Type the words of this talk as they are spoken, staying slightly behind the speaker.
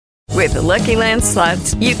With the Lucky Land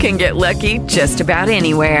Slots, you can get lucky just about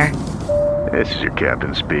anywhere. This is your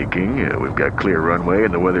captain speaking. We've got clear runway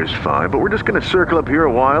and the weather's fine, but we're just going to circle up here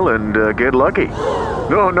a while and get lucky.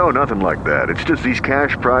 No, nothing like that. It's just these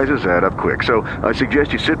cash prizes add up quick. So I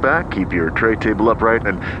suggest you sit back, keep your tray table upright,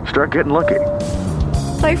 and start getting lucky.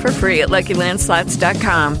 Play for free at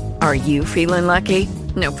LuckyLandSlots.com. Are you feeling lucky?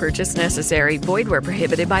 No purchase necessary. Void where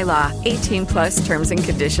prohibited by law. 18 plus terms and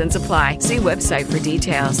conditions apply. See website for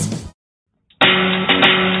details.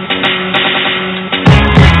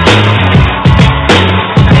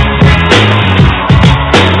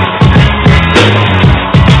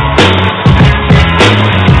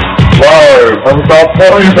 Live from South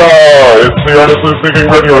Florida, it's the Earnestly Speaking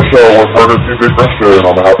Radio Show with Ernest Music Christian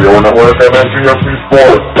on the Happy Hour Network and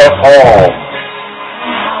NGFCSports.com.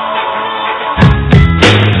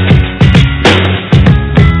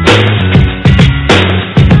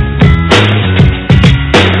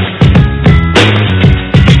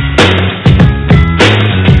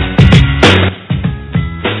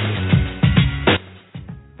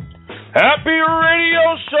 Happy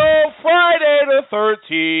Radio Show, Friday the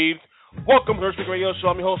 13th. Welcome to Earnestly Radio Show.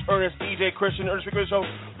 I'm your host, Ernest E.J. Christian. Earnestly Radio Show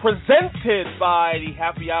presented by the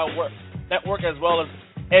Happy Hour Network as well as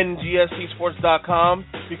NGSCSports.com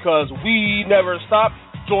because we never stop.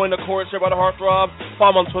 Join the chorus here by the Heartthrob.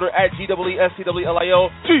 Follow me on Twitter at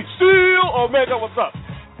GWSCWLIO. Steel Omega, what's up?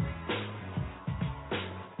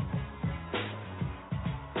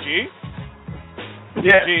 G?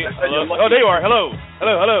 Yeah. G, hello. Oh, there you are. Hello.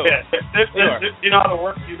 Yeah. Do you know how to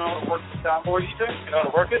work? Do you know how to work the soundboard, EJ? Do you know how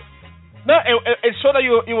to work it? No, it showed that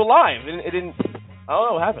you were live. It didn't. I don't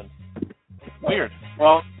know what happened. Weird.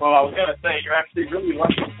 Well, I was gonna say you're actually really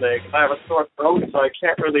lucky today because I have a sore throat, so I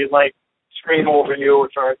can't really scream over you or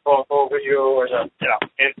try to talk over you or and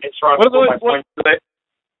try to put my points today.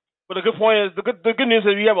 But the good point is the good news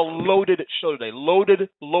is we have a loaded show today. Loaded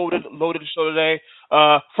show today.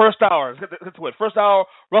 First hour. Let's get to it. First hour.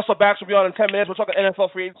 Russell Baxter will be on in 10 minutes. We're talking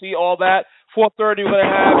NFL free agency, all that. 4:30 we're gonna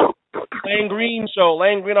have Lane Green show.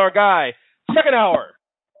 Lane Green, our guy. Second hour.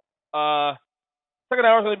 Second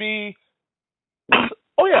hour is gonna be.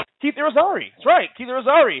 Oh yeah, Keith Irrizarry. That's right, Keith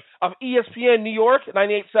Irrizarry of ESPN New York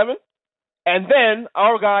 98.7. And then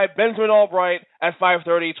our guy Benjamin Allbright at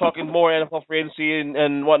 5:30 talking more NFL free agency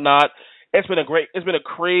and whatnot. It's been a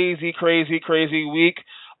crazy week.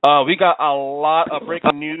 We got a lot of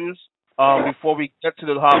breaking news before we get to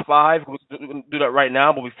the top five. We're going to do that right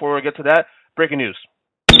now, but before we get to that, breaking news.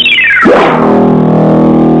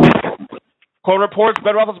 Court reports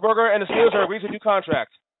Ben Roethlisberger and the Steelers are agreed to a new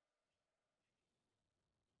contract.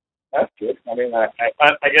 That's good. I mean, I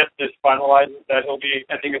guess this finalizes that he'll be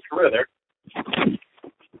ending his career there.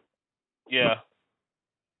 Yeah.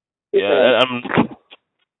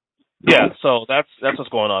 So that's what's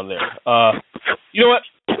going on there. You know what?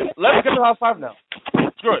 Let's get to top five now.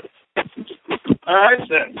 Screw it. All right,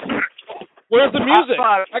 then. Where's the music?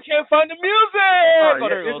 I can't find the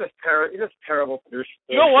music. You're just terrible.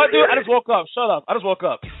 You know what, dude? I just woke up. Shut up. I just woke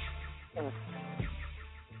up.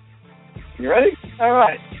 You ready? All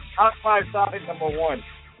right. Top five topic number one.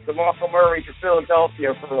 Demarco Murray to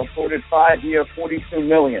Philadelphia for a reported 5-year, $42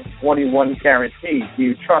 million, 21 guaranteed. Do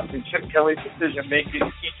you trust in Chip Kelly's decision-making,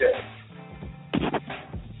 EJ?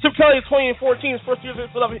 Chip Kelly is 2014, his first year as a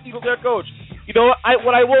Philadelphia Eagles head coach. You know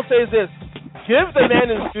what I will say is this. Give the man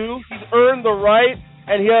his due. He's earned the right,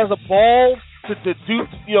 and he has the balls to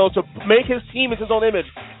make his team in his own image.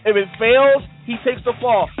 If it fails, he takes the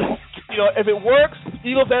fall. If it works,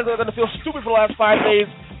 Eagles fans are going to feel stupid for the last 5 days,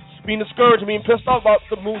 being discouraged and being pissed off about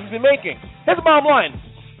the moves he's been making. Here's the bottom line.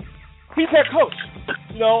 He's head coach.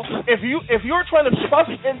 If you're trying to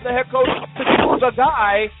trust in the head coach to choose a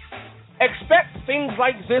guy, expect things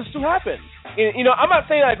like this to happen. I'm not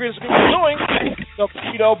saying I agree with what he's doing,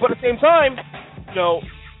 but at the same time,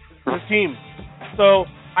 his team. So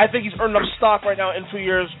I think he's earned enough stock right now in 2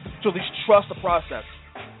 years to at least trust the process.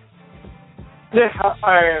 Yeah,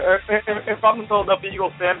 if I'm the Philadelphia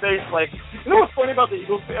Eagles fan base, you know what's funny about the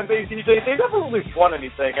Eagles fan base, DJ? They never really won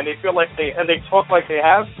anything, and they feel like they talk like they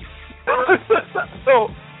have. so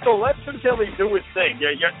let Chip Kelly do his thing.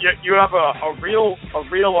 You have a real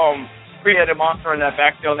three-headed monster in that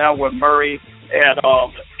backfield now with Murray and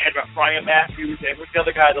Ryan Matthews and who's the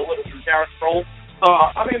other guy, the little Darren Sproles.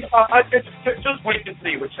 Just wait and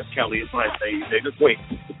see with Chip Kelly is what I say. They just wait.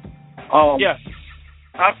 Yeah.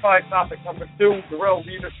 Top five topic number two, Darrelle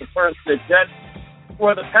Revis refers to the Jets.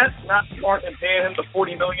 Were the Pets not smart in paying him the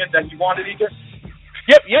 $40 million that he wanted, Egypt?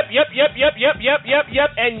 Yep,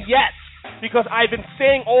 and yes, because I've been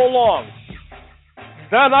saying all along,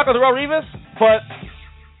 not a knock on Darrelle Revis, but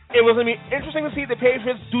it was going to be interesting to see the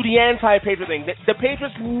Patriots do the anti-Patriot thing. The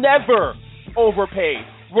Patriots never overpay,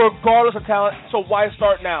 regardless of talent, so why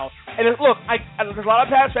start now? And look, there's a lot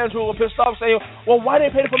of Pats fans who were pissed off saying, well, why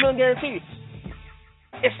did they pay the $4 million guarantee?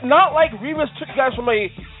 It's not like Revis took you guys from a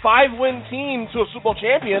 5-win team to a Super Bowl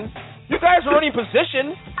champion. You guys are already in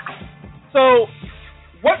position. So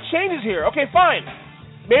what changes here? Okay, fine.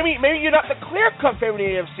 Maybe you're not the clear-cut favorite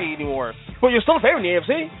in the AFC anymore, but you're still a favorite in the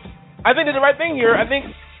AFC. I think they did the right thing here. I think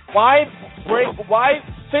why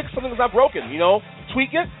fix something that's not broken?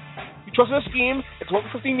 Tweak it. You trust in the scheme. It's worked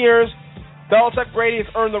for 15 years. Belichick, Brady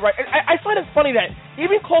has earned the right. I find it funny that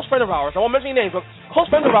even close friends of ours, I won't mention any names, but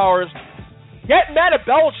close friends of ours get mad at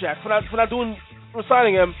Belichick for not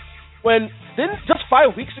resigning him when didn't just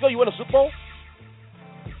 5 weeks ago you won a Super Bowl?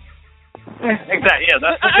 Exactly. Yeah,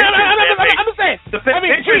 that's I'm just saying. The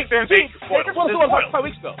Patriots fan base is spoiled. They just won a Super Bowl 5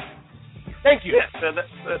 weeks ago. Thank you. Yeah,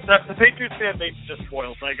 the Patriots fan base is just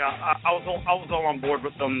spoiled. Like I was all on board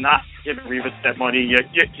with them not giving Revis that money. You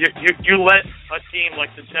let a team like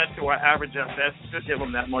the Jets, who are average at best, just give them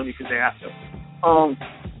that money because they have to. I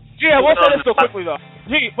will say this so quickly though.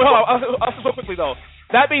 I'll say so quickly though.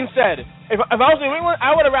 That being said, if I was in New England,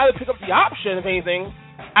 I would have rather pick up the option. If anything,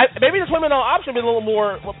 maybe the $20 million option would have been a little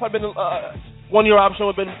more. Would probably been 1 year option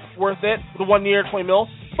would have been worth it. The 1 year, $20 million.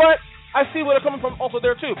 But I see where they're coming from also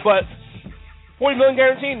there too. But $40 million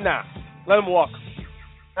guarantee, nah. Let them walk.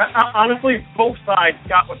 Honestly, both sides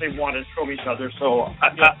got what they wanted from each other, so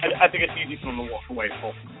I think it's easy for them to walk away.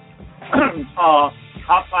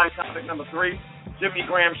 Hot 5 topic number 3. Jimmy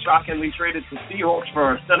Graham shockingly traded to Seahawks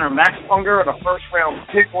for center Max Unger and a first-round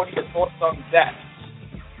pick. What are your thoughts on that?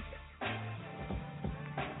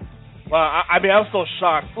 Well, I'm still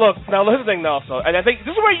shocked. Look, now here's the thing, also, and I think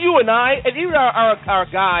this is where you and I, and even our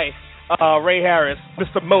guy, Ray Harris,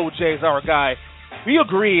 Mr. Mo J is our guy, we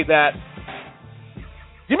agree that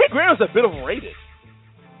Jimmy Graham is a bit overrated.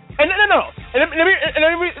 And no. And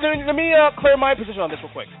let me clear my position on this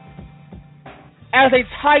real quick. As a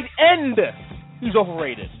tight end, he's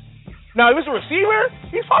overrated. Now, if he's a receiver,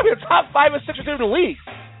 he's probably a top 5 or 6 receiver in the league.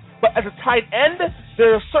 But as a tight end,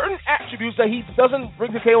 there are certain attributes that he doesn't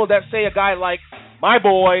bring to the table that, say, a guy like my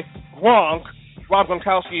boy, Rob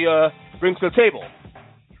Gronkowski, brings to the table.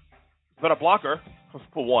 He's not a blocker,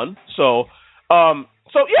 for one. So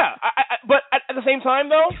yeah. But at the same time,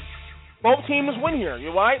 though, both teams win here. You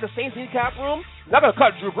know why? The Saints need cap room. You're not going to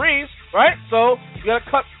cut Drew Brees, right? So you got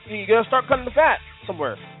to start cutting the fat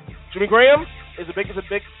somewhere. Jimmy Graham is a big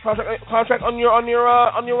contract on your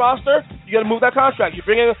roster. You got to move that contract. You're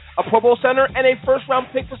bringing a Pro Bowl center and a first-round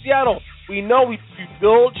pick to Seattle. We know we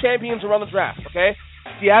build champions around the draft, okay?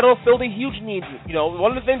 Seattle filled a huge need.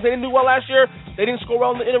 One of the things they didn't do well last year, they didn't score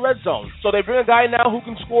well in the red zone. So they bring a guy now who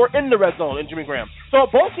can score in the red zone in Jimmy Graham. So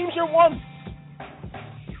both teams here won.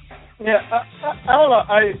 Yeah, I don't know.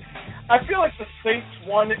 I feel like the Saints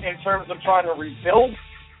won in terms of trying to rebuild.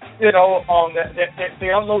 They all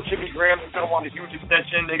know Jimmy Graham is going to want a huge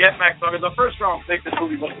extension. They get Max Unger. The first round pick that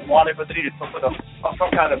really wasn't wanted, but they needed some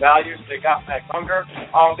kind of value. So they got Max Unger.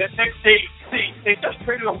 They just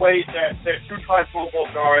traded away their two-time Pro Bowl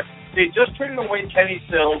guard. They just traded away Kenny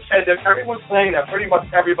Stills, and everyone's saying that pretty much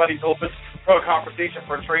everybody's open for a conversation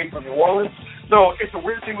for a trade from New Orleans. So it's a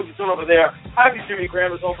weird thing what he's doing over there. I think Jimmy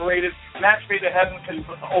Graham is overrated. Match made to heaven because he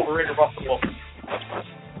was the overrated Russell Wilson.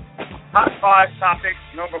 Hot 5 topic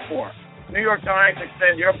number 4. New York Giants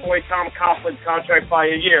extend your boy Tom Coughlin's contract by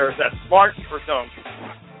a year. Is that smart or dumb?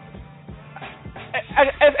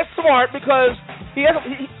 It's smart because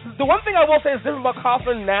the one thing I will say is different about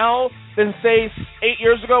Coughlin now than, say, 8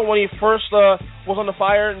 years ago when he first was on the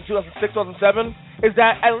fire in 2006, 2007, is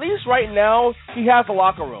that at least right now he has the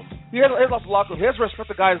locker room. He has lots of locker room. He has to respect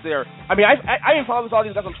the guys there. I mean, I even follow all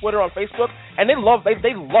these guys on Twitter, on Facebook, and they love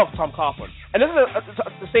Tom Coughlin. And this is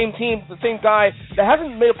the same team, the same guy that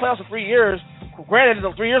hasn't made a playoffs in 3 years. Granted,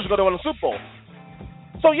 3 years ago they won the Super Bowl.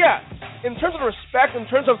 So yeah, in terms of respect, in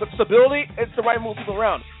terms of the stability, it's the right move to people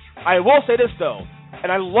around. I will say this though, and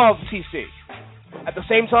I love TC. At the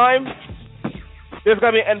same time, there's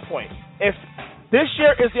got to be an end point. If this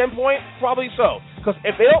year is the end point, probably so. Because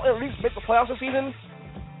if they don't at least make the playoffs this season,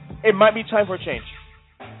 it might be time for a change.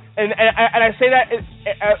 And I say that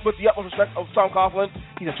with the utmost respect of Tom Coughlin.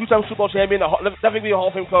 He's a 2-time Super Bowl champion, definitely be a Hall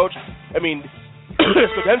of Fame coach. I mean,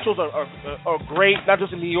 his credentials are great, not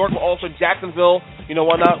just in New York, but also in Jacksonville,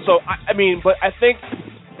 whatnot. So, but I think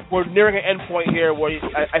we're nearing an end point here where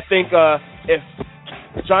I think if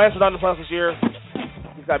the Giants are not in the playoffs this year,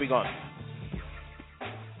 he's got to be gone.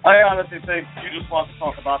 I honestly think you just want to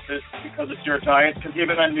talk about this because it's your Giants. Because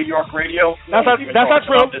even on New York radio, that's not true.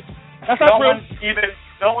 That's not true.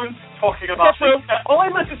 No one's talking about this. All I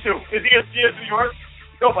listen to is ESPN New York.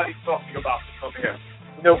 Nobody's talking about this over here.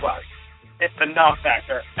 Nobody. It's a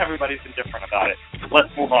non-factor. Everybody's indifferent about it. Let's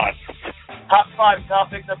move on. Top 5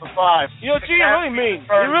 topic number 5. You know, G, you're really mean.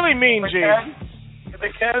 You're really mean, G. The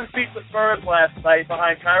Cavs beat the Spurs last night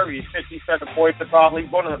behind Kyrie, 57 points, and probably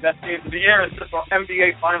one of the best games of the year. It's just an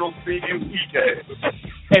NBA Finals preview EJ.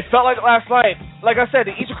 It felt like last night. Like I said,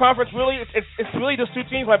 the Eastern Conference really, it's really just two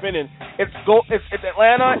teams, in my opinion. It's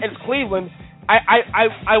Atlanta and it's Cleveland.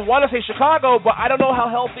 I want to say Chicago, but I don't know how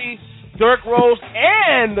healthy Derrick Rose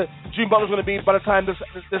and Jimmy Butler's going to be by the time this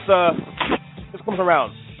comes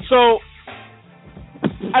around. So,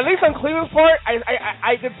 at least on Cleveland's part,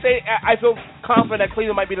 I could say I feel confident that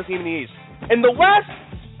Cleveland might be the team in the East. In the West,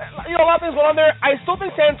 you know, a lot of things going on there. I still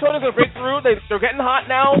think San Antonio's going to break through. They're getting hot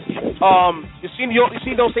now. You've seen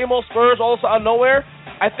those same old Spurs all out of nowhere.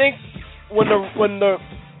 I think when the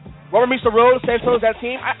rubber meets the road, San Antonio's that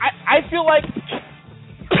team. I feel like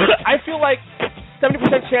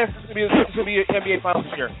 70% chance this is going to be an NBA Finals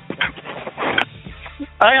this year.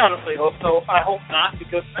 I honestly hope so. I hope not,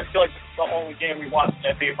 because I feel like this is the only game we watch in the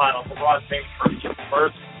NBA Finals. LeBron James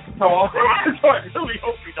first. So I really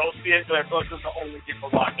hope we don't see it, because I feel like this is the only game we're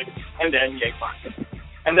watching in the NBA Finals.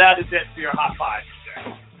 And that is it for your Hot 5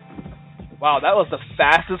 today. Wow, that was the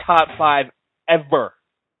fastest Hot 5 ever.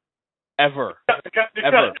 Ever.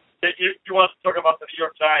 You want to talk about the New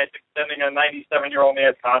York Giants extending a 97-year-old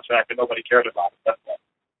man's contract and nobody cared about it. That's all.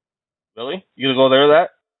 Really? You gonna go there with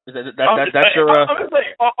that? That's your. I'm gonna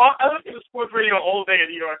say, I listened to sports radio all day in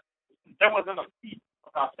New York. There wasn't a beat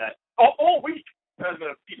about that. All week there hasn't been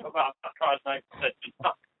a beat about a contract. I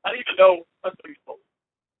didn't even know that's what he spoke.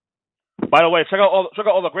 By the way, check out all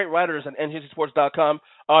the great writers at NGCsports.com.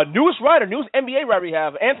 Newest NBA writer we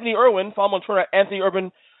have, Anthony Irwin. Follow him on Twitter at Anthony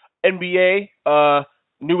Urban NBA.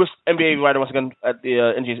 Newest NBA writer once again at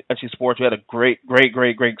the NG Sports. We had a great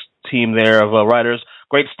team there of writers.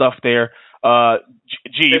 Great stuff there.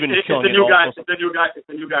 You've been killing it. Is the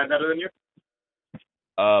new guy better than you?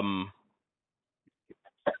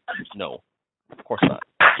 No, of course not.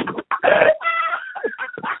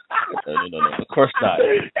 No, of course not.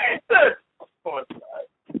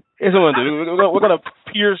 Here's what we're gonna do. We're gonna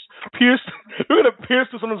pierce. We're gonna pierce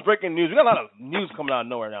through some of this breaking news. We got a lot of news coming out of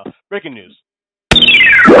nowhere now. Breaking news.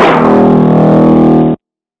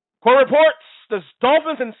 Court reports the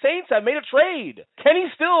Dolphins and Saints have made a trade.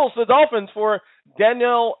 Kenny Stills to the Dolphins for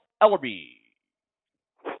Darrelle Revis.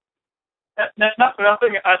 Nothing. I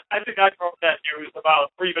think I broke that news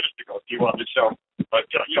about 3 minutes ago to you on the show. But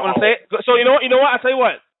you want to say it? So you know what? I'll tell you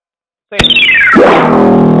what. Say it.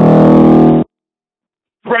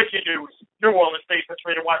 Breaking news. New Orleans Saints have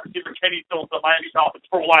traded wide receiver Kenny Stills to Miami Dolphins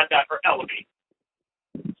for linebacker Revis.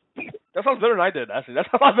 That sounds better than I did, actually.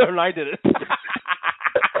 That sounds better than I did it.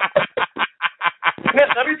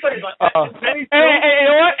 Let me tell you, Kenny Stills. Hey, you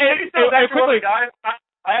know what? Quickly, guys.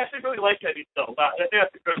 I actually really like Kenny Stills. I think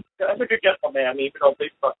that's a good guess on me. I mean, even though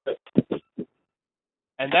they sucked it.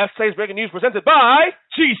 And that's today's breaking news presented by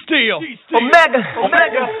G-Steel. Omega.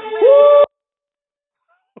 Woo!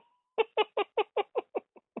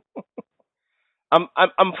 I'm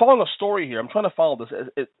following a story here. I'm trying to follow this.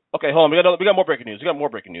 Okay, hold on. We got more breaking news.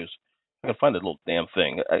 I can find that little damn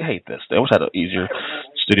thing. I hate this. I wish I had an easier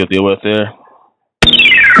studio to deal with there.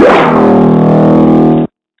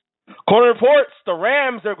 Corner reports the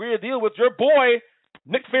Rams are agreed to deal with your boy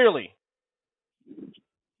Nick Fairley.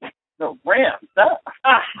 The Rams? I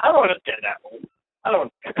don't understand that one. I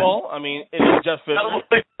don't understand. Well, I mean, it's Jeff Fisher.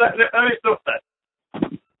 That makes no sense.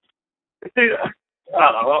 I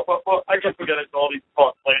don't know. Well, I guess we'll get into all these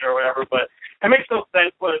thoughts later or whatever, but it makes no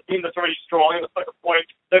sense when a team that's already strong in the second point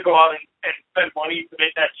to go out and spend money to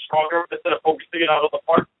make that stronger instead of focusing it out of the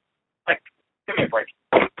park. Like, give me a break.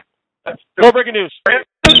 More breaking news.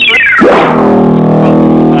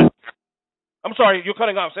 I'm sorry, you're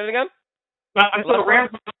cutting off. Say it again? So the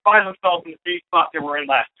Rams find themselves in the same spot they were in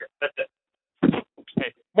last year. That's it.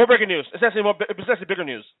 Okay. More breaking news. It's actually bigger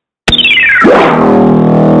news.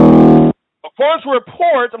 According to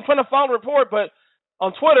reports, I'm trying to find a report, but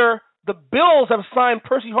on Twitter, the Bills have signed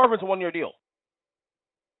Percy Harvin to a 1-year deal.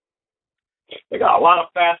 They got a lot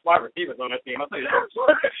of fast wide receivers on that team. I'll tell you that.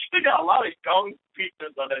 They got a lot of young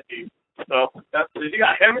features on that team. So you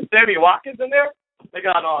got him and Sammy Watkins in there. They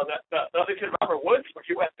got the other kid, Robert Woods, for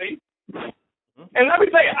USC. And let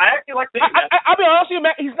me tell you, I actually like the. I'll be honest with you,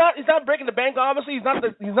 Matt. He's not breaking the bank. Obviously, he's not.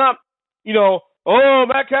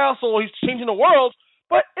 Matt Castle. He's changing the world.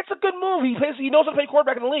 But it's a good move. He knows how to play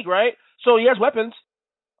quarterback in the league, right? So he has weapons.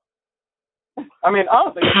 I mean,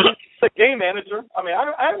 honestly, he's a game manager. I mean,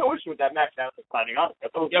 I have no issue with that Matt Castle signing on.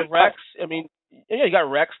 Yeah, Rex. I mean, yeah, you got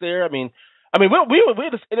Rex there. I mean, we're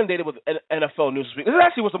just inundated with NFL news this week. This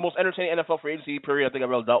actually was the most entertaining NFL free agency period I think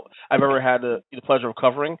I've ever had the pleasure of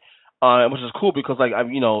covering, which is cool because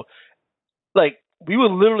we were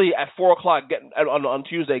literally at 4:00 getting on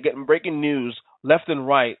Tuesday getting breaking news left and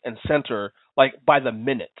right and center by the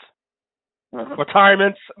minute.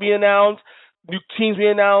 Retirements being announced, new teams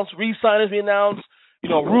being announced, re-signings being announced,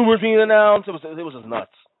 rumors being announced. It was just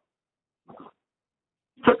nuts.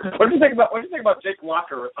 What do you think about Jake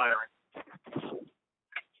Locker retiring?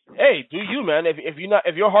 Hey, do you, man? If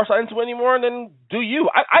your heart's not into it anymore, then do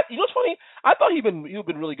you. You know what's funny? I thought he'd been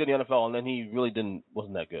really good in the NFL, and then he really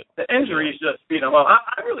wasn't that good. The injuries just beat him up.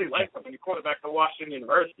 I really liked him when he quarterbacked at Washington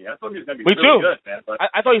University. I thought he was going to be really good, man. But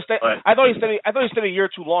I thought he stayed a year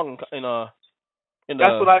too long in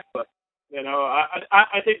That's what I thought.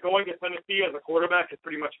 I think going to Tennessee as a quarterback is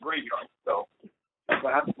pretty much a graveyard. So that's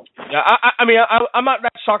what happened. Yeah, I'm not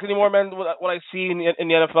that shocked anymore, man. What I see in the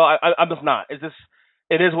NFL, I'm just not.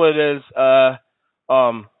 It is what it is.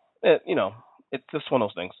 It's just one of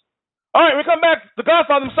those things. All right, we come back. The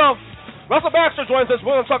Godfather himself, Russell Baxter, joins us.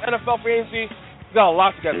 We're going to talk NFL free agency. We got a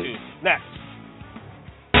lot to get to next.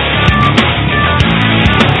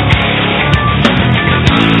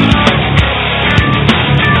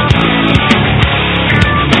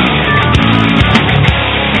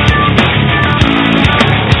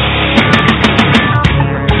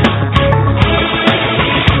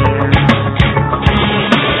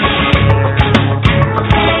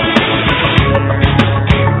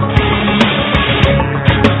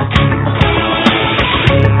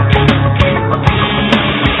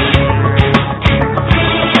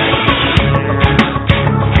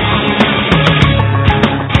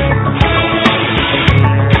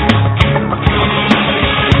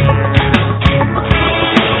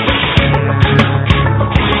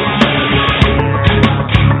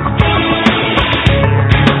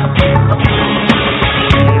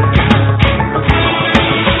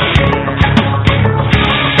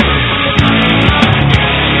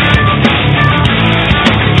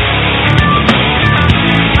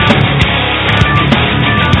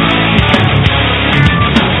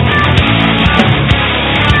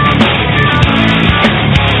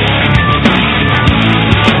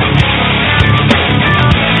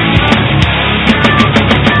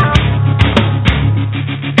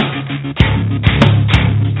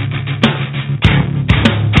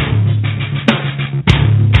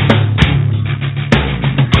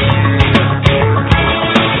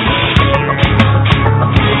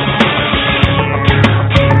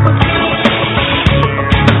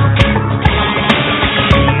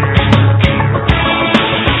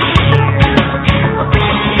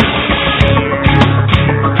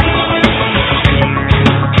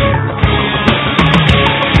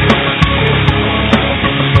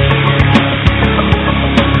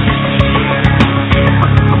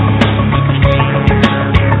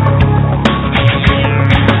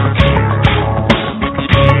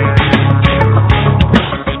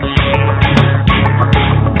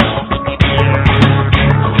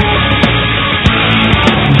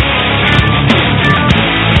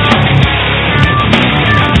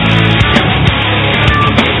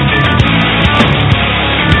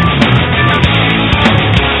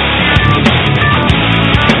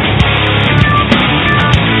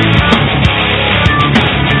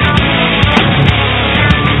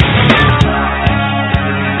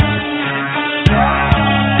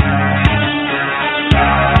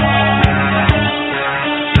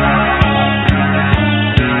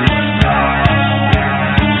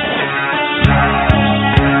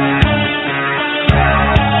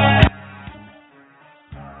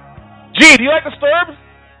 Do you like Disturbed?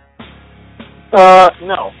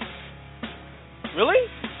 No. Really?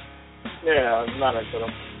 Yeah, I'm not into them.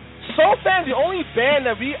 Soul Fans, the only band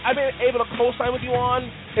that I've been able to co-sign with you on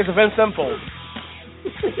is Avenged Sevenfold.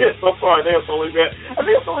 Yeah, so far I think it's the only band. I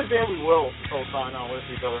think it's the only band we will co-sign on with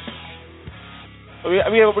each other. We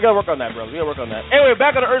gotta work on that, bro. We gotta work on that. Anyway,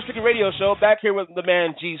 back on the Earnestly Radio Show. Back here with the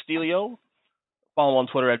man G Steelio. Follow him on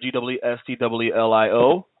Twitter at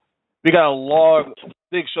GWSTWLIO. We got a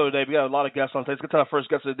big show today. We got a lot of guests on today. Let's get to our first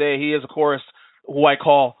guest of the day. He is, of course, who I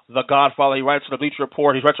call the Godfather. He writes for the Bleacher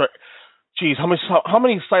Report. He writes for, how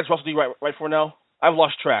many sites, Russell, do you write for now? I've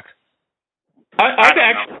lost track. I've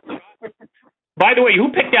actually. By the way, who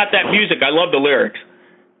picked out that music? I love the lyrics.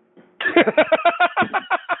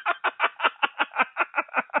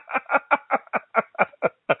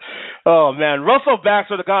 Oh man, Russell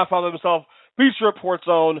Baxter, the Godfather himself, Bleacher Report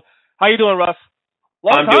Zone. How you doing, Russ?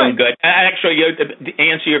 I'm doing good. Actually, to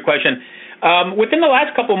answer your question, within the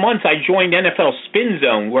last couple of months, I joined NFL Spin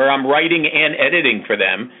Zone, where I'm writing and editing for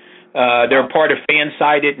them. They're part of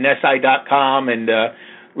Fansided and SI.com, and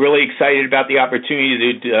really excited about the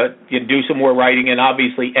opportunity to do some more writing and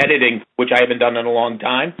obviously editing, which I haven't done in a long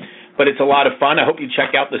time. But it's a lot of fun. I hope you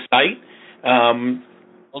check out the site.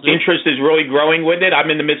 Interest is really growing with it. I'm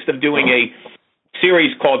in the midst of doing a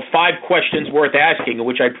series called 5 Questions Worth Asking, in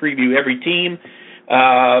which I preview every team.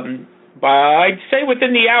 But I'd say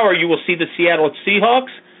within the hour you will see the Seattle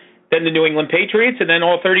Seahawks, then the New England Patriots, and then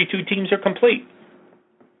all 32 teams are complete.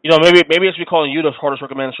 Maybe it's me calling you the hardest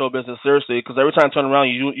working man in show business, seriously, because every time I turn around,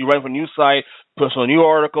 you write for a news site, post a new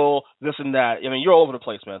article, this and that. I mean, you're all over the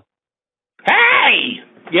place, man. Hey!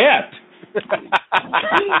 Yeah.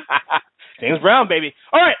 James Brown, baby.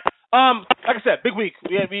 All right. Like I said, big week.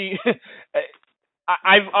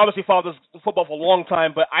 I've obviously followed this football for a long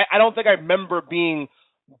time, but I don't think I remember being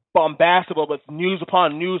bombasted with news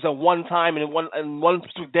upon news at one time and in one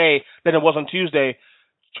specific day than it was on Tuesday.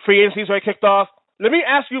 Free agency's already kicked off. Let me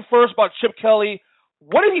ask you first about Chip Kelly.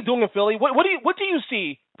 What is he doing in Philly? What do you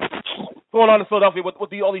see going on in Philadelphia with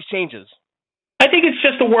all these changes? I think it's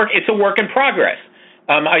just It's a work in progress.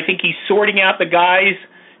 I think he's sorting out the guys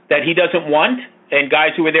that he doesn't want and guys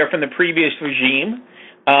who were there from the previous regime.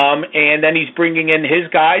 And then he's bringing in his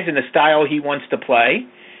guys in the style he wants to play.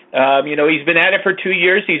 He's been at it for 2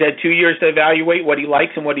 years. He's had 2 years to evaluate what he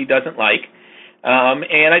likes and what he doesn't like.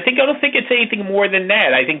 And I don't think it's anything more than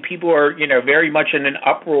that. I think people are, very much in an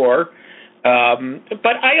uproar.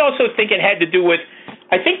 But I also think it had to do with,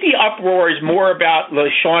 I think the uproar is more about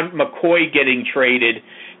LeSean McCoy getting traded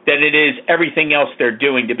than it is everything else they're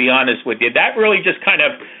doing, to be honest with you. That really just kind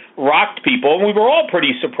of rocked people, and we were all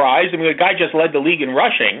pretty surprised. I mean, the guy just led the league in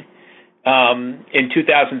rushing in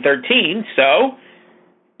 2013, so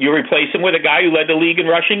you replace him with a guy who led the league in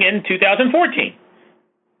rushing in 2014.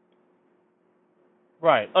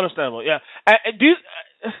 Right, understandable. Yeah.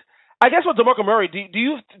 I guess with Demarco Murray, do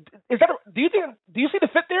you see the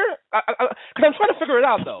fit there? Because I'm trying to figure it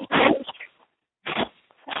out though.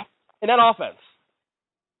 In that offense.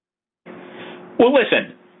 Well,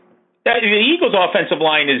 listen, the Eagles' offensive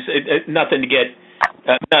line is nothing to get,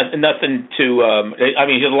 nothing to.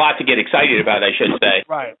 There's a lot to get excited about, I should say.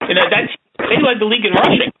 Right. They led the league in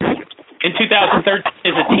rushing in 2013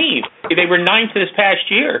 as a team. They were 9th this past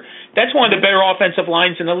year. That's one of the better offensive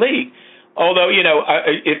lines in the league. Although,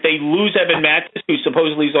 if they lose Evan Mathis, who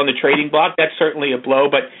supposedly is on the trading block, that's certainly a blow.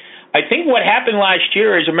 But I think what happened last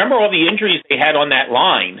year is, remember all the injuries they had on that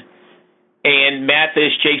line? And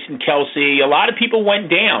Mathis, Jason Kelsey, a lot of people went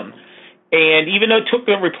down. And even though it took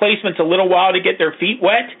the replacements a little while to get their feet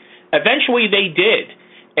wet, eventually they did.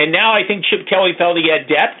 And now I think Chip Kelly felt he had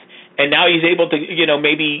depth, and now he's able to,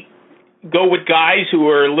 maybe go with guys who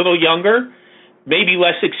are a little younger, maybe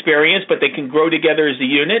less experienced, but they can grow together as a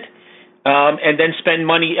unit, and then spend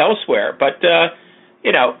money elsewhere. But,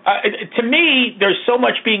 to me, there's so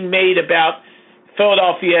much being made about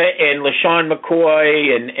Philadelphia and LeSean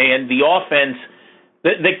McCoy and the offense.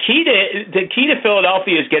 The key to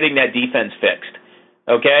Philadelphia is getting that defense fixed.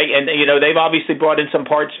 Okay, and they've obviously brought in some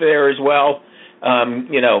parts there as well.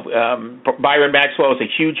 Byron Maxwell is a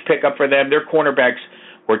huge pickup for them. Their cornerbacks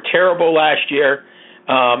were terrible last year.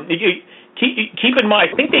 Keep in mind,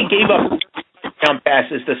 I think they gave up touchdown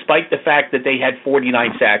passes despite the fact that they had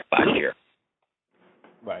 49 sacks last year.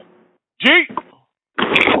 Right. Hey,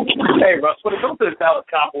 Russ, when it comes to the Dallas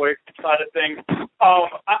Cowboys side of things,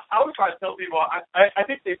 I would try to tell people I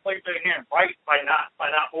think they played their hand right by not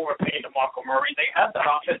overpaying Demarco Murray. They had that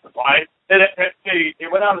offensive line. They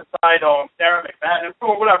went on the side of Darren McFadden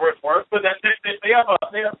or whatever it's worth, but they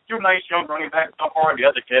have 2 nice young running backs so far, the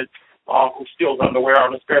other kid who steals underwear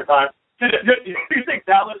on his spare time. Do you think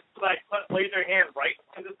Dallas played their hand right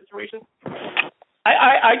in this situation?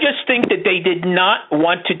 I just think that they did not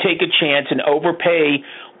want to take a chance and overpay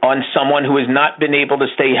on someone who has not been able to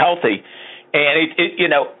stay healthy. And,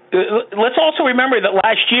 let's also remember that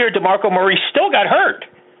last year DeMarco Murray still got hurt.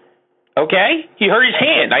 Okay? He hurt his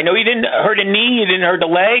hand. I know he didn't hurt a knee, he didn't hurt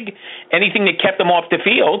a leg, anything that kept him off the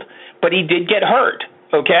field, but he did get hurt.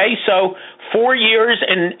 Okay? So 4 years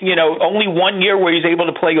and, only 1 year where he's able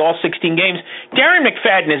to play all 16 games. Darren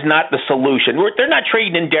McFadden is not the solution. They're not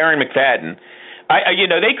trading in Darren McFadden.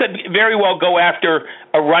 They could very well go after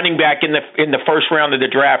a running back in the first round of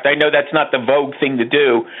the draft. I know that's not the vogue thing to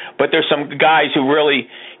do, but there's some guys who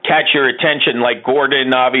really catch your attention, like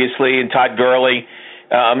Gordon, obviously, and Todd Gurley.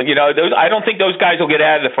 I don't think those guys will get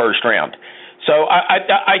out of the first round. So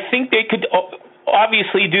I think they could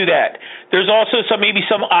obviously do that. There's also maybe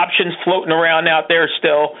some options floating around out there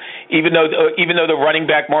still, even though the running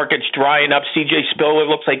back market's drying up. C.J. Spiller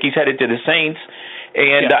looks like he's headed to the Saints.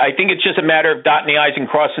 And I think it's just a matter of dotting the I's and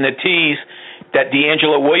crossing the T's that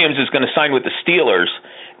D'Angelo Williams is going to sign with the Steelers.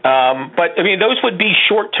 But, I mean, those would be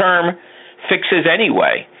short-term fixes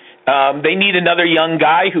anyway. They need another young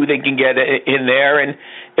guy who they can get in there. And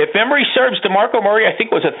if memory serves, Demarco Murray, I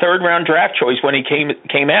think, was a third-round draft choice when he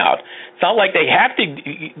came out. It's not like they have to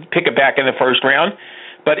pick it back in the first round.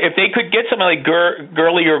 But if they could get somebody like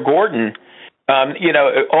Gurley or Gordon,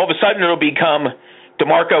 all of a sudden it'll become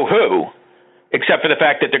DeMarco who, except for the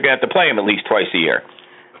fact that they're going to have to play him at least twice a year.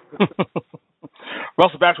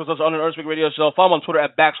 Russell Baxter was on an Earnestly radio show. Follow him on Twitter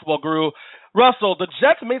at Basketball Guru. Russell, the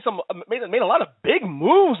Jets made a lot of big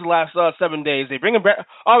moves the last 7 days. They bring him back,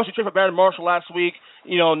 obviously traded for Brandon Marshall last week.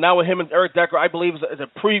 Now with him and Eric Decker, I believe is a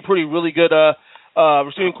pretty really good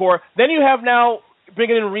receiving core. Then you have now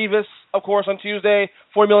bringing in Revis, of course, on Tuesday,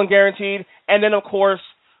 $40 million guaranteed, and then of course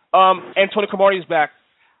Antonio Cromartie is back.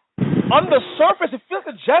 On the surface, it feels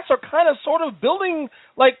the Jets are kind of sort of building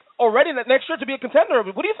like already that next year to be a contender.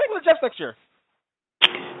 What do you think of the Jets next year?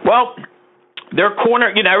 Well, their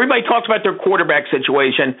everybody talks about their quarterback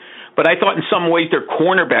situation, but I thought in some ways their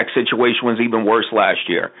cornerback situation was even worse last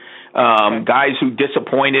year. Guys who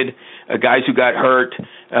disappointed, guys who got hurt.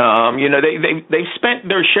 They've spent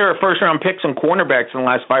their share of first-round picks on cornerbacks in the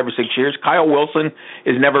last 5 or 6 years. Kyle Wilson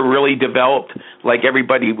has never really developed like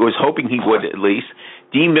everybody was hoping he would, at least.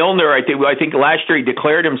 Dean Milner, I think last year he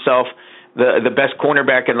declared himself the best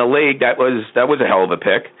cornerback in the league. That was a hell of a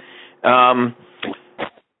pick.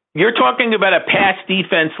 You're talking about a pass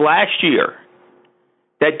defense last year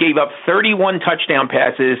that gave up 31 touchdown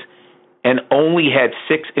passes and only had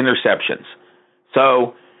 6 interceptions.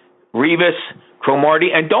 So Revis,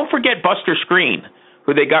 Cromartie, and don't forget Buster Screen,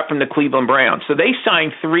 who they got from the Cleveland Browns. So they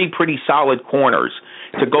signed 3 pretty solid corners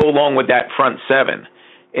to go along with that front 7.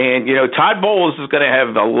 And, Todd Bowles is going to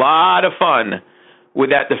have a lot of fun with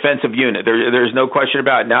that defensive unit. There's no question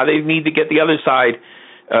about it. Now they need to get the other side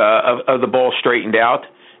of the ball straightened out.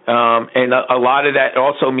 And a lot of that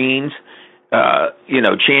also means,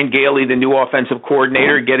 Chan Gailey, the new offensive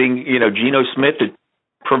coordinator, getting, Geno Smith to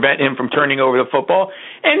prevent him from turning over the football.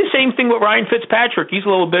 And the same thing with Ryan Fitzpatrick. He's a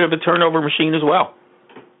little bit of a turnover machine as well.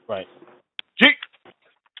 Right. Jake,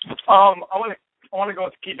 I want to go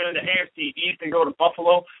keep it in the AFC East and go to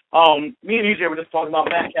Buffalo. Me and EJ were just talking about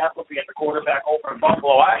Matt Castle to get the quarterback over in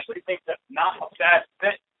Buffalo. I actually think that's not a bad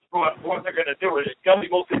fit for what they're going to do. It's going to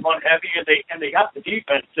be mostly run heavy, and they got the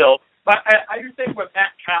defense still. But I do think with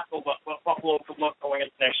Matt Castle, what Buffalo could look going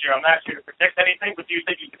into next year. I'm not sure to predict anything, but do you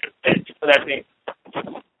think he could fit for that team?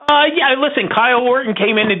 Yeah, listen, Kyle Orton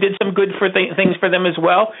came in and did some good things for them as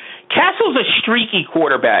well. Castle's a streaky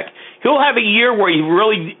quarterback. He'll have a year where he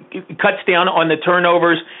really cuts down on the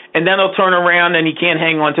turnovers, and then he'll turn around and he can't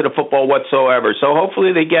hang on to the football whatsoever. So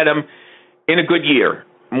hopefully they get him in a good year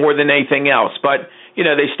more than anything else. But,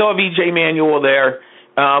 they still have E.J. Manuel there.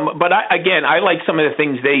 But I like some of the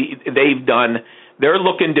things they've done. They're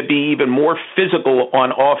looking to be even more physical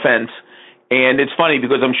on offense. And it's funny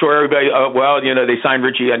because I'm sure everybody, they signed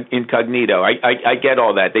Richie Incognito. I get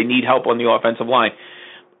all that. They need help on the offensive line.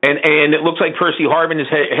 And it looks like Percy Harvin is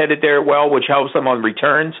headed there well, which helps them on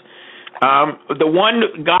returns. The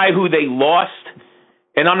one guy who they lost,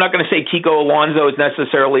 and I'm not going to say Kiko Alonso is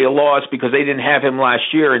necessarily a loss because they didn't have him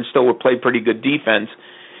last year and still would play pretty good defense,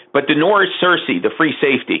 but Denoris Searcy, the free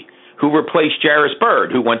safety, who replaced Jarris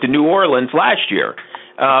Byrd, who went to New Orleans last year.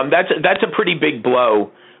 That's a pretty big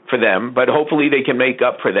blow for them, but hopefully they can make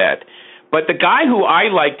up for that. But the guy who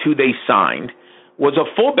I liked who they signed was a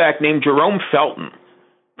fullback named Jerome Felton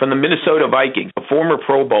from the Minnesota Vikings, a former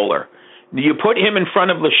Pro Bowler. You put him in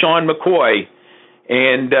front of LaShawn McCoy,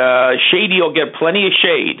 and Shady will get plenty of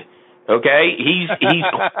shade. Okay? He's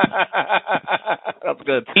That's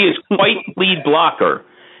good. He is quite lead blocker.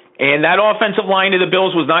 And that offensive line of the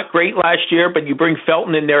Bills was not great last year, but you bring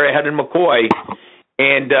Felton in there ahead of McCoy,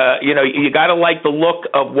 and, you got to like the look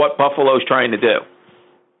of what Buffalo's trying to do.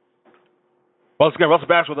 Once again, Russell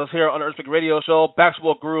Baxter with us here on the Earnestly Radio Show,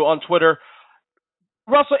 Basketball Guru on Twitter.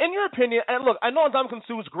 Russell, in your opinion, and look, I know Ndamukong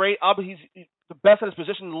Suh is great. Obviously, he's the best at his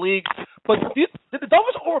position in the league. But did the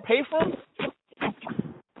Dolphins overpay for him?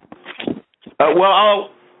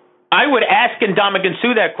 I would ask Ndamukong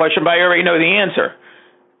Suh that question, but I already know the answer.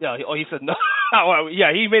 Yeah. He said no.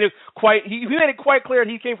 Yeah, he made it quite. He made it quite clear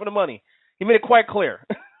he came for the money. He made it quite clear.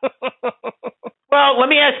 Well, let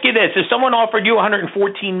me ask you this: if someone offered you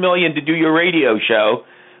 $114 million to do your radio show,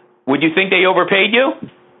 would you think they overpaid you?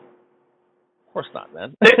 Of course not,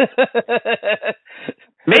 man. He's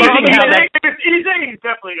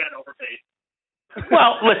definitely got overpaid.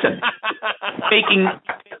 Well, listen, making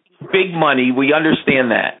big money, we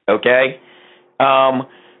understand that, okay?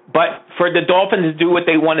 But for the Dolphins to do what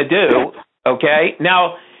they want to do, okay?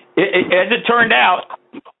 Now, as it turned out,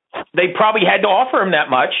 they probably had to offer him that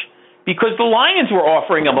much because the Lions were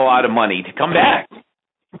offering him a lot of money to come back.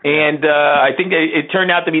 And I think it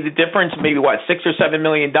turned out to be the difference, maybe, $6 or $7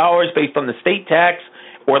 million based on the state tax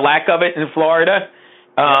or lack of it in Florida.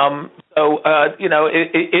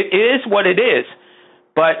 It is what it is.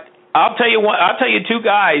 But I'll tell you two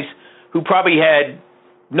guys who probably had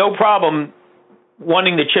no problem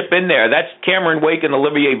wanting to chip in there. That's Cameron Wake and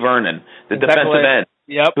Olivier Vernon, the defensive end.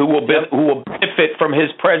 Yep. Who will benefit from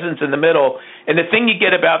his presence in the middle. And the thing you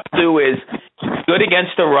get about Stu is good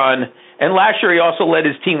against the run. And last year he also led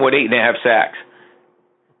his team with 8.5 sacks.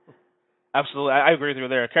 Absolutely, I agree with you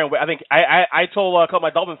there. I think I told a couple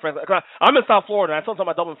of my Dublin friends. I'm in South Florida, and I told some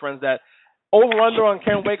of my Dublin friends that over/under on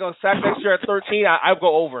Karen Wake on sacks next year at 13. I'll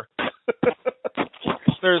go over.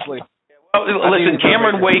 Seriously. Well, listen,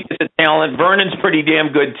 Cameron Wake is a talent. Vernon's pretty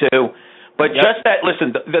damn good too. But just that,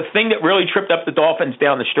 listen, the thing that really tripped up the Dolphins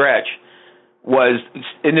down the stretch was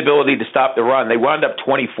inability to stop the run. They wound up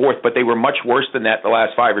 24th, but they were much worse than that the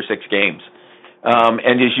last 5 or 6 games.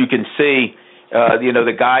 And as you can see,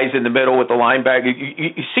 the guys in the middle with the linebacker,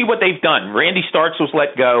 you see what they've done. Randy Starks was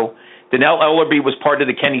let go. Darrelle Revis was part of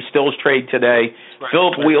the Kenny Stills trade today. Right.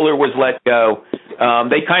 Philip Wheeler was let go.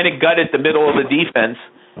 They kind of gutted the middle of the defense,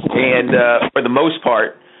 and for the most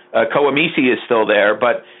part, Koamisi is still there,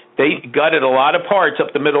 but they gutted a lot of parts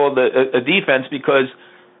up the middle of the defense because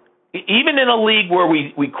even in a league where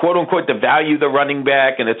we quote-unquote devalue the running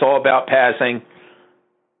back and it's all about passing,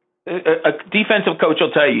 a defensive coach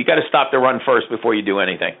will tell you got to stop the run first before you do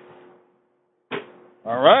anything.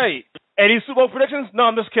 All right. Any Super Bowl predictions? No,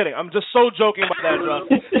 I'm just kidding. I'm just so joking about that, John.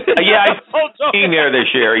 I'm being there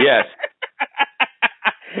this year, yes.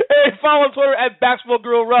 Hey, follow on Twitter at Basketball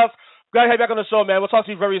Guru Russ. Glad to have you back on the show, man. We'll talk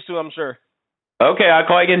to you very soon, I'm sure. Okay, I'll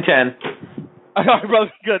call you in 10. All right,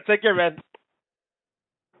 brother. Good. Take care, man.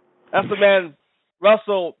 That's the man,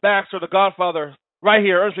 Russell Baxter, the Godfather, right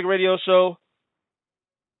here, Earnestly Radio Show.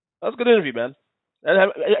 That was a good interview, man.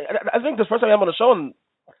 I think this first time I'm on the show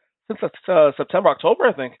since September, October,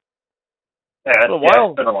 I think. Yeah,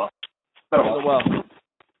 it's been a while.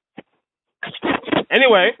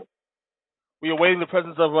 Anyway, we are awaiting the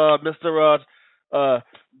presence of Mr.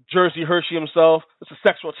 Jersey Hershey himself. Mr.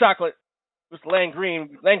 Sexual Chocolate. Mr. Lang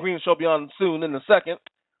Green. Lang Green will be on soon in a second.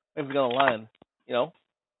 Maybe he's on the line, Your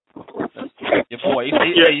boy.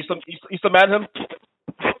 You still mad at him?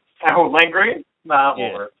 Oh, Lang Green? Nah, I'm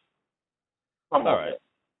over it. I'm all right.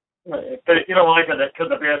 You don't like it because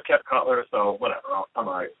the Bears kept Cutler, so whatever. I'm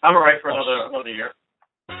all right. I'm all right for another year.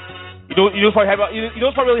 You know what's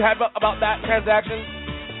probably really happy about that transaction?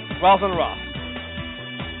 Ross and Ross.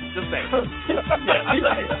 Just saying.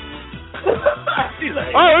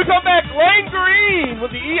 All right, we come back. Lang Green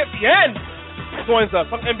with the ESPN joins us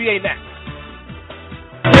on NBA Next.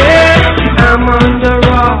 I'm on the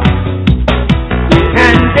rock,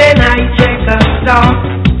 and then I check a stop.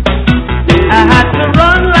 I had to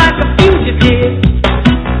run like a fugitive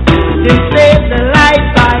to save the life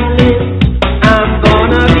I live. I'm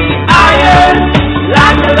gonna be iron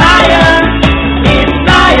like a lion in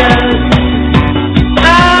Zion.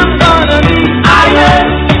 I'm gonna be iron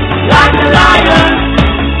like a lion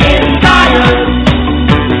in Zion.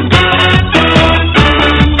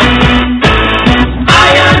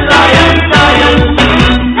 Iron, Zion, Zion.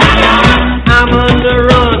 I'm on the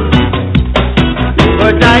run,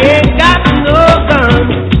 but I ain't got no gun.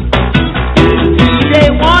 They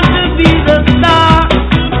want to be the star,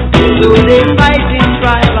 so they fight in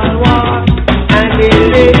tribal war, and they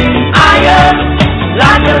say iron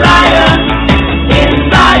like a lion in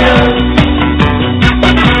Zion.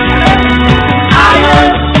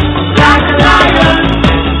 Iron like a lion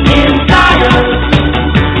in Zion.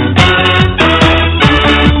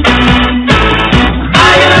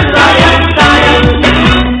 Iron, Zion, Zion.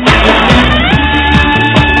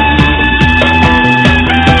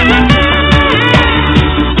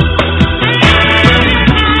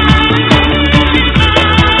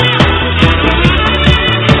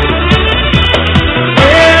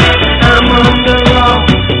 I'm on the rock.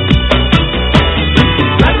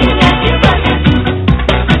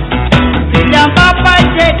 See the papa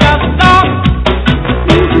take a stop.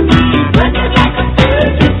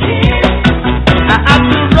 I have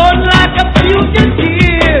to run like a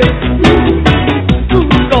fugitive.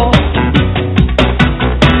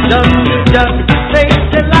 Lord, just save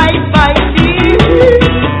the life I live.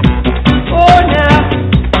 Oh, now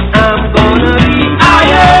I'm gonna be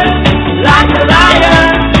iron like a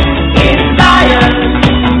lion in Zion.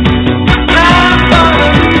 I'm gonna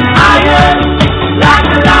be iron like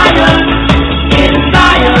a lion in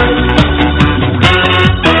Zion.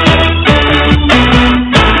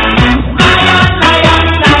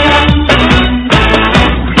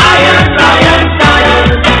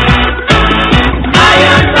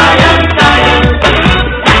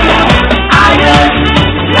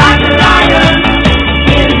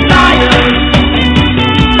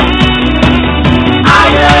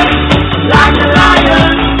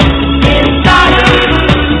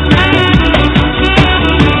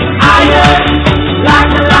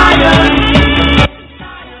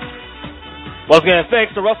 Again,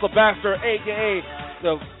 thanks to Russell Baxter, a.k.a.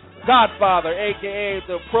 the Godfather, a.k.a.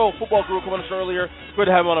 the Pro Football Guru, coming on the show earlier.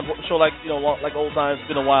 Good to have him on a show like old times.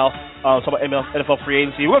 It's been a while. Talk about NFL free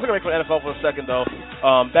agency. We're going to make for NFL for a second, though.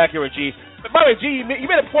 Back here with G. But by the way, G, you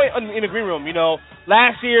made a point in the green room.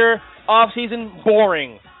 Last year, off-season,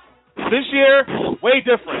 boring. This year, way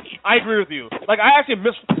different. I agree with you. I actually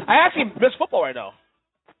miss football right now.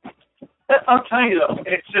 I'm telling you, though,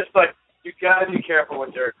 it's just like, you got to be careful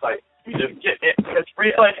with your excitement. You just get it. It's free.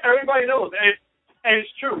 Like, everybody knows. And it's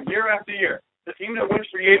true, year after year. The team that wins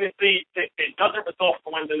free agency, it doesn't result in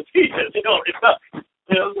wins in the season. It does.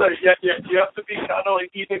 So you have to be kind of like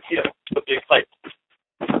even here with the excitement.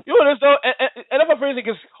 You know what it is, though? NFL free agency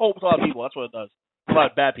gives hope to a lot of people. That's what it does. A lot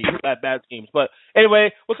of bad people, bad teams. But anyway,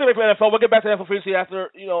 we'll stay away from NFL. We'll get back to NFL free agency after,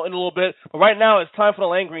 in a little bit. But right now, it's time for the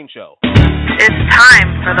Lane Green Show. It's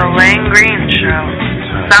time for the Lane Green Show.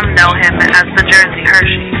 Some know him as the Jersey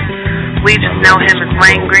Hershey. We just know him as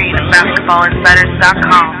Lane Greene of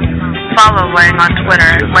BasketballInsiders.com. Follow Lane on Twitter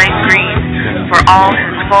at Lane Green for all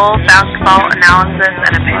his full basketball analysis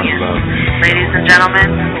and opinions. Ladies and gentlemen,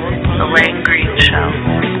 the Lane Green Show.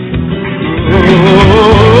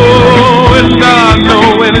 Oh, and I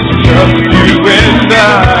know when it's just you and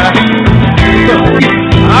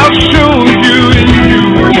I'll show you and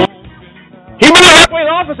you. He may be halfway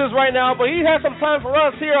in offices right now, but he has some time for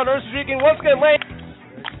us here on Earnestly Speaking. Once again, Lane.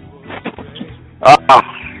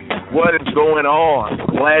 What is going on?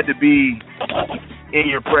 Glad to be in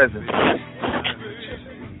your presence.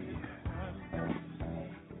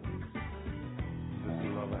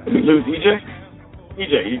 Lose EJ?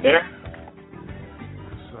 EJ, you there?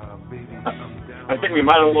 I think we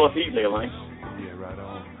might have lost EJ, Lane.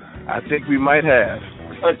 I think we might have.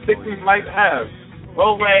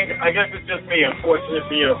 Well, Lang, I guess it's just me, unfortunate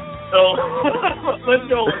for you. So, let's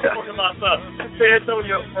go. Let's talk about the San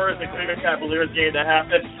Antonio Spurs and Cleveland Cavaliers game that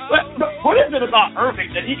happened. But what is it about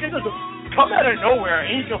Irving that he can just come out of nowhere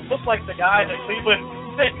and he just look like the guy that Cleveland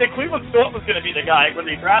thought was going to be the guy when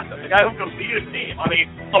they drafted him, the guy who could lead a team? I mean,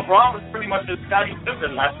 LeBron was pretty much his Scottie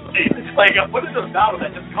Pippen last season. Like, what is it about him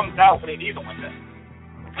that just comes out when he needs him like that?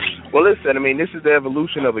 Well, listen, I mean, this is the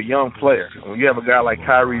evolution of a young player. When you have a guy like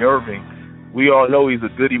Kyrie Irving, we all know he's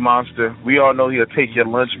a goody monster. We all know he'll take your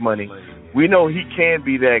lunch money. We know he can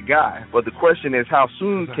be that guy. But the question is, how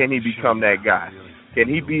soon can he become that guy?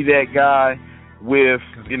 Can he be that guy with,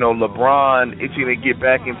 LeBron itching to get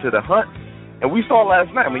back into the hunt? And we saw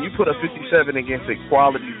last night, when you put a 57 against a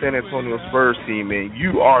quality San Antonio Spurs team, and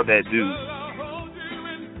you are that dude.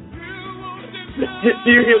 Do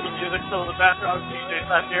you hear the music still in the background?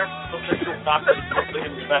 DJ's not here.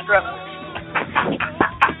 In the background.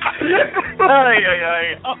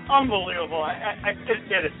 Unbelievable. I just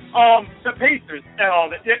get it. The Pacers.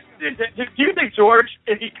 Do you think George,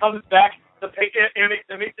 if he comes back, the Pacers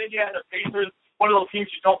one of those teams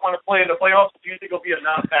you don't want to play in the playoffs? Do you think it'll be a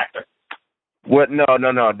non-factor? What? No.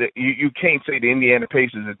 You can't say the Indiana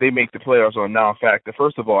Pacers, if they make the playoffs, are a non-factor.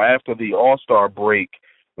 First of all, after the All-Star break,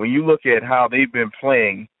 when you look at how they've been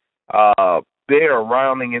playing, they are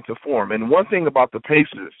rounding into form. And one thing about the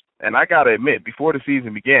Pacers, and I got to admit, before the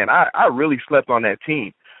season began, I really slept on that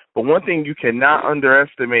team. But one thing you cannot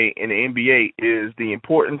underestimate in the NBA is the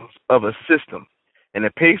importance of a system. And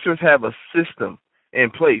the Pacers have a system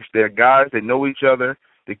in place. They're guys that know each other.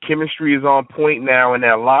 The chemistry is on point now in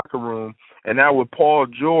that locker room. And now with Paul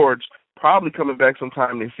George probably coming back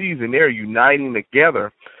sometime this season, they're uniting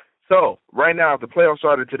together. So right now, if the playoffs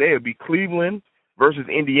started today, it would be Cleveland versus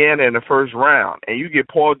Indiana in the first round. And you get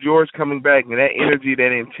Paul George coming back and that energy,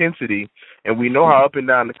 that intensity, and we know how up and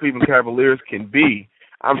down the Cleveland Cavaliers can be.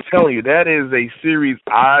 I'm telling you, that is a series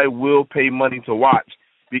I will pay money to watch,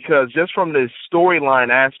 because just from the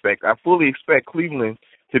storyline aspect, I fully expect Cleveland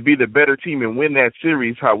to be the better team and win that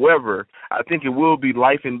series. However, I think it will be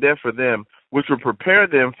life and death for them, which will prepare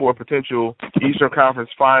them for a potential Eastern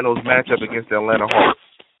Conference Finals matchup against the Atlanta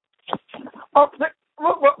Hawks.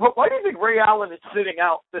 Why do you think Ray Allen is sitting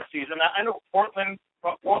out this season? I know Portland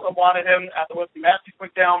wanted him after the Magic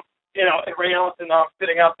went down. And Ray Allen's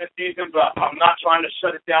sitting out this season, but I'm not trying to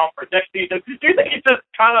shut it down for next season. Do you think it's just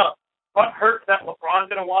kind of hurt that LeBron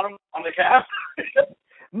didn't want him on the Cavs?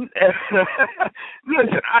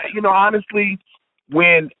 Listen, honestly,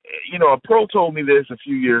 when, a pro told me this a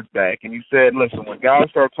few years back, and he said, listen, when guys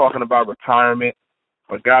start talking about retirement,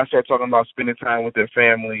 when guys start talking about spending time with their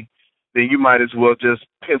family, then you might as well just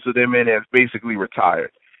pencil them in as basically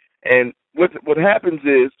retired. And what happens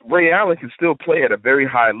is Ray Allen can still play at a very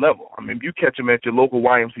high level. I mean, if you catch him at your local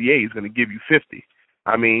YMCA, he's going to give you 50.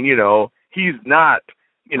 I mean, he's not,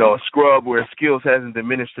 a scrub where his skills hasn't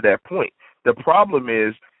diminished to that point. The problem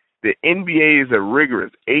is The NBA is a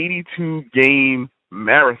rigorous 82-game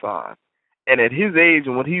marathon. And at his age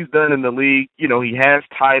and what he's done in the league, you know, he has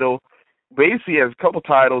title. Basically, he has a couple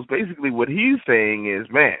titles. Basically, what he's saying is,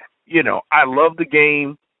 man, you know, I love the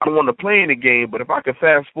game. I want to play in the game, but if I could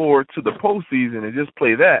fast forward to the postseason and just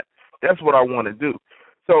play that, that's what I want to do.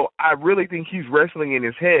 So I really think he's wrestling in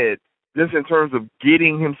his head just in terms of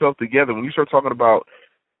getting himself together. When you start talking about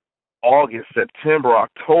August, September,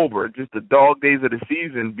 October, just the dog days of the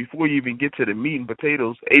season before you even get to the meat and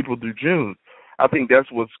potatoes, April through June, I think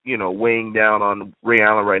that's what's, you know, weighing down on Ray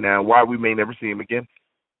Allen right now, why we may never see him again.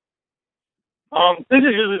 This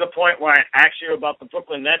is usually the point where I ask you about the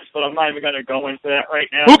Brooklyn Nets, but I'm not even going to go into that right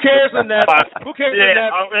now. Who cares the Nets? Who cares the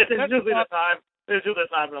Nets? It's usually the time. It's usually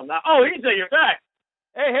the time, but I'm not. Oh, EJ, you're back.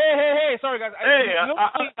 Hey. Sorry, guys. I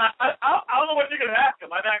don't know what you're going to ask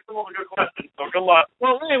him. I've asked him all the good questions, so good luck.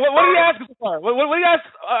 Well, hey, what are you asking so far? What do you ask?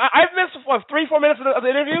 I've missed, 3-4 minutes of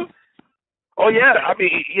the interview? Oh, yeah. I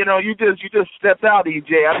mean, you know, you just stepped out,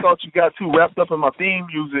 EJ. I thought you got too wrapped up in my theme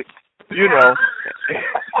music, you know.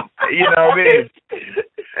 You know what I mean?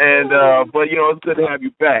 And, but, you know, it's good to have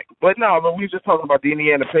you back. But, no, we were just talking about the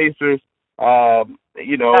Indiana Pacers.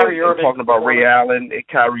 You know, we're talking about Ray Allen and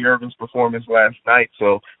Kyrie Irving's performance last night.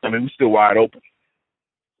 So, I mean, we're still wide open.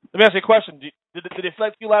 Let me ask you a question. Did it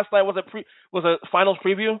flex you last night? Was a finals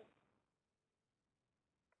preview?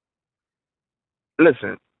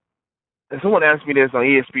 Listen, someone asked me this on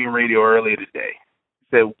ESPN radio earlier today.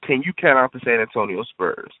 Said, can you count out the San Antonio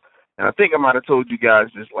Spurs? And I think I might have told you guys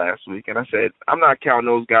this last week. And I said, I'm not counting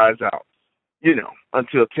those guys out, you know,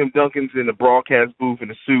 until Tim Duncan's in the broadcast booth in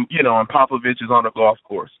a suit, you know, and Popovich is on the golf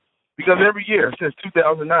course. Because every year, since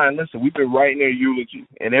 2009, listen, we've been writing their eulogy.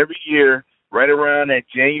 And every year, right around that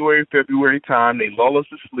January, February time, they lull us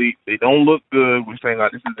to sleep. They don't look good. We're saying,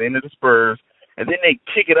 like, this is the end of the Spurs. And then they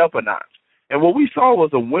kick it up a notch. And what we saw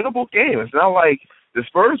was a winnable game. It's not like the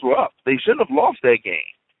Spurs were up. They shouldn't have lost that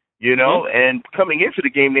game, you know. And coming into the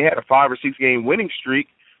game, they had a 5 or 6 game winning streak.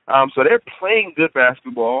 So they're playing good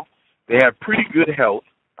basketball. They have pretty good health.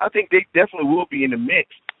 I think they definitely will be in the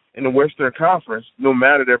mix in the Western Conference, no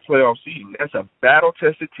matter their playoff seeding. That's a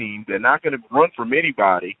battle-tested team. They're not going to run from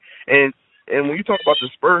anybody. And when you talk about the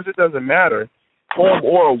Spurs, it doesn't matter, home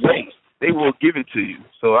or away. They will give it to you.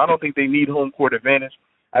 So I don't think they need home court advantage.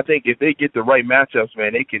 I think if they get the right matchups,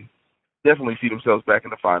 man, they can definitely see themselves back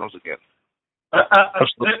in the finals again.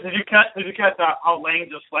 Did you catch how Lane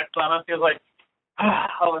just flexed on us? He was like,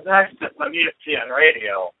 I was actually on ESPN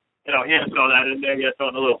radio. You know, he had to throw that in there. He had to throw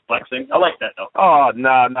in a little flexing. I like that, though. Oh,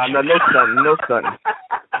 no stunning.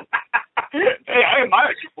 Hey, I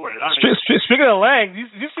admire you for it. Speaking of Lang, did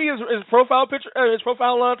you see his profile picture? His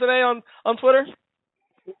profile today on Twitter?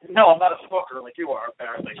 No, I'm not a stalker like you are,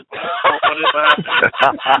 apparently.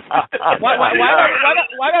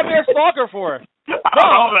 Why not be a stalker for?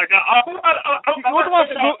 Oh my God! You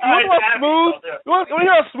want to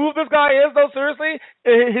hear how smooth this guy is, though? Seriously,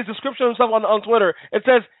 his description of himself on Twitter, it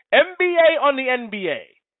says MBA on the NBA,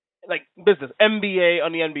 like business MBA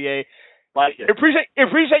on the NBA. Like it. Appreciate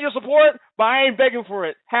your support, but I ain't begging for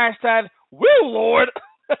it. # Will Lord.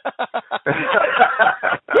 Will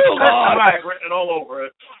Lord. Right, written all over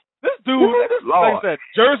it. This dude, like I said,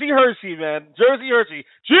 Jersey Hershey, man. Jersey Hershey.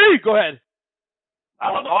 Gee, go ahead.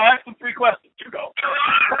 I don't know. I asked him 3 questions. You go.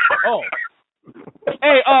 Oh.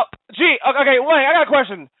 Hey, okay, wait, I got a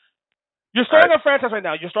question. You're starting a franchise right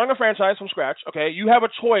now. You're starting a franchise from scratch, okay? You have a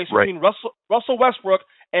choice between Russell Westbrook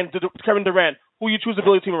and Kevin Durant. Who you choose to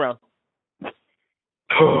build your team around?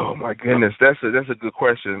 Oh, my goodness. That's a good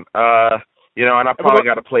question. You know, and I probably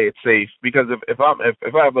got to play it safe because if I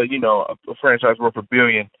have a franchise worth $1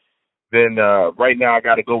 billion, then right now I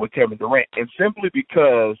got to go with Kevin Durant, and simply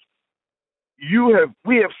because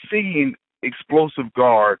we have seen explosive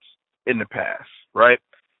guards in the past, right?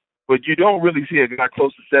 But you don't really see a guy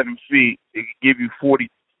close to 7 feet. It can give you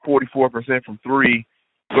 44% from 3,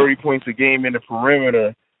 30 points a game in the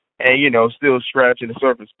perimeter, and, you know, still scratching the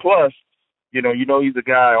surface. Plus, you know he's a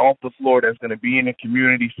guy off the floor that's going to be in the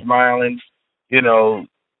community smiling, you know,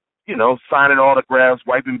 signing autographs,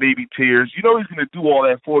 wiping baby tears. You know he's going to do all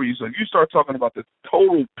that for you. So if you start talking about the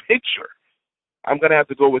total picture, I'm going to have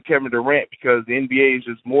to go with Kevin Durant because the NBA is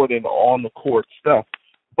just more than on-the-court stuff.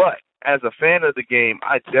 But as a fan of the game,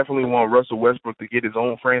 I definitely want Russell Westbrook to get his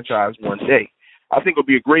own franchise one day. I think it would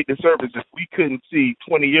be a great disservice if we couldn't see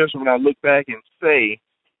 20 years from now, look back and say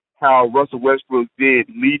how Russell Westbrook did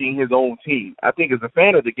leading his own team. I think as a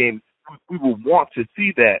fan of the game, we will want to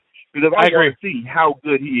see that because I want to see how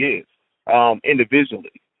good he is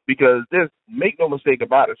individually. Because make no mistake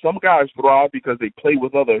about it, some guys thrive because they play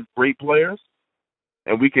with other great players.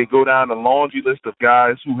 and we can go down the laundry list of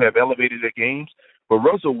guys who have elevated their games. But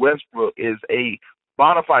Russell Westbrook is a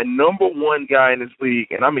bona fide number one guy in this league,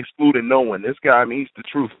 and I'm excluding no one. This guy means the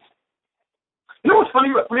truth. You know what's funny?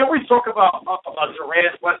 We always talk about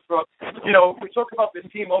Durant, Westbrook. You know, we talk about the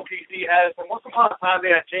team OKC has, and once upon a time they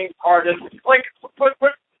had James Harden. Like,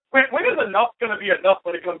 when is enough going to be enough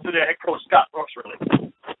when it comes to their head coach Scott Brooks? Really?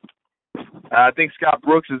 I think Scott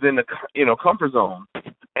Brooks is in the comfort zone,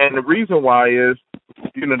 and the reason why is,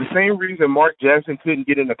 the same reason Mark Jackson couldn't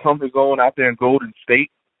get in the comfort zone out there in Golden State.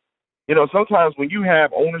 Sometimes when you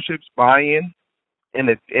have ownership's buy-in in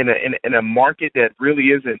a market that really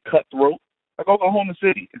isn't cutthroat, like Oklahoma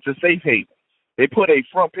City, it's a safe haven. They put a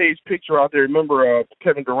front page picture out there. Remember,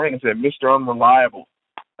 Kevin Durant said Mr. Unreliable,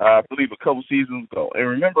 I believe a couple seasons ago. And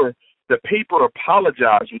remember, the paper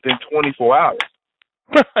apologized within 24 hours.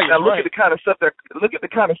 Now look at the kind of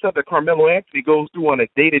stuff that Carmelo Anthony goes through on a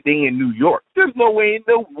day-to-day in New York. There's no way in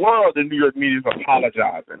the world the New York media is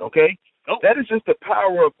apologizing. Okay, That is just the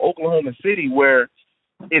power of Oklahoma City, where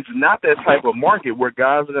it's not that type of market where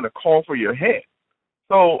guys are going to call for your head.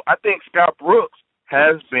 So I think Scott Brooks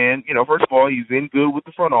has been, first of all, he's in good with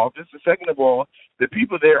the front office. And second of all, the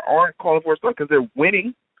people there aren't calling for stuff because they're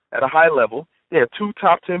winning at a high level. They have 2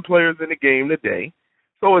 top 10 players in the game today.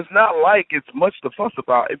 So it's not like it's much to fuss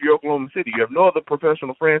about if you're Oklahoma City. You have no other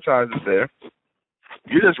professional franchises there.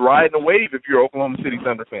 You're just riding a wave if you're Oklahoma City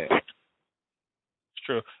Thunder fan. It's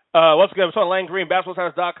true. Once again, we're on Lang Green,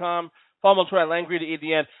 basketballsiders.com. Follow me on Twitter at Lang Green to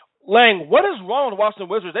EDN. Lang, what is wrong with the Washington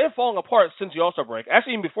Wizards? They've fallen apart since the All-Star break.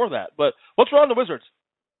 Actually, even before that. But what's wrong with the Wizards?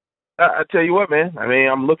 I tell you what, man.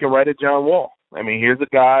 I'm looking right at John Wall. Here's a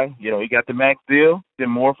guy. He got the max deal.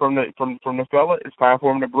 Then more from the fella. It's time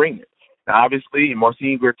for him to bring it. Now, obviously,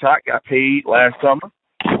 Marcin Gortat got paid last summer.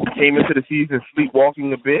 Came into the season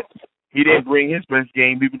sleepwalking a bit. He didn't bring his best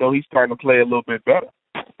game, even though he's starting to play a little bit better.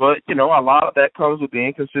 But, a lot of that comes with the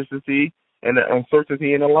inconsistency and the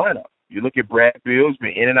uncertainty in the lineup. You look at Brad Beal, he's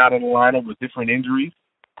been in and out of the lineup with different injuries.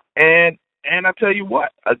 And I tell you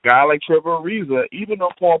what, a guy like Trevor Ariza, even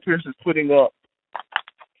though Paul Pierce is putting up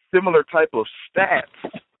similar type of stats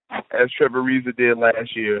as Trevor Ariza did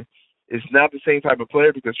last year, it's not the same type of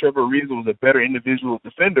player because Trevor Ariza was a better individual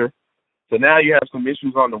defender. So now you have some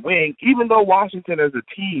issues on the wing. Even though Washington as a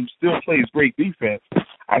team still plays great defense,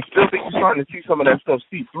 I still think you're starting to see some of that stuff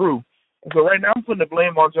seep through. And so right now I'm putting the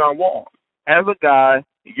blame on John Wall. As a guy,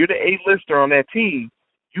 you're the A-lister on that team,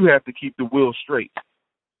 you have to keep the wheel straight.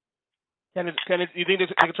 You think they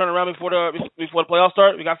can turn around before the playoffs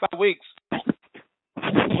start? We got 5 weeks.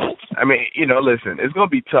 Listen, it's going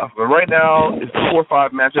to be tough. But right now, it's the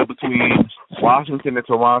 4-5 matchup between Washington and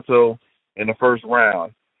Toronto in the first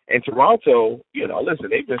round. And Toronto, listen,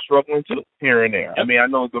 they've been struggling too here and there. I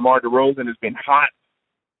know DeMar DeRozan has been hot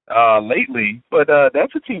lately, but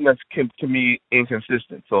that's a team that's can be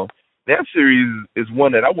inconsistent. So that series is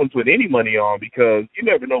one that I wouldn't put any money on because you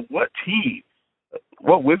never know what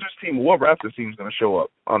Wizards team or what Raptors team is going to show up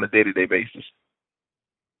on a day-to-day basis.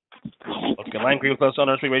 Okay, Lang Green with us on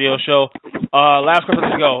Earnestly Radio Show. Last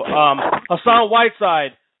question to go. Hassan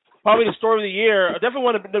Whiteside, probably the story of the year. Definitely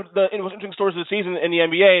one of the most interesting stories of the season in the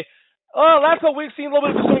NBA. Last couple weeks, seen a little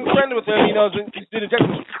bit of a swing trend with him. He's been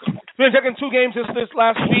ejecting 2 games this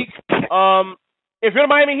last week. If you're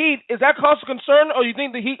the Miami Heat, is that cause for concern, or do you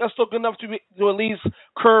think the Heat are still good enough to at least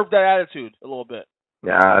curb that attitude a little bit?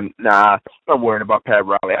 Nah, I'm not worried about Pat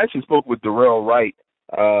Riley. I actually spoke with Darrelle Wright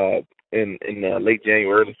in late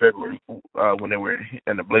January, early February when they were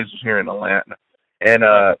and the Blazers here in Atlanta. And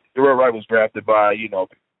Darrelle Wright was drafted by,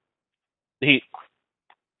 the Heat.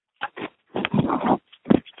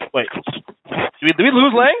 Wait. Did we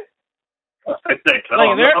lose Lang? I think so.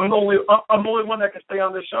 Lang, you there? I'm the only one that can stay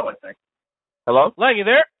on this show, I think. Hello? Lang, you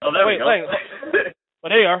there? Oh, there we go. Lang. Well,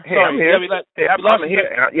 there you are. Hey, I'm here. I'm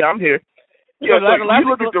here. Yeah, I'm here. Yeah,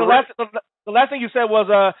 the last thing you said was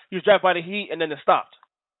he was drafted by the Heat and then it stopped.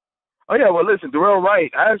 Oh, yeah, well, listen, Darrelle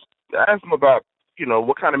Wright, I asked him about,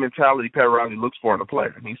 what kind of mentality Pat Riley looks for in a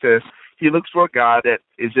player. And he says he looks for a guy that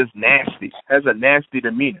is just nasty, has a nasty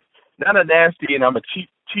demeanor. Not a nasty, and I'm a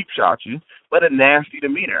cheap shot you, but a nasty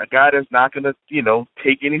demeanor. A guy that's not going to,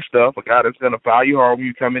 take any stuff, a guy that's going to foul you hard when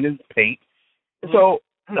you come in his paint. Mm-hmm. So,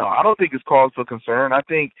 no, I don't think it's cause for concern. I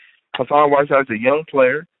think Hassan Whiteside's a young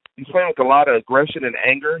player. He's playing with a lot of aggression and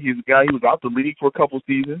anger. He's a guy who was out the league for a couple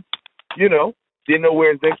seasons, didn't know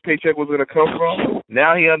where his next paycheck was going to come from.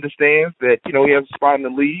 Now he understands that, he has a spot in the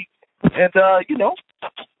league. And,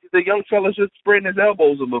 the young fella's just spreading his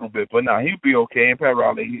elbows a little bit. But, he'll be okay. And Pat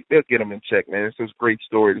Riley, they'll get him in check, man. It's just a great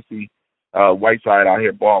story to see Whiteside out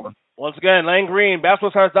here balling. Once again, Lang Green,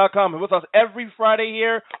 basketballsiders.com. With us every Friday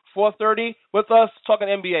here, 4:30 with us talking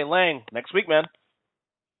NBA. Lang, next week, man.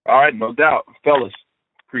 All right, no doubt. Fellas,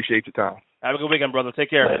 appreciate your time. Have a good weekend, brother. Take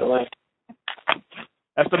care. Later, Lang.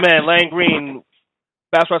 That's the man, Lang Greene,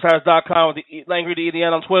 BasketballInsiders.com, Lang Greene,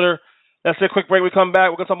 EDN on Twitter. That's it. Quick break. We come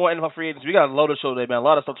back. We're going to talk more NFL free agents. We got a loaded show today, man. A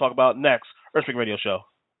lot of stuff to talk about next. Earnestly Radio Show.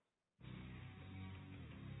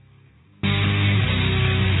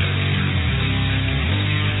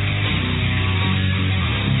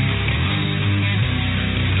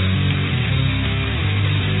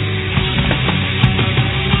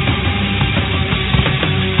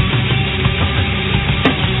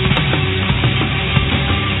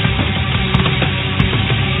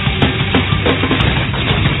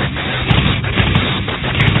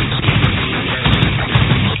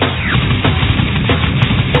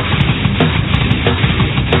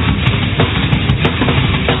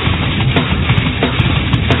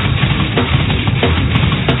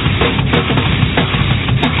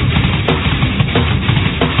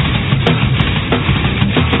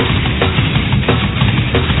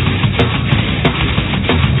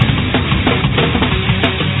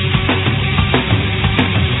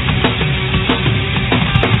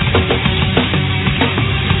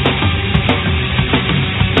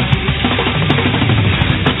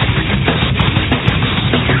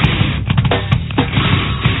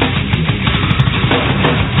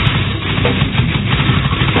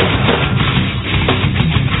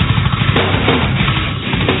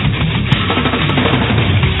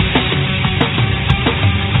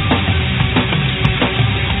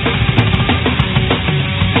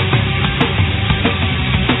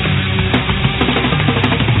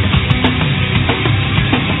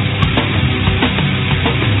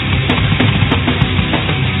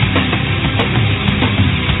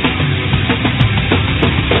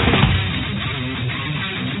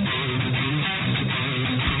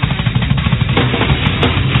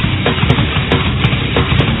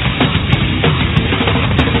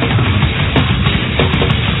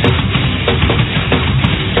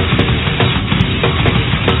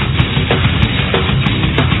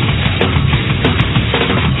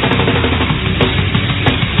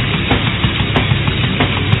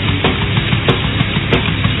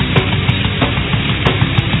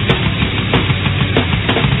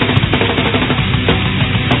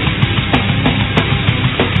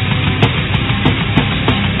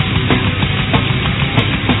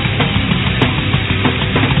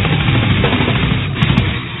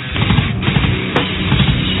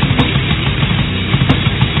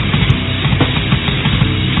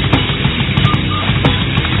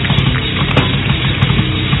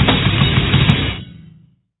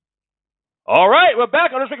 All right, we're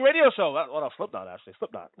back on this big radio show. Well, no, Slipknot, actually.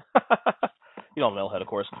 Slipknot. You know, Metalhead, of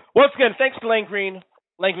course. Once again, thanks to Lang Greene.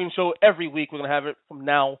 Lang Greene Show every week. We're going to have it from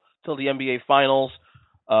now till the NBA Finals.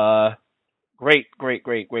 Great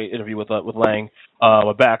interview with Lang.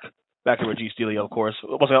 We're back here with G. Steelio, of course.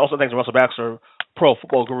 Also, thanks to Russell Baxter, pro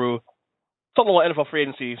football guru. Talking a little NFL free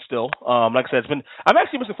agency still. Like I said, I'm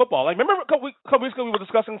actually missing football. Like, remember a couple weeks ago we were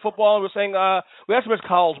discussing football and we were saying we actually miss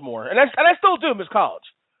college more. And I still do miss college.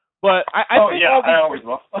 But I think I always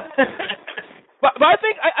will. but I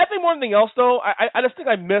think more than anything else though, I just think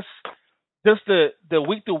I miss just the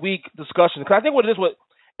week to week discussion, because I think what it is,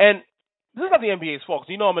 and this is not the NBA's fault,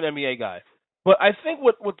 because you know I'm an NBA guy, but I think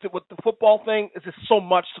what the football thing is just so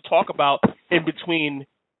much to talk about in between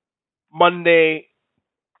Monday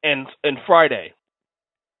and Friday,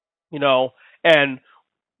 you know, and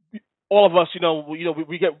all of us,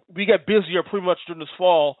 we get busier pretty much during this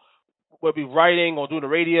fall. We'll be writing or doing the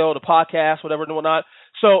radio, the podcast, whatever and whatnot.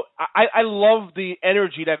 So I love the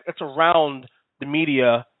energy that's around the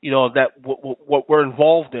media, that what we're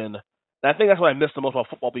involved in. And I think that's what I miss the most about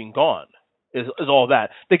football being gone, is all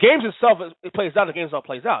that. The games itself, it plays out. The game itself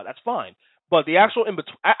plays out. That's fine. But the actual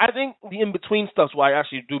in-between, I think the in-between stuff's what I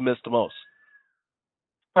actually do miss the most.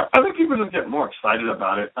 I think people just get more excited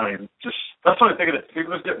about it. I mean, that's what I think of it.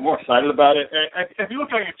 People just get more excited about it. And if you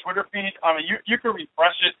look at your Twitter feed, I mean, you can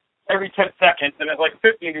refresh it every 10 seconds, and there's like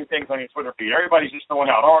 50 new things on your Twitter feed. Everybody's just throwing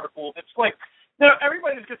out articles. It's like,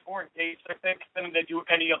 everybody just gets more engaged, I think, than they do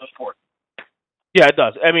any other sport. Yeah, it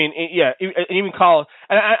does. I mean, yeah, even college,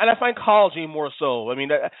 and I find college even more so. I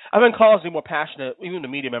mean, I find college even more passionate, even the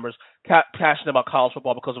media members, passionate about college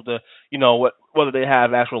football because of the, whether they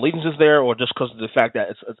have actual allegiances there or just because of the fact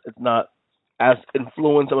that it's not as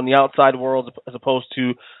influenced on the outside world as opposed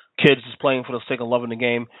to kids just playing for the sake of loving the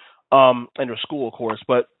game, and their school, of course.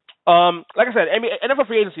 But like I said, NFL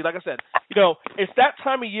free agency, like I said, it's that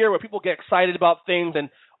time of year where people get excited about things, and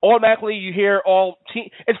automatically you hear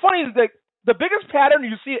it's funny, the biggest pattern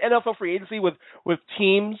you see in NFL free agency with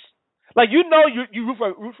teams, Like, you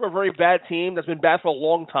root for a very bad team that's been bad for a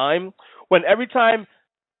long time. When every time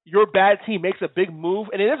your bad team makes a big move,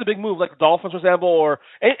 and it is a big move, like the Dolphins, for example, or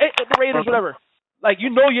the Raiders, whatever. Like, you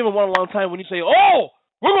haven't won a long time when you say, "Oh,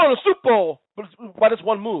 we're going to the Super Bowl," but by this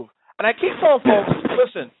one move. And I keep telling folks,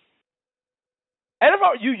 listen,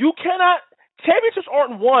 NFL, you cannot. Championships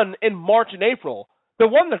aren't won in March and April. They're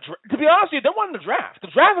won to be honest with you, they're won in the draft.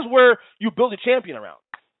 The draft is where you build a champion around.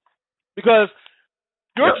 Because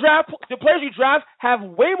your draft, the players you draft have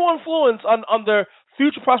way more influence on the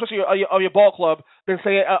future prospects of your ball club than,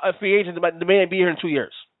 say, a free agent that may be here in 2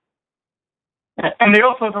 years. And they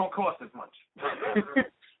also don't cost as much.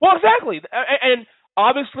 Well, exactly. And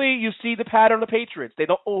obviously, you see the pattern of the Patriots. They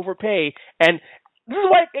don't overpay. And this is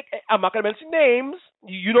why I'm not going to mention names.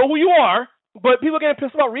 You know who you are. But people are getting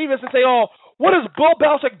pissed about Revis and say, "Oh, what is Bill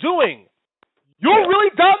Belichick doing? You're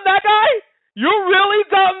really doubting that guy? You're really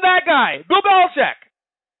doubting that guy, Bill Belichick?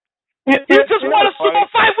 He just won a Super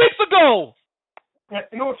Bowl 5 weeks ago."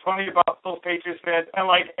 You know what's funny about those Patriots fans, and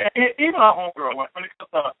like even our homegirl, when it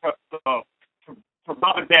comes to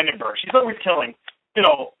Robin Vandenberg, she's always killing,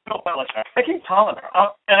 Bill Belichick. I keep telling her,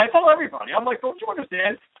 and I tell everybody, I'm like, don't you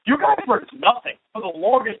understand? You guys were nothing for the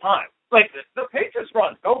longest time. Like, the Patriots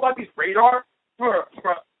run nobody's radar for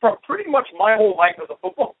pretty much my whole life as a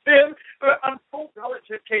football fan until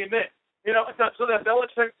Belichick came in. So that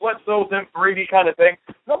Belichick, Bledsoe, then Brady kind of thing,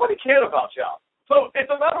 nobody cared about y'all. So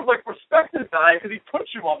it's a matter of, like, respect this guy because he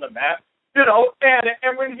puts you on the map,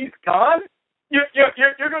 and when he's gone, you're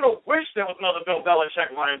going to wish there was another Bill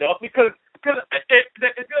Belichick lined up because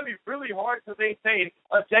it's going to be really hard to maintain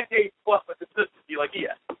a decade plus of consistency like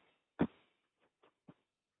he has.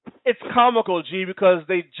 It's comical, G, because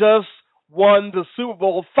they just won the Super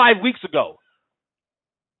Bowl 5 weeks ago.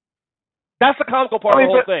 That's the comical part of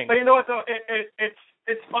the whole thing. But you know what, though?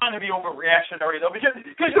 It's fine to be overreactionary, though, because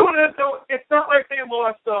it's not like they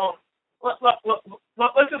lost. Let's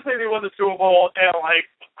just say they won the Super Bowl and, like,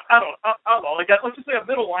 I don't know, like, let's just say a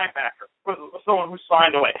middle linebacker was someone who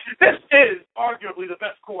signed away. This is arguably the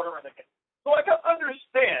best quarter in the game. So I can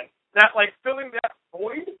understand that, like, filling that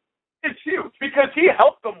void is huge because he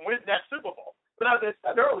helped them win that Super Bowl. But as I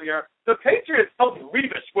said earlier, the Patriots helped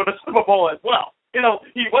Revis win a Super Bowl as well.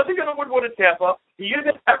 He wasn't going to win one in Tampa. He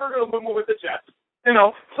isn't ever going to win one with the Jets.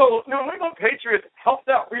 So New England Patriots helped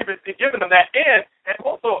out Revis in giving him that, and it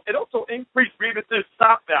also increased Revis'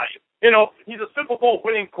 stock value. He's a Super Bowl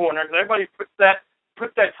winning corner because everybody puts that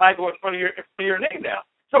title in front of your name now.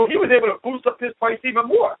 So he was able to boost up his price even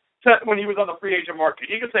more when he was on the free agent market.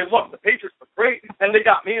 He could say, "Look, the Patriots were great, and they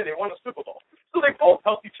got me, and they won a Super Bowl." So they both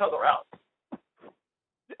helped each other out.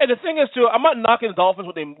 And the thing is, too, I'm not knocking the Dolphins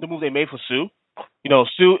with the move they made for Sue.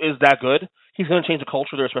 Sue is that good. He's going to change the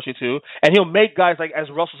culture there, especially, too. And he'll make guys like, as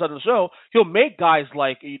Russell said in the show, he'll make guys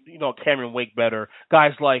like, Cameron Wake better.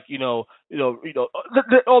 Guys like, all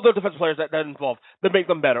the defensive players that involved, that make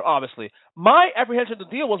them better, obviously. My apprehension of the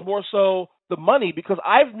deal was more so the money because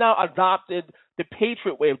I've now adopted the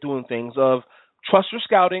Patriot way of doing things of trust your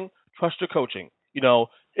scouting, trust your coaching.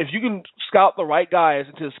 If you can scout the right guys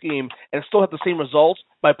into the scheme and still have the same results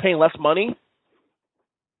by paying less money,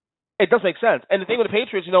 it does make sense. And the thing with the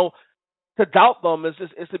Patriots, to doubt them is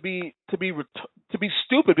to be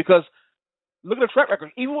stupid because look at the track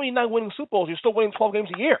record. Even when you're not winning Super Bowls, you're still winning 12 games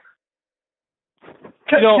a year.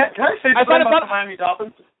 Can I say something about the Miami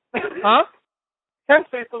Dolphins? Huh? Can I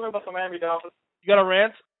say something about the Miami Dolphins? You got a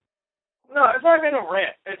rant? No, it's not even a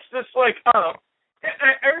rant. It's just like, I don't know.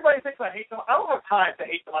 Everybody thinks I hate them. I don't have time to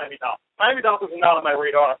hate the Miami Dolphins. Miami Dolphins are not on my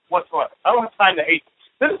radar whatsoever. I don't have time to hate them.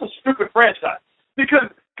 This is a stupid franchise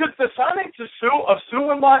because the signing of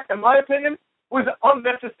Sue, in my opinion, was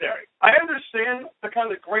unnecessary. I understand the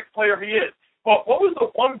kind of great player he is, but what was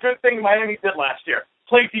the one good thing Miami did last year?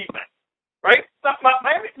 Play defense, right?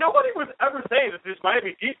 Miami. Nobody was ever saying that this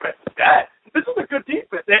Miami defense is bad. This is a good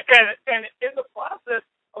defense, and in the process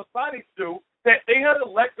of signing Sue, that they had to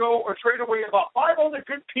let go or trade away about 5 other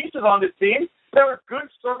good pieces on this team that are good,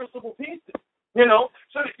 serviceable pieces.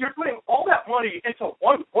 So you're putting all that money into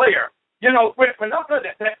one player. We're not good.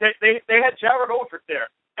 They had Jared Aldridge there,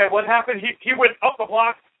 and what happened? He went up the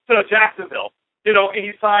block to Jacksonville. And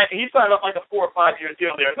he signed up like a 4 or 5 year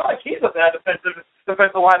deal there. It's not like he's a bad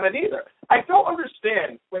defensive lineman either. I don't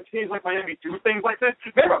understand when teams like Miami do things like this.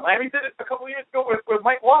 Remember, Miami did it a couple of years ago with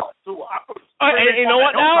Mike Wallace. So and you know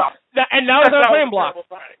what now? And now it's on a trade block.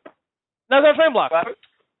 Now it's on a trade block.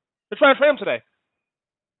 They're trying to trade him today.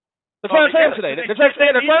 They're trying to trade him today. They're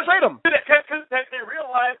trying to trade him. Because they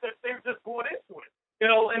realized that they were just going into it.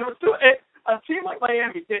 And a team like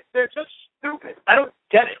Miami, they're just stupid. I don't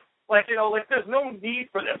get it. Like, there's no need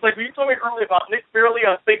for this. Like, you told me earlier about Nick Fairley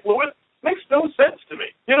on St. Louis.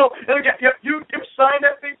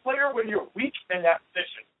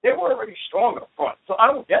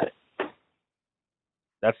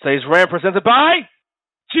 Today's rant presented by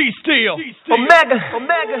G-Steel. Omega.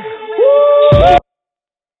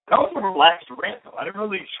 That was a relaxed rant, though. I didn't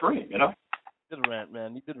really scream, you know? You did a rant,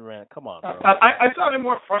 man. You did a rant. Come on, bro. I sounded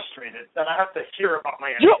more frustrated than I have to hear about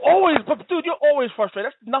my You're always frustrated.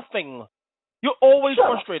 That's nothing. You're always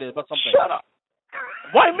frustrated about something. Shut up.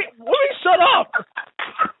 Why me? What do you mean, shut up?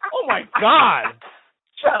 Oh, my God.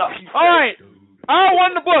 Shut up. All right. Hour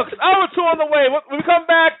 1 in the books. Hour 2 on the way. When we come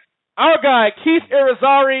back, our guy, Keith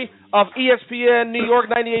Irrizarry of ESPN, New York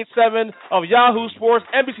 98.7, of Yahoo Sports,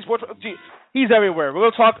 NBC Sports. Gee, he's everywhere. We're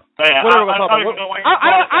going to talk. Whatever we're going to talk about.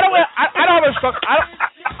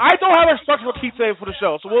 I don't have a structure for Keith today for the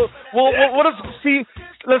show. So we'll just see.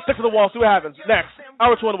 Let's stick to the wall, see what happens. Next.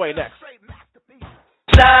 Hour 2 on the way. Next.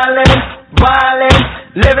 Silent, violent,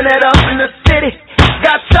 living it up in the city.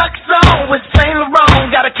 Got Chuck's on with Saint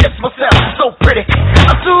Laurent. Gotta kiss myself, I'm so pretty.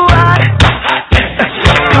 I'm too hot.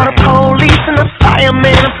 Call the police and the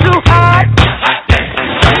fireman. I'm too hot.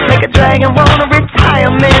 Make a dragon wanna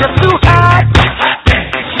retire, man. I'm too hot.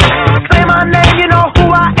 Say my name, you know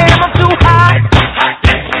who I am. I'm too hot.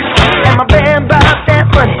 And my band bout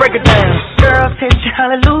that money. Break it down. Girls hit you,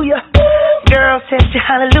 hallelujah. Girls hit you,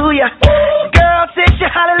 hallelujah. Girls hit you,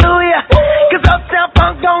 hallelujah. Cause Uptown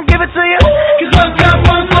Funk don't give it to you. Cause Uptown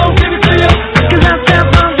Funk don't give it to you. Cause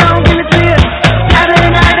Uptown Funk don't give it to you.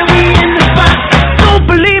 Saturday night and we in the spot. Don't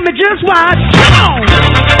believe me, just watch. Come on.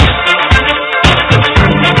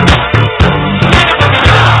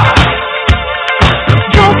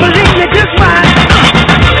 Don't believe me, just watch.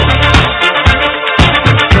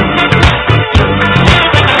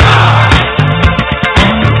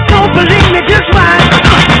 Don't believe me, just watch.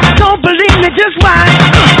 Don't believe me, just watch.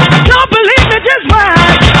 Don't believe me, just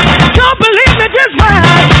watch. Don't believe me, just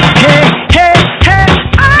watch. Hey,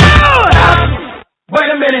 oh! Wait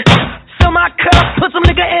a minute. Fill my cup, put some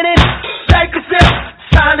nigga in it. Take a sip,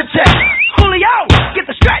 sign the check. Julio, get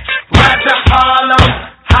the stretch. Right to Harlem,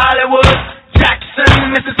 Hollywood,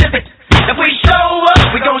 Jackson, Mississippi. If we show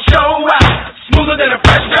up, we gon' show out. Smoother than a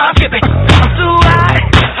fresh drop skipping. I'm too hot.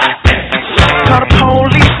 Call the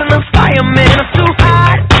police and the fireman. I'm too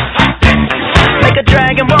hot. Make a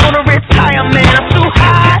dragon wanna retire, man. I'm too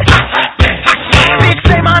hot. Big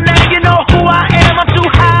say my name, you know who I am. I'm too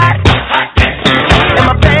hot. And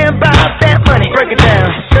my band bout that money. Break it down.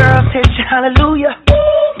 Girls hit you, hallelujah.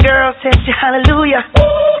 Girls hit you, hallelujah.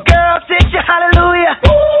 Girls hit you, hallelujah.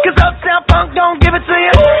 Cause Uptown Funk don't give it to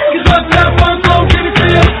you. Cause Uptown Funk don't give it to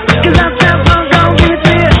you. Cause Uptown Funk don't give it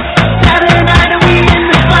to you. Saturday night and we in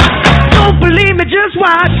the spot. Don't believe me, just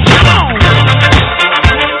watch. Come on.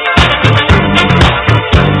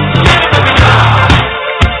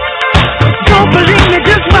 Don't believe me,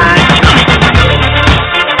 just watch.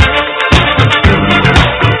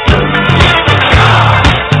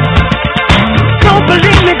 Don't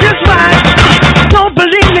believe me, just watch. Don't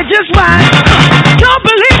believe me, just watch. Don't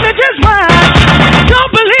believe me, just watch.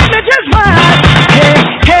 Don't believe me, just watch.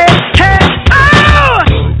 Hey, oh!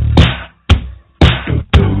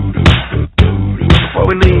 Before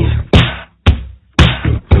we leave,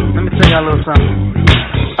 let me tell y'all a little something.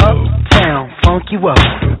 Uptown, funk you up.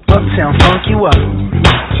 Uptown, funk you up.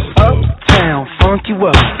 Uptown, funk you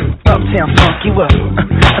up. Uptown, funk you up.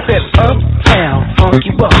 I said Uptown, funk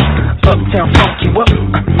you up. Uptown, funk you up.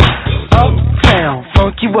 Uptown,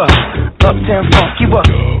 funk you up. Uptown, funk you up.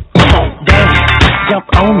 Come on, dance, jump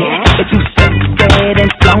on it. If you suck dead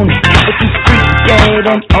and flown it. If you freak dead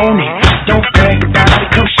and own it. Don't brag about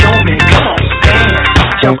it, come show me. Come on, dance,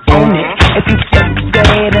 jump on it. If you suck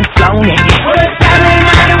dead and flown it. Well, it's Saturday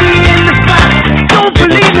night and we in the spot. Don't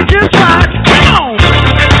believe it, just watch. Come on.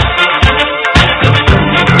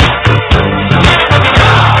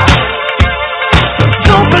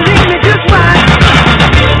 Don't believe me, just watch.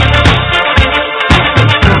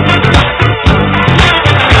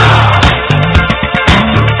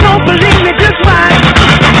 Don't believe me, just watch.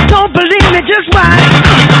 Don't believe me, just watch.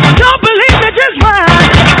 Don't believe me, just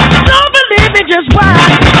watch. Don't believe me, just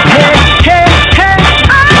watch. Hey,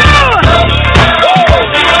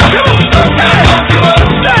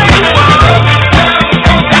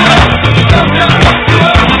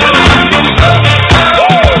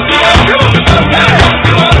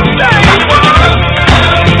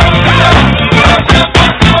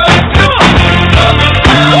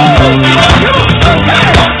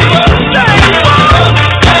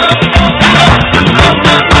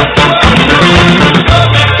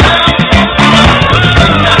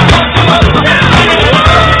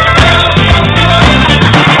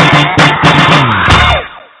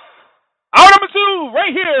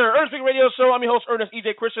 I'm your host, Ernest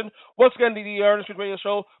E.J. Christian. Once again, the Earnestly Radio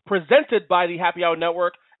Show presented by the Happy Hour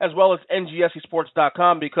Network. as well as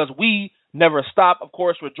ngscsports.com, because we never stop. Of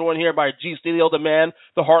course, we're joined here by G. Steelio, the man,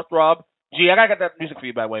 the heartthrob. G, I got that music for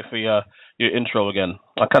you, by the way, for your intro again.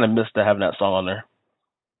 I kind of missed having that song on there.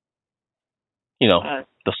 You know,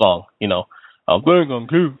 the song, you know. I'm think I'm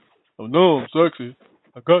cute. I know I'm sexy.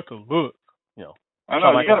 I got the look. You know. I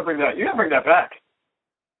know, you gotta bring that back.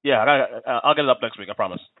 Yeah, I'll get it up next week, I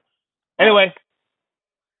promise. Anyway,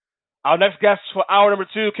 our next guest for hour number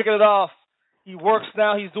 2, kicking it off. He works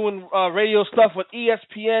now. He's doing radio stuff with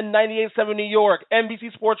ESPN 98.7 New York,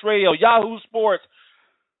 NBC Sports Radio, Yahoo Sports.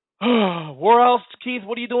 Where else, Keith?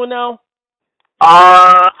 What are you doing now?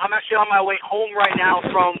 I'm actually on my way home right now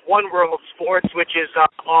from One World Sports, which is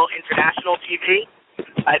all international TV.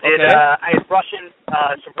 I had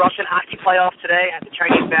some Russian hockey playoffs today. I had the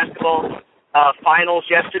Chinese basketball finals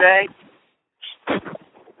yesterday.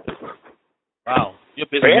 Wow, you're a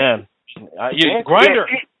busy man. You're a grinder.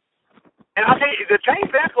 And I'll tell you, the Chinese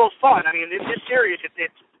basketball is fun. I mean, it's serious.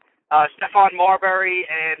 It's Stephon Marbury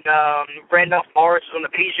and Randolph Morris on the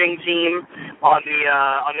Beijing team. On the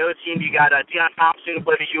other team, you got Deion Thompson, who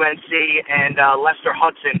plays UNC, and Lester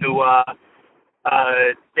Hudson, who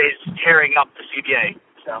is tearing up the CBA.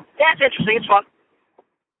 So that's interesting. It's fun.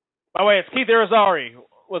 By the way, it's Keith Irrizarry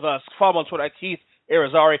with us. Follow on Twitter at Keith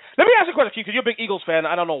Irrizarry. Let me ask you a question, Keith, because you're a big Eagles fan.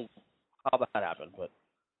 I don't know how that happened, but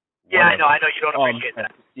yeah, I know you don't appreciate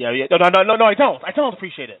that. Yeah. No, I don't. I don't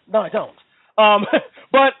appreciate it. No, I don't.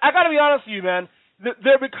 But I got to be honest with you, man.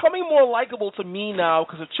 They're becoming more likable to me now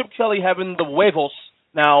because of Chip Kelly having the huevos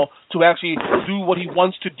now to actually do what he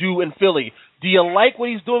wants to do in Philly. Do you like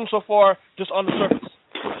what he's doing so far, just on the surface?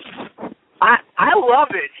 I love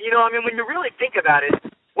it. You know, I mean, when you really think about it,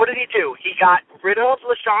 what did he do? He got rid of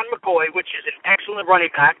LaShawn McCoy, which is an excellent running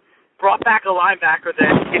back, brought back a linebacker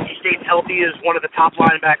that, if he stays healthy, is one of the top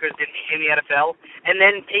linebackers in the NFL, and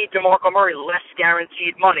then paid Demarco Murray less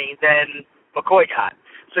guaranteed money than McCoy got.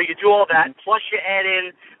 So you do all that, plus you add in,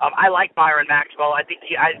 I like Byron Maxwell. I think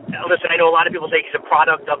listen, I know a lot of people say he's a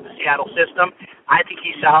product of the Seattle system. I think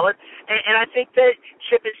he's solid. And I think that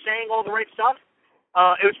Chip is saying all the right stuff.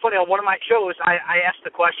 It was funny, on one of my shows, I asked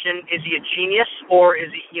the question, is he a genius or is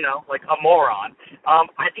he, like a moron?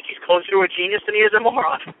 I think he's closer to a genius than he is a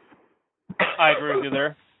moron. I agree with you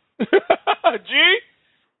there. G?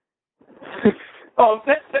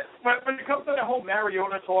 When it comes to the whole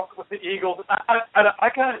Mariota talk with the Eagles, I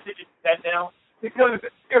kind of think it's dead now, because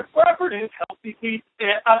if Bradford is healthy,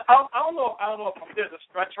 I don't know if there's a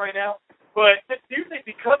stretch right now, but do you think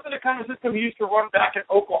because of the kind of system he used to run back in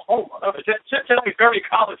Oklahoma, Chip Kelly's very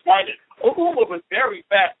college-minded, Oklahoma was very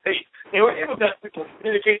fast-paced. They were able to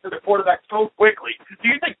communicate to the quarterback so quickly. Do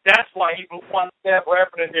you think that's why he wants to have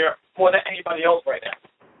Bradford in there more than anybody else right now?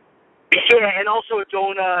 Yeah, and also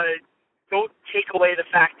don't take away the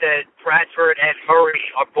fact that Bradford and Murray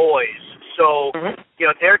are boys. So,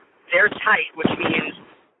 they're tight, which means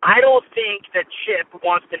I don't think that Chip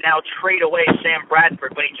wants to now trade away Sam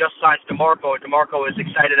Bradford when he just signs DeMarco, and DeMarco is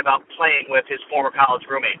excited about playing with his former college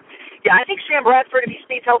roommate. Yeah, I think Sam Bradford, if he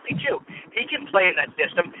stays healthy too, he can play in that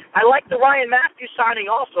system. I like the Ryan Matthews signing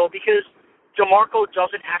also because DeMarco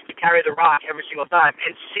doesn't have to carry the rock every single time.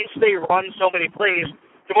 And since they run so many plays,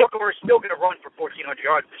 DeMarco is still going to run for 1,400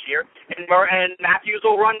 yards this year, and Matthews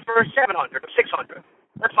will run for 700 or 600.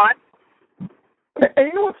 That's fine. And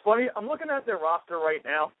you know what's funny? I'm looking at their roster right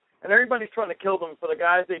now, and everybody's trying to kill them for the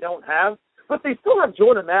guys they don't have. But they still have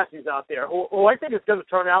Jordan Matthews out there, who I think is going to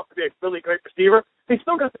turn out to be a really great receiver. They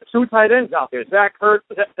still got the 2 tight ends out there, Zach Ertz,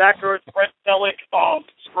 Brent Selleck,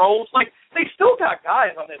 Sproles. Like, they still got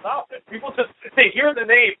guys on this offense. People just, they hear the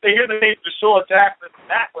name Deshaun Jackson,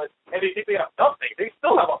 Macklin, and they think they have nothing. They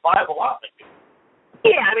still have a viable offense.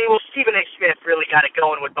 Yeah, I mean, well, Stephen A. Smith really got it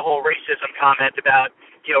going with the whole racism comment about,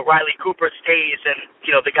 Riley Cooper stays and,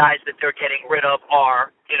 the guys that they're getting rid of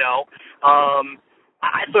are,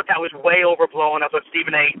 I thought that was way overblown. I thought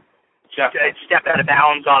Stephen A. stepped out of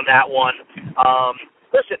bounds on that one.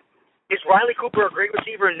 Listen, is Riley Cooper a great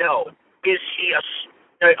receiver? No. Is he a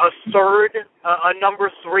third, a number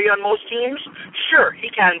 3 on most teams? Sure, he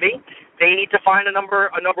can be. They need to find a number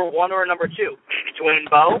 1 or a number 2. Dwayne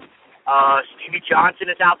Bowe, Stevie Johnson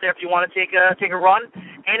is out there if you want to take a run,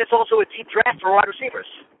 and it's also a deep draft for wide receivers.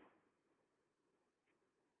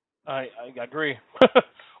 I agree.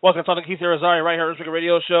 Welcome to Keith Irrizarry right here on the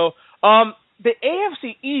radio show. The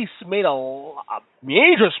AFC East made a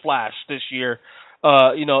major splash this year,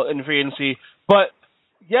 in free agency, but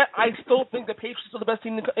yet I still think the Patriots are the best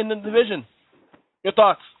team in the division. Your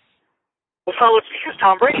thoughts? Well, fellas, because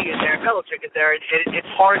Tom Brady is there, Belichick is there,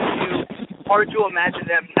 it's hard to imagine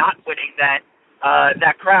them not winning that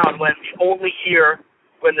crown when the only year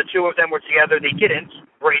when the two of them were together they didn't.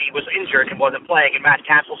 Brady was injured and wasn't playing, and Matt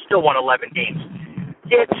Castle still won 11 games.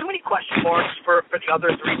 Yeah, too many question marks for the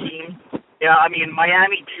other three teams. Yeah, I mean,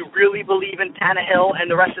 Miami, do you really believe in Tannehill and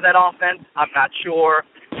the rest of that offense? I'm not sure.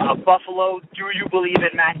 Buffalo, do you believe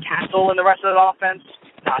in Matt Castle and the rest of that offense?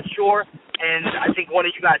 Not sure. And I think one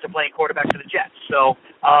of you guys are playing quarterback for the Jets. So,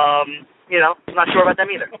 I'm not sure about them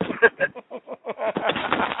either.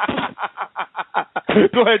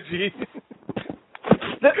 Go ahead, G.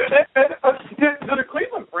 Do the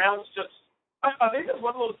Cleveland Browns just, are they just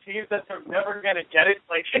one of those teams that they're never going to get it?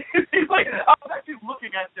 Like, it's like, I was actually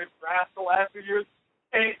looking at their draft the last few years,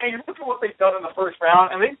 and you look at what they've done in the first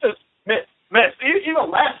round, and they just missed.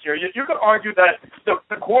 Even last year, you could argue that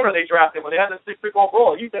the corner they drafted when they had the 6th pick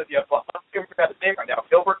overall, you said, I forgot his name right now,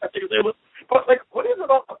 Gilbert, I think it was. But, like, what is it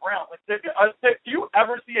about the Browns? Like, do you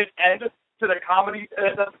ever see an end to the comedy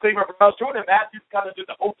that's the Cleveland Browns? Jordan Matthews kind of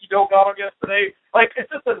did the okey-doke on them yesterday. Like,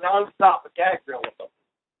 it's just a nonstop gag reel with them.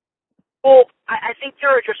 Well, I think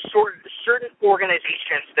there are just certain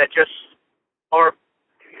organizations that just are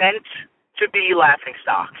meant to be laughing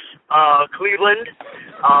stocks. Cleveland,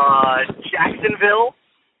 Jacksonville.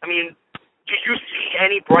 I mean, did you see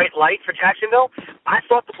any bright light for Jacksonville? I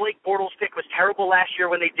thought the Blake Bortles pick was terrible last year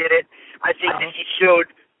when they did it. I think that he showed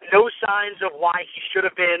no signs of why he should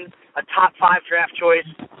have been a top 5 draft choice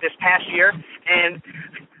this past year. And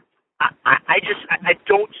I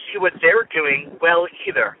don't see what they're doing well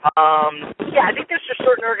either. I think there's just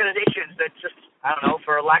certain organizations that just, I don't know,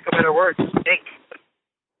 for lack of better words, stink.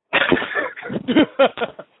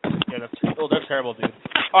 Yeah, that's terrible, dude.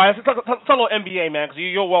 All right, let's talk a little NBA, man, because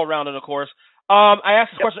you're well-rounded, of course. I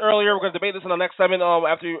asked this question earlier. We're going to debate this in the next segment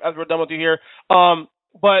after we're done with you here.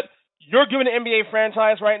 But you're given an NBA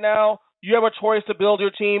franchise right now. You have a choice to build your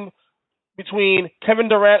team between Kevin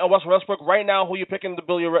Durant and Russell Westbrook. Right now, who are you picking to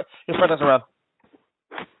build your franchise around?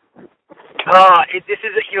 This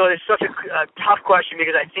is it's such a tough question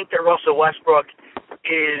because I think that Russell Westbrook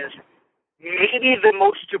is maybe the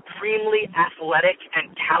most supremely athletic and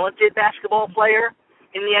talented basketball player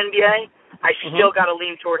in the NBA. I still got to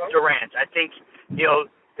lean towards Durant. I think,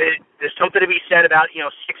 there's something to be said about, 6'10"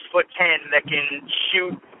 that can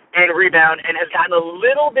shoot and rebound and has gotten a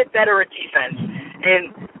little bit better at defense.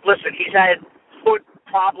 And listen, he's had foot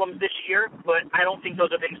problems this year, but I don't think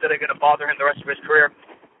those are things that are going to bother him the rest of his career.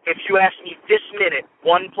 If you ask me this minute,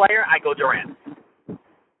 one player, I go Durant.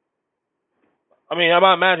 I mean, I'm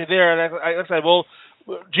not mad at you there, and like I said,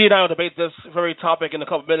 G and I will debate this very topic in a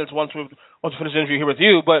couple of minutes once we finish the interview here with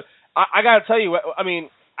you. But I got to tell you, I mean,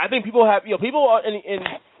 I think people have, people in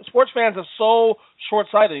sports fans are so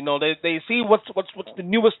short-sighted. They see what's the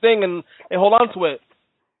newest thing and they hold on to it.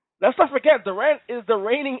 Let's not forget, Durant is the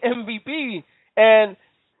reigning MVP, and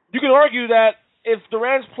you can argue that if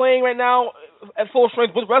Durant's playing right now at full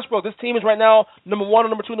strength with Westbrook, this team is right now number 1 or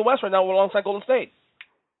number 2 in the West right now alongside Golden State.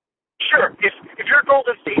 Sure. If you're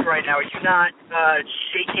Golden State right now, are you not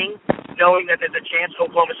shaking knowing that there's a chance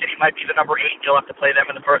Oklahoma City might be the number 8 and you'll have to play them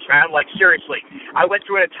in the first round? Like, seriously. I went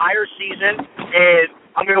through an entire season and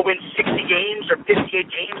I'm going to win 60 games or 58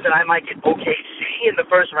 games and I might get OKC in the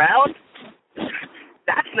first round?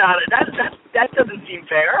 That doesn't seem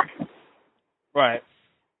fair. Right.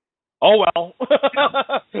 Oh, well.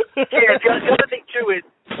 Yeah, the other thing, too, is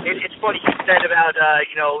it's funny you said about,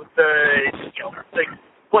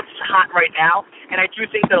 what's hot right now, and I do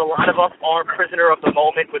think that a lot of us are prisoner of the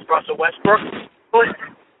moment with Russell Westbrook, but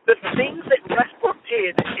the things that Westbrook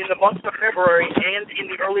did in the month of February and in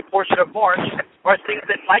the early portion of March are things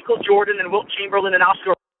that Michael Jordan and Wilt Chamberlain and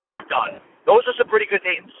Oscar have done. Those are some pretty good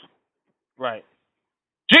names. Right.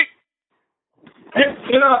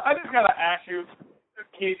 I just got to ask you,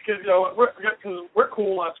 Keith, because we're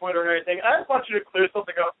cool on Twitter and everything. I just want you to clear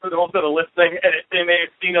something up for those that are listening and they may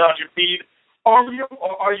have seen it on your feed. Are you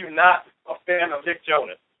or are you not a fan of Nick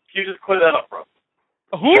Jonas? Can you just clear that up, bro?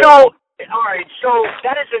 Who? All right, so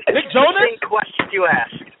that is an Nick interesting Jonas? question you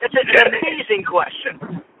ask. That's an amazing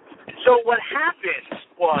question. So what happened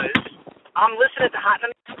was, I'm listening to Hot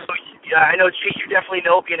 97. I know, Chief, you definitely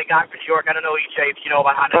know, being a guy from New York. I don't know, EJ, if you know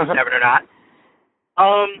about Hot 97 or not.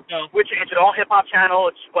 No. Which it's an all hip-hop channel.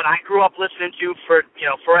 It's what I grew up listening to for,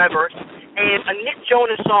 forever. And a Nick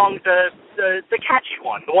Jonas song, the catchy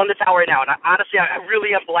one, the one that's out right now. And honestly, I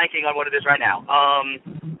really am blanking on what it is right now.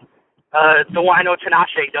 The one I know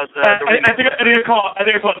Tinashe does the I think it's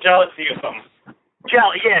called Jealousy or something.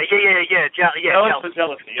 Jealousy.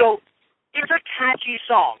 So it's a catchy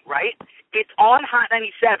song, right? It's on Hot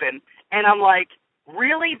 97, and I'm like,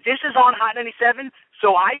 really? This is on Hot 97?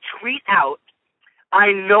 So I tweet out,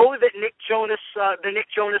 I know that the Nick Jonas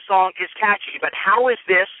song is catchy, but how is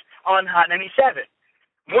this on Hot 97?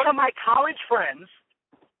 One of my college friends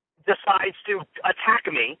decides to attack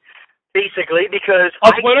me, basically, because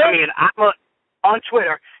on Twitter? On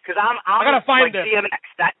Twitter, because I'm I gotta find like this. DMX.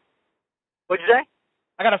 What'd you say?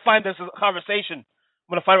 I gotta find this conversation.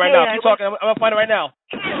 I'm gonna find it right now. Keep talking. I'm gonna find it right now.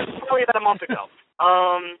 Probably about a month ago.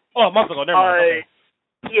 A month ago. Never mind. Okay.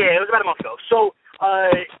 Yeah, it was about a month ago. So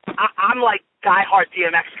I'm like diehard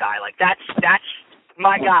DMX guy. Like that's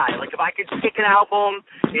my guy. Like if I could pick an album,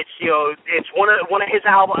 it's it's one of his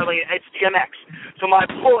albums. I mean, it's DMX. So my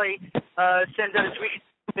boy sends out a tweet.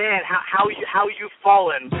 Man, how you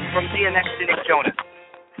fallen from DMX to Nick Jonas?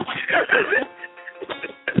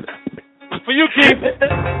 For you, Keith.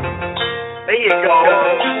 There you go.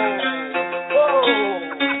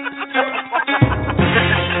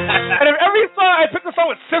 And if every song I picked a song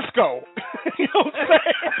with Cisco. You know what I'm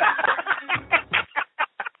saying?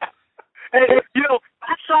 Hey,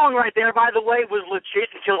 that song right there, by the way, was legit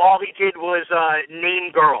until all he did was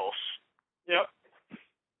name girls. Yep.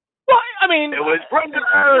 Well, I mean, it was Brendan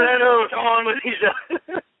and on with these.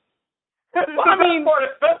 I mean,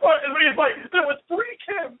 best part is when he's like, there was 3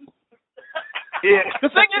 Kims. Yeah. The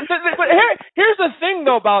thing is, but here's the thing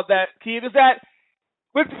though about that, Keith, is that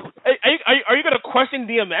are you going to question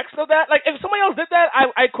DMX of that? Like, if somebody else did that,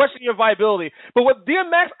 I question your viability. But with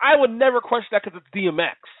DMX, I would never question that because it's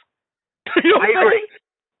DMX. You know, I agree.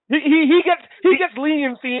 He gets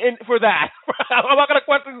leniency for that. I'm not going to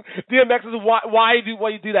question DMX's why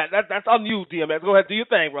you do that. That's on you, DMX. Go ahead, do your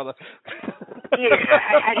thing, brother. Yeah,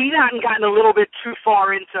 had he not gotten a little bit too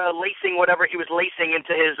far into lacing whatever he was lacing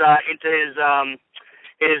into his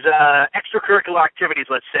extracurricular activities,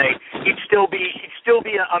 let's say, he'd still be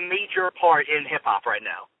a major part in hip hop right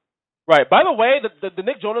now. Right. By the way, the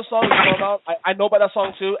Nick Jonas song you know about, I know about that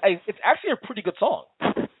song too. It's actually a pretty good song.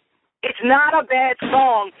 It's not a bad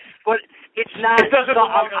song, but it's not.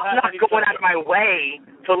 I'm not going out of my way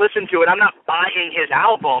to listen to it. I'm not buying his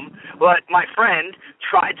album, but my friend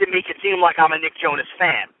tried to make it seem like I'm a Nick Jonas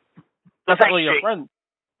fan. That's not really your friend.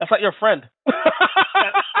 That's not your friend.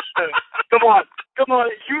 Come on.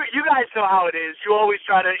 You guys know how it is. You always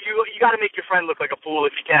try to. You got to make your friend look like a fool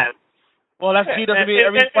if you can. Well, that's he doesn't be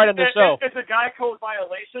every fight on the show. It's a guy code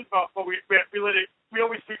violation, but we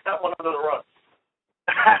always sweep that one under the rug.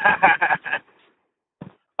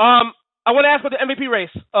 I want to ask about the MVP race.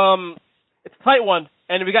 It's a tight one,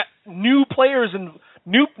 and we got new players and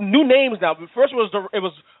new names now. But first it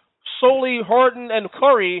was solely Harden and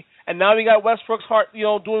Curry, and now we got Westbrook's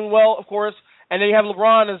doing well, of course, and then you have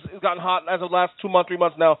LeBron has gotten hot as of the last 2 months, 3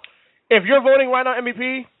 months now. If you're voting right now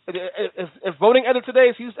MVP, if voting ended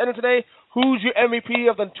today, season ended today, who's your MVP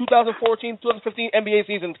of the 2014-2015 NBA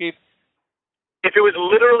season, Keith? If it was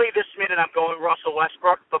literally this minute, I'm going Russell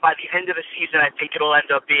Westbrook, but by the end of the season, I think it'll end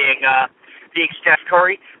up being Steph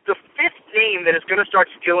Curry. The 5th name that is going to start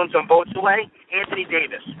stealing some votes away, Anthony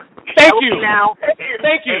Davis. Thank you. Now,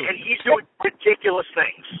 Thank you. And he's doing ridiculous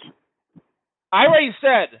things. I already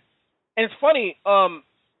said, and it's funny,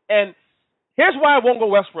 and here's why I won't go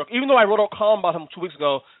Westbrook, even though I wrote a column about him 2 weeks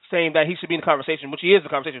ago saying that he should be in the conversation, which he is in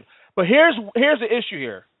the conversation. But here's the issue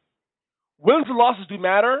here. Wins and losses do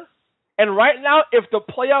matter. And right now, if the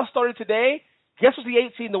playoffs started today, guess what's the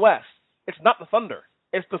 8th seed in the West? It's not the Thunder.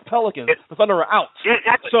 It's the Pelicans. The Thunder are out. Yeah,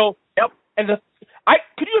 exactly. So, yep. And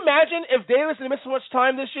could you imagine if Davis didn't miss so much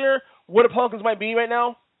time this year, where the Pelicans might be right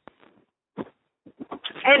now?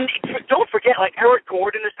 And don't forget, like Eric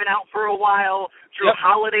Gordon has been out for a while. Drew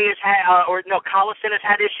Holiday has had, Collison has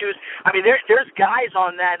had issues. I mean, there's guys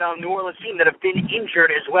on that New Orleans team that have been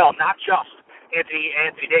injured as well, not just Anthony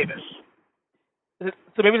Davis.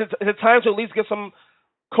 So maybe it's time to at least get some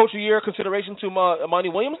Coach of the Year consideration to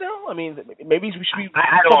Monty Williams now? I mean, maybe we should be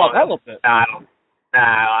talking about that a little bit. I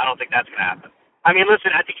don't think that's going to happen. I mean,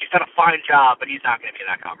 listen, I think he's done a fine job, but he's not going to be in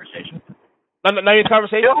that conversation. Not in the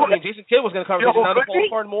conversation? I mean, Jason Kidd was in the conversation. Now they're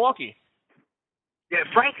falling apart in Milwaukee. Yeah,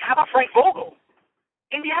 how about Frank Vogel?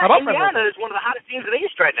 Indiana is one of the hottest teams in the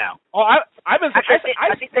East right now. Oh, I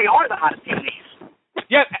think they are the hottest team in the East.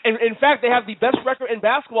 Yeah, in fact, they have the best record in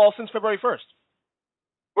basketball since February 1st.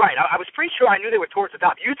 Right. I was pretty sure I knew they were towards the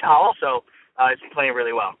top. Utah also is playing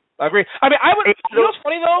really well. I agree. I mean, you know what's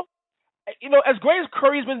funny, though? As great as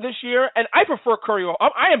Curry's been this year, and I prefer Curry.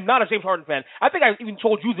 I am not a James Harden fan. I think I even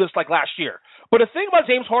told you this like last year. But the thing about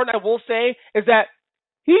James Harden, I will say, is that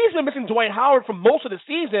he's been missing Dwight Howard for most of the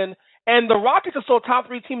season, and the Rockets are still a top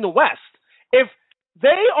 3 team in the West. If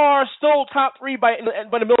they are still top 3 by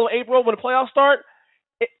the middle of April when the playoffs start,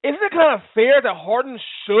 isn't it kind of fair that Harden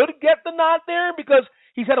should get the nod there because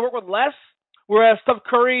he's had to work with less, whereas Steph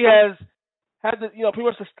Curry has had pretty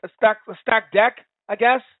much a stacked deck, I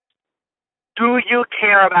guess. do you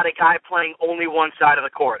care about a guy playing only one side of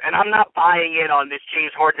the court? And I'm not buying in on this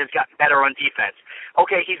James Harden has gotten better on defense.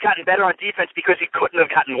 Okay, he's gotten better on defense because he couldn't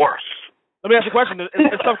have gotten worse. Let me ask you a question. Let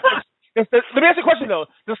me ask you a question, though.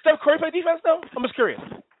 Does Steph Curry play defense, though? I'm just curious.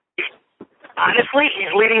 Honestly,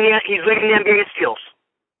 he's leading the NBA in steals.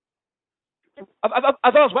 I thought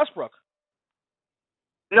it was Westbrook.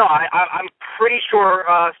 No, I'm pretty sure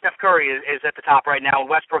Steph Curry is at the top right now, and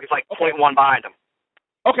Westbrook is like 0.1 behind him.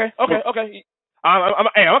 Okay. I'm not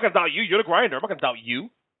gonna doubt you. You're the grinder. I'm not gonna doubt you.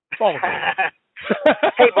 What's wrong with you?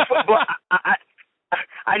 Hey, but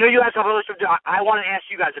I know you guys have other stuff to do. I want to ask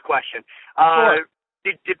you guys a question. Sure.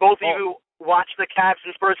 Did both of you watch the Cavs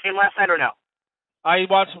and Spurs game last night or no? I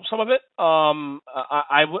watched some of it.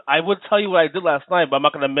 I would tell you what I did last night, but I'm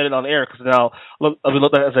not going to admit it on air because now I'll be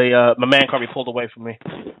looked at as my man can't be pulled away from me.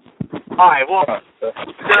 All right. Well, the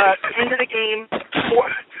end of the game,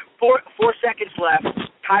 4 seconds left.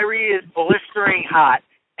 Kyrie is blistering hot,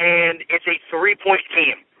 and it's a 3-point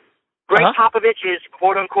game. Greg Popovich is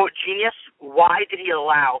quote-unquote genius. Why did he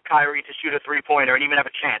allow Kyrie to shoot a 3-pointer and even have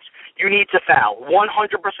a chance? You need to foul. 100%.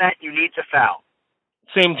 You need to foul.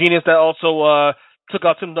 Same genius that also took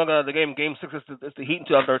out Tim Duncan out of the game. Game 6 is the Heat in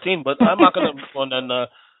 2013, but I'm not going to.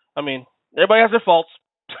 I mean, everybody has their faults.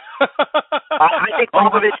 I think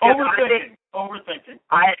Popovich overthinking.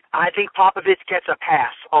 I think Popovich gets a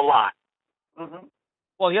pass a lot. Mm-hmm.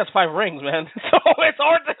 Well, he has 5 rings, man, so it's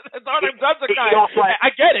hard to judge the guy.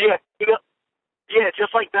 I get it. Yeah,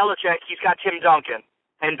 just like Belichick, he's got Tim Duncan,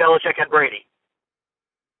 and Belichick had Brady.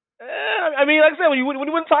 I mean, like I said, when you win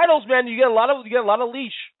titles, man, you get a lot of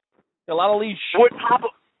leash. If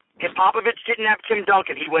Popovich didn't have Tim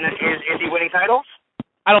Duncan, is he winning titles?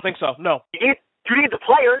 I don't think so. No. You need the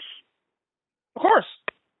players. Of course.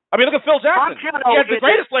 I mean, look at Phil Jackson. He has the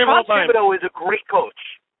greatest player of all time. Tom Thibodeau is a great coach.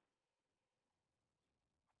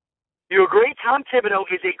 You agree? Tom Thibodeau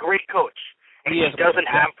is a great coach, and he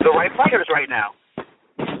doesn't have the right players right now.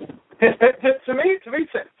 To me,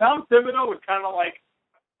 Tom Thibodeau is kind of like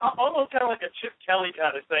almost kind of like a Chip Kelly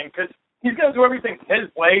kind of thing, because he's going to do everything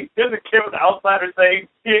his way. He doesn't care what the outsiders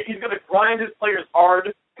say. He's going to grind his players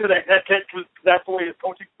hard because that's the way his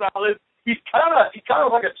coaching style is. He's kind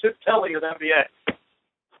of like a Chip Kelly of the NBA.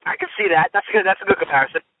 I can see that. That's good. That's a good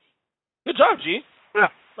comparison. Good job, G.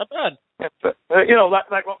 Yeah, not bad. But,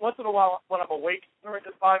 like once in a while when I'm awake during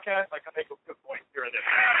this podcast, I can make a good point here and there.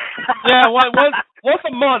 Yeah, once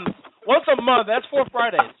a month. Once a month. That's 4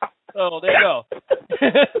 Fridays. So there you go.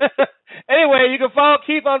 Anyway, you can follow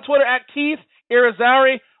Keith on Twitter at Keith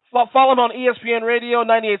Irrizarry. Follow him on ESPN Radio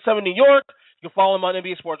 98.7 New York. You can follow him on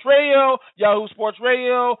NBA Sports Radio, Yahoo Sports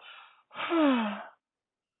Radio.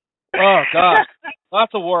 Oh, God.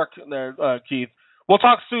 Lots of work there, Keith. We'll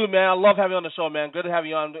talk soon, man. I love having you on the show, man. Good to have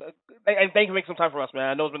you on. And thank you for making some time for us, man.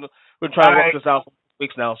 I know we've been trying to work this out for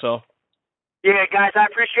weeks now, so. Yeah, guys, I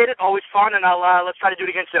appreciate it. Always fun, and let's try to do it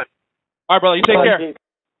again soon. All right, brother. You take care. Keith.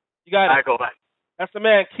 You got it. All right, go back. That's the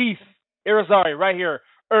man, Keith Irrizarry, right here.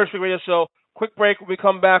 Earnestly Radio Show. Quick break when we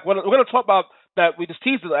come back. We're going to talk about that. We just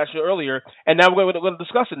teased it actually earlier, and now we're going to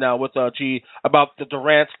discuss it now with G about the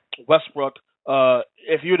Durant, Westbrook.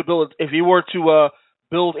 If you were to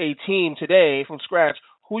build a team today from scratch,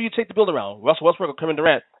 who do you take to build around? Russell Westbrook or Kevin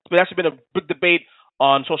Durant? It's actually been a big debate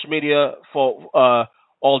on social media for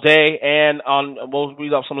all day, and we'll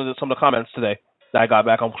read out some of the comments today that I got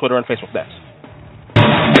back on Twitter and Facebook next.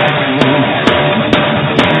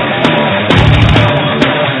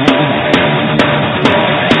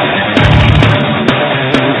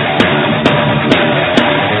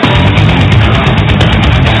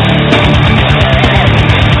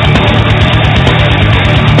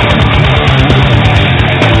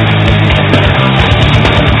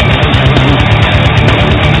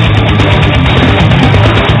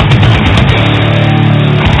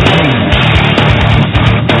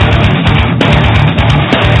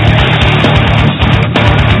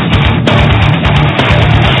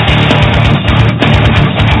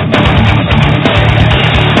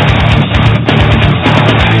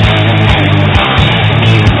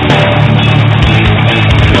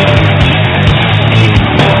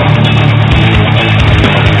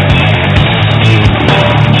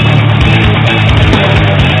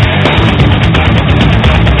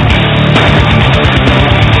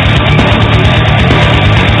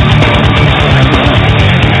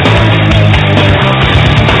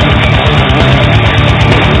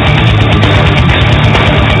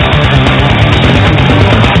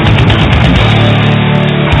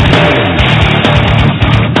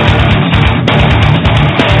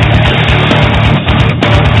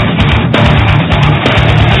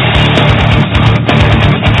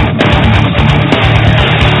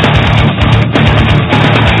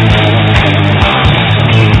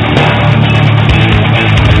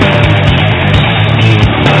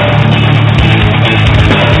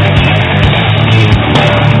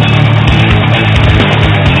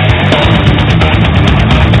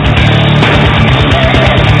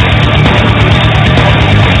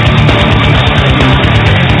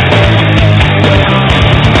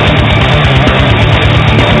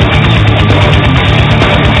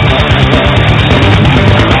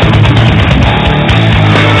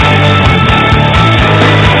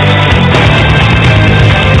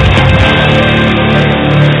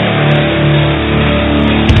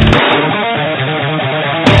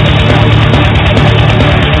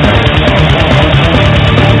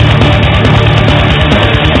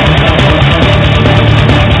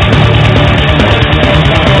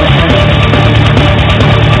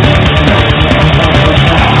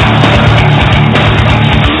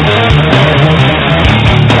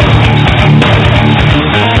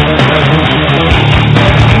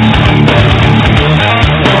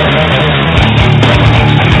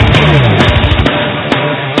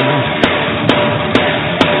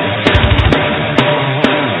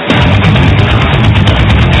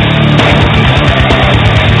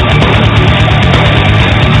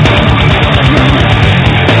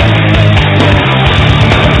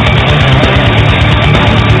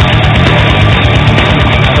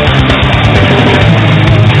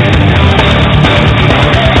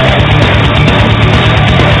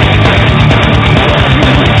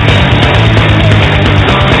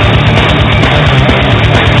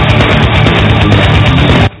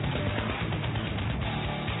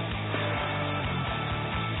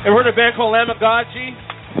 Ever heard of a band called Lamb of God, G?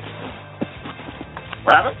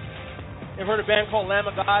 Rabbit? Ever heard of a band called Lamb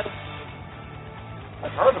of God?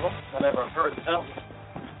 I've heard of them. I never heard them.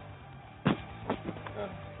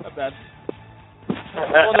 Not bad.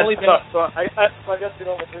 So I guess you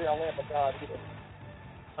don't agree on Lamb of God either.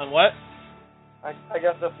 On what? I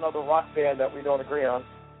guess that's another rock band that we don't agree on.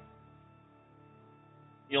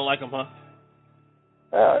 You don't like them, huh?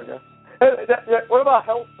 Yeah, I guess. Hey, what about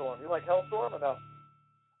Hellstorm? You like Hellstorm or no?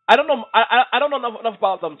 I don't know. I don't know enough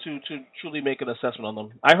about them to truly make an assessment on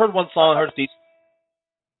them. I heard one song. I heard decent.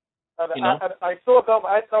 I saw them.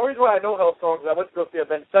 The reason why I know Hellstorm is I went to go see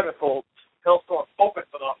Avenged Sevenfold. Hellstorm opened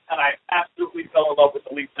for them, and I absolutely fell in love with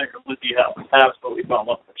the lead singer, Lizzie Hell. Absolutely fell in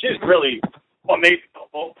love with her. She's really amazing,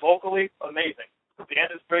 though. Vocally, amazing. The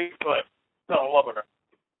band is great, but fell in love with her.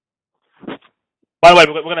 By the way,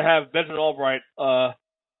 we're going to have Benjamin Allbright of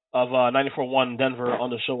 94.1 Denver on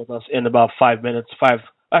the show with us in about 5 minutes. About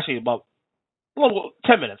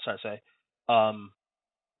 10 minutes, I'd say.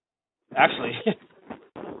 Actually,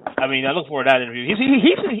 I mean, I look forward to that interview.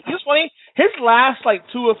 He's funny. His last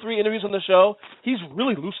 2 or 3 interviews on the show, he's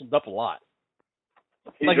really loosened up a lot.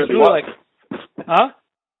 He's really huh?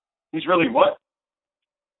 He's really what?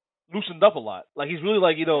 Loosened up a lot. He's really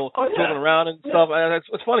joking around and stuff. And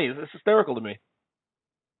it's funny. It's hysterical to me.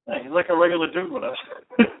 Yeah, he's like a regular dude with us.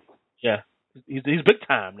 Yeah. He's big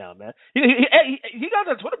time now, man. He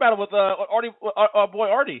got a Twitter battle with our boy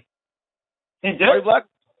Artie. He did? Artie Black.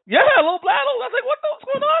 Yeah, a little battle. I was like, what's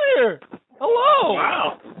going on here? Hello.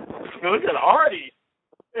 Wow. Look at Artie.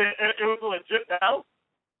 It was a legit battle?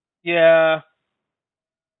 Yeah.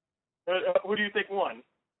 Who do you think won?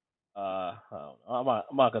 I don't know.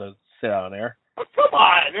 I'm not gonna say that on air. Oh, come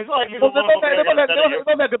on, it's like they both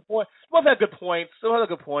had good points. Both had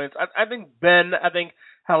good points. I think Ben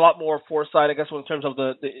had a lot more foresight, I guess, in terms of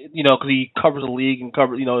the because he covers the league and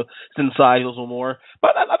covers it's inside a little more.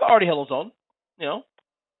 But I already held his own,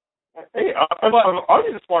 Hey,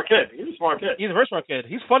 Artie's a smart kid. He's a smart kid. He's a very smart kid.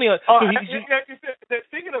 He's funny.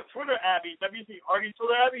 Speaking of Twitter Abby, WC Artie's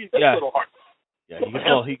Twitter Abby, that's a little hard. Yeah,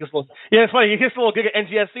 he gets a little. Yeah, it's funny. He gets a little gig at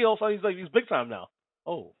NGSC. Also, he's big time now.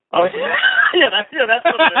 Oh. Yeah, that's what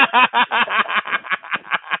it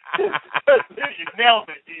is. You nailed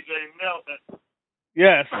it, DJ. Nailed it.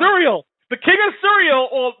 Yeah, cereal. The king of cereal,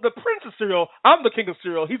 or the prince of cereal. I'm the king of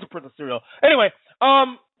cereal. He's the prince of cereal. Anyway,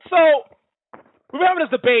 so we're having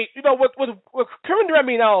this debate. With Kevin Durant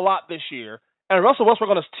being out a lot this year, and Russell Westbrook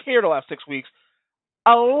on his tear the last 6 weeks,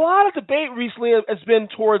 a lot of debate recently has been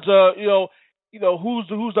towards who's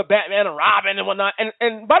the Batman and Robin and whatnot.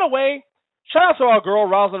 And by the way, shout out to our girl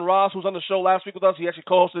Rosalind Ross, who's on the show last week with us. He actually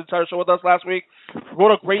co-hosted the entire show with us last week.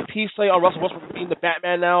 Wrote a great piece today on Russell Westbrook being the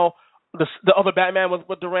Batman now, the other Batman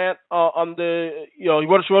with Durant on the she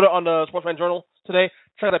wrote it on the Sportsman Journal today.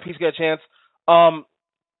 Check out that piece, get a chance.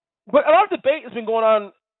 But a lot of debate has been going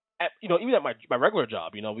on at even at my regular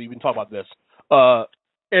job. We've been talking about this.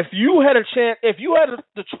 If you had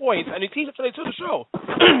the choice, and he teased it today to the show,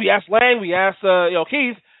 we asked Lang, we asked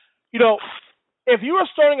Keith, if you were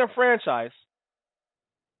starting a franchise,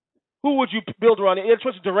 who would you build around? You had a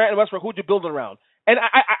choice of Durant and Westbrook. Who would you build it around? And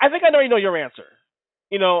I think I know your answer.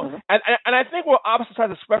 Mm-hmm. And I think we're opposite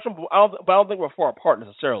sides of the spectrum, but I don't think we're far apart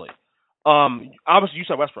necessarily. Obviously, you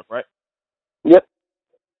said Westbrook, right? Yep.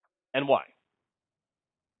 And why?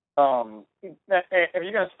 If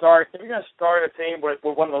you're gonna start a team with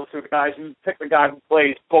one of those two guys, you pick the guy who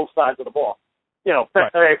plays both sides of the ball.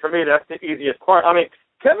 Right. For me, that's the easiest part. I mean,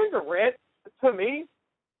 Kevin Durant, to me,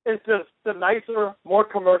 is just the nicer, more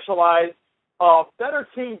commercialized, better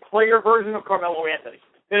team player version of Carmelo Anthony.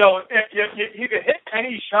 He could hit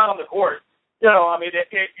any shot on the court. He's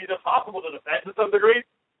impossible to defend to some degree.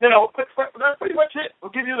 But that's pretty much it.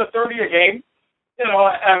 We'll give you the 30 a game.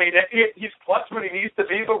 He's clutch when he needs to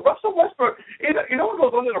be. But Russell Westbrook, what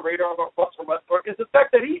goes under the radar about Russell Westbrook is the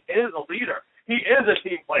fact that he is a leader. He is a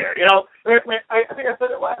team player. I think I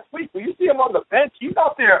said it last week. When you see him on the bench, he's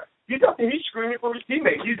out there. He's screaming for his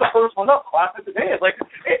teammates. He's the first one up, clapping his hands.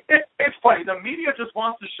 It's funny. The media just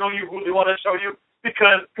wants to show you who they want to show you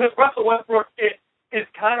because Russell Westbrook is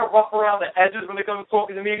kind of rough around the edges when it comes to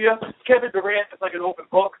talking to the media. Kevin Durant is like an open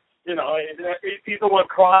book. He's the one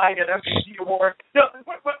crying at MVP award.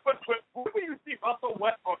 When do you see Russell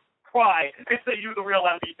Westbrook cry and say you're the real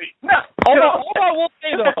MVP? No. I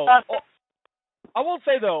will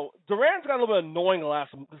say though, Durant's got a little bit annoying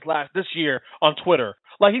this year on Twitter.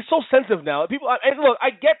 He's so sensitive now. People, look,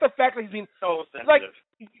 I get the fact that he's been so sensitive.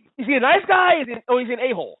 Is he a nice guy? Is he an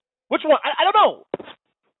a-hole? Which one? I don't know.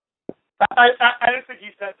 I don't think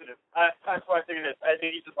he's sensitive. That's what I think it is. I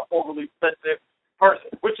think he's just an overly sensitive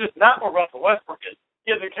person, which is not what Russell Westbrook is.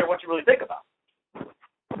 he doesn't care what you really think about.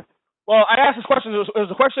 Well, I asked this question. It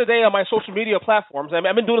was a question today on my social media platforms. I've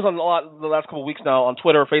been doing this on a lot the last couple of weeks now on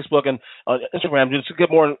Twitter, Facebook, and Instagram just to get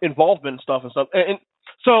more involvement and stuff. And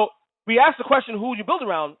so we asked the question, who would you build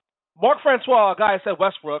around? Mark Francois, a guy, said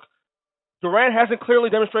Westbrook. Durant hasn't clearly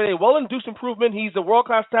demonstrated a well-induced improvement. He's a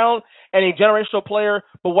world-class talent and a generational player.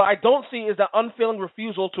 But what I don't see is that unfailing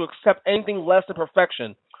refusal to accept anything less than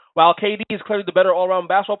perfection. While KD is clearly the better all-around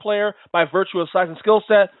basketball player by virtue of size and skill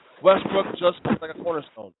set, Westbrook just looks like a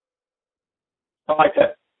cornerstone. I like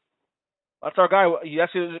that. That's our guy. He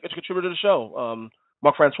actually is a contributor to the show.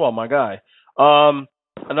 Mark Francois, my guy. Here's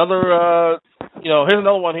another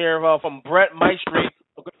one here from Brett Maestri,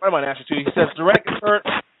 a good friend of mine actually too. He says Durant gets hurt.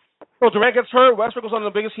 Westbrook was one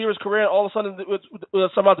of the biggest heroes of his career, and all of a sudden we're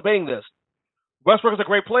somehow debating this. Westbrook is a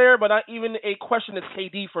great player, but not even a question is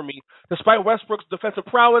KD for me. Despite Westbrook's defensive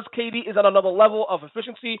prowess, KD is at another level of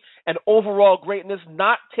efficiency and overall greatness.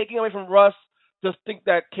 Not taking away from Russ, just think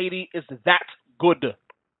that KD is that good.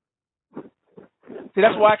 See,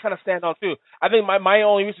 that's why I kind of stand on too. I think the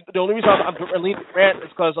only reason I'm leaning Durant is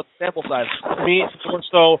because of the sample size. For me,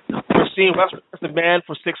 so we're seeing Westbrook as the man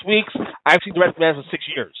for 6 weeks. I've seen Durant as the man for 6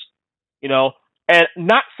 years. And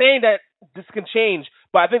not saying that this can change,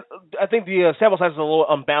 but I think the sample size is a little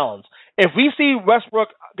unbalanced. If we see Westbrook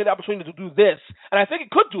get the opportunity to do this, and I think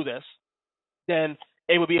it could do this, then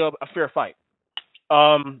it would be a fair fight.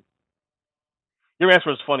 Your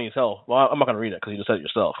answer is funny as hell. Well, I'm not going to read it because you just said it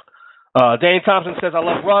yourself. Danny Thompson says, I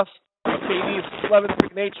love Russ. KD is 11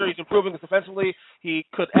 nature. He's improving defensively. He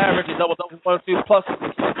could average a double-double 1-2 plus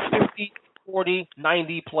 50, 40,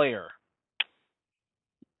 90 player.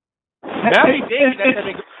 Go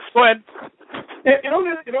ahead. You know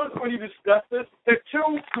when you discuss this, they're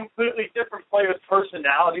two completely different players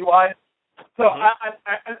personality-wise. So I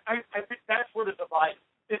think that's where the divide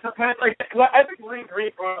is. It depends. I think Lee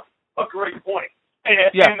Green brought a great point.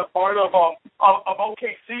 And the part of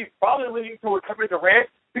OKC probably leading to Kevin Durant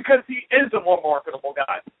because he is a more marketable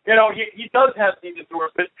guy. He does have these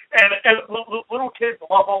endorsements, and little kids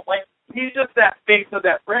love him. Like, he's just that face of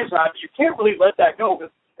that franchise. You can't really let that go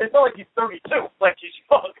because it's not like he's 32, like he's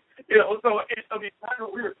young. So it's kind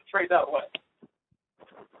of weird to trade that way.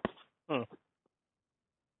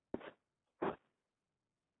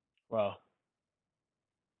 Wow.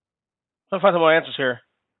 Let's find some more answers here.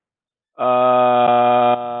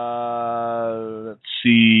 Let's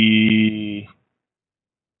see.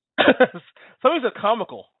 Some of these are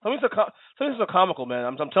comical. Some of these are comical, man.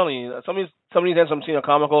 I'm telling you. Some of these answers I'm seeing are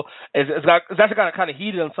comical. It's actually kind of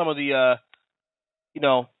heated on some of the.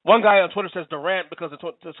 One guy on Twitter says Durant because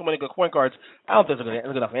there's so many good point guards. I don't think there's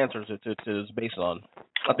good enough answers to base on.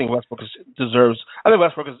 I think Westbrook deserves. I think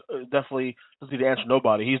Westbrook is definitely doesn't need to answer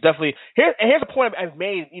nobody. He's definitely here. And here's a point I've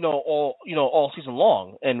made, all season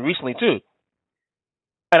long and recently too.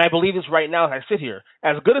 And I believe this right now as I sit here.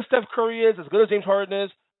 As good as Steph Curry is, as good as James Harden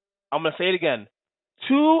is, I'm going to say it again.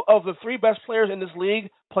 2 of the 3 best players in this league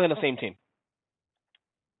play on the same team.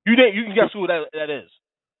 You can guess who that is.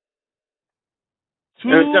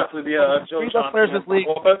 There's definitely the Joe Johnson players in this league.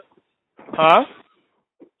 Lopez. Huh?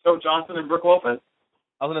 Joe Johnson and Brook Lopez.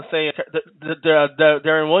 I was going to say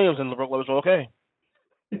Darren Williams and Brook Lopez were okay.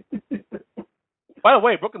 By the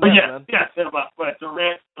way, Brook and man. Yeah, but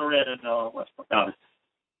Durant and Westbrook. You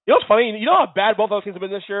know what's funny? You know how bad both those teams have been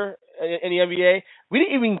this year in the NBA? We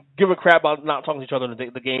didn't even give a crap about not talking to each other in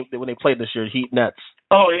the game when they played this year, Heat Nets.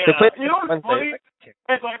 Oh, yeah. You know what's funny?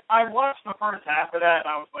 It's like, I watched the first half of that, and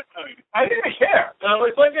I was like, I didn't even care.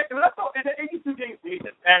 It's like, that's all, it's an 82-game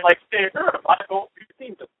season. And, like, if you're in a final, your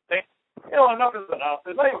team just thinks, enough is enough.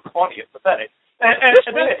 It's not even funny. It's pathetic. And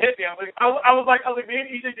then it hit me. I was like, me and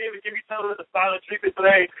EJ Davis give each other the silent treatment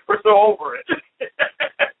today. We're so over it.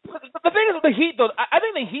 The thing is with the Heat, though, I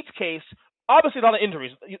think the Heat's case, obviously a lot of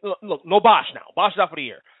injuries. Look, no Bosh now. Bosh is out for the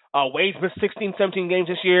year. Wade's missed 16, 17 games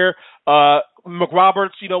this year.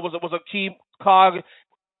 McRoberts, was a key cog.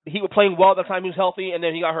 The Heat were playing well at the time he was healthy, and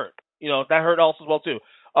then he got hurt. That hurt also as well, too.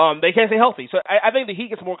 They can't stay healthy. So I think the Heat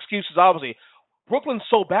gets more excuses, obviously. Brooklyn's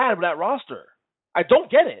so bad with that roster. I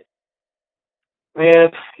don't get it.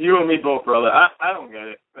 Man, you and me both, brother. I don't get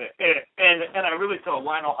it. And I really thought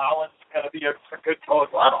Lionel Hollins got to be a good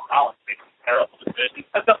coach. Lionel Hollins makes a terrible decision.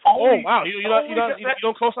 That's the only. Oh wow, you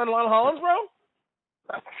don't co-sign Lionel Hollins, bro?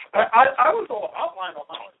 I was all about Lionel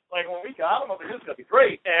Hollins. Like when we got him, I was like, this is gonna be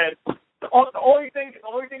great. And the only thing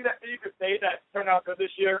that you could say that turned out good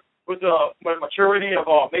this year was the maturity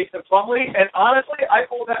of Mason Plumlee. And honestly, I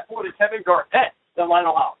hold that more to Kevin Garnett than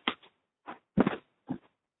Lionel Hollins.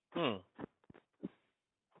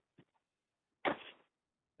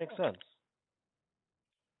 Makes sense.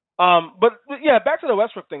 But yeah, back to the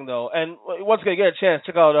Westbrook thing though. And once again, get a chance,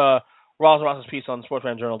 check out Ross's piece on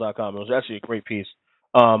SportsFanJournal.com. It was actually a great piece.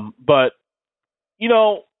 But you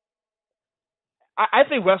know, I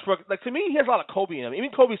think Westbrook, like, to me, he has a lot of Kobe in him.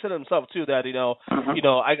 Even Kobe said himself too that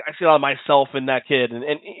I see a lot of myself in that kid, and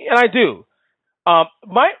I do.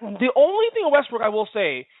 The only thing of Westbrook I will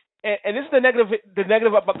say, and this is the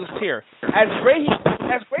negative about this tier, as great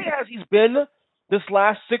as he's been this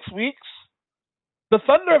last 6 weeks, the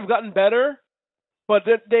Thunder have gotten better, but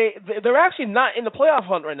they're actually not in the playoff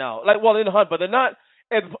hunt right now. Like, well, in the hunt, but they're not.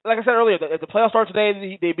 Like I said earlier, if the playoffs start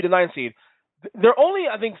today, they beat the 9 seed. They're only,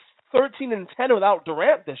 I think, 13-10 without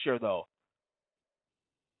Durant this year, though.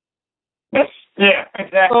 Yeah,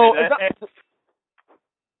 exactly. So,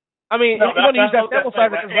 I mean, if you want to use that sample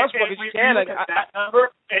size against Westbrook, if you can. That number,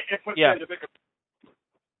 it puts you in a bigger.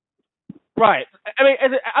 Right. I mean,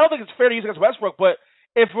 I don't think it's fair to use against Westbrook, but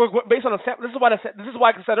if we're based on this is why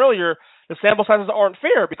I said earlier the sample sizes aren't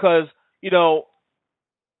fair because he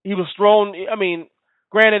was thrown. I mean,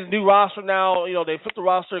 granted, new roster now. They flipped the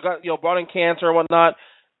roster, got brought in cancer and whatnot.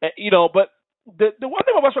 But the one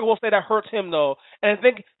thing about Westbrook will say that hurts him though, and I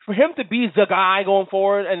think for him to be the guy going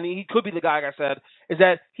forward, and he could be the guy, like I said, is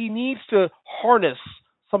that he needs to harness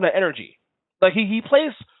some of that energy. Like he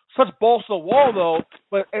plays such balls to the wall though,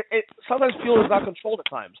 but it sometimes feels not controlled at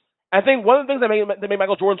times. I think one of the things that made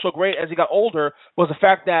Michael Jordan so great as he got older was the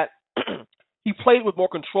fact that he played with more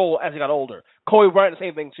control as he got older. Kobe Bryant, the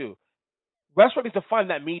same thing too. Westbrook needs to find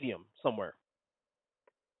that medium somewhere.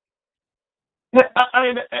 I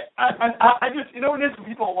mean, I just, what it is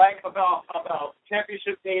people like about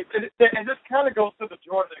championship teams, and this kind of goes to the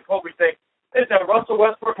Jordan and Kobe thing, is that Russell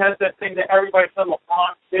Westbrook has that thing that everybody said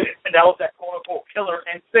LeBron did it, and that was that quote-unquote killer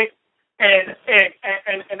instinct, and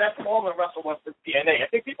that's all in Russell Westbrook's DNA. I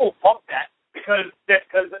think people bump that because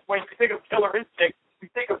when you think of killer instinct, you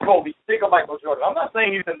think of Kobe, you think of Michael Jordan. I'm not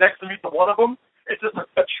saying he's the next to one of them. It's just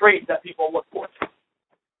a trait that people look for.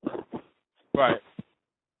 Right.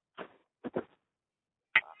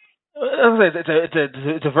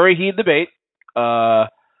 It's a very heated debate. I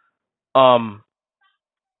don't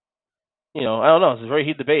know. It's a very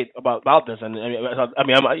heated debate about this, and I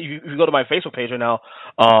mean, if you go to my Facebook page right now,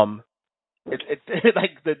 it's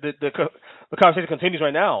like the conversation continues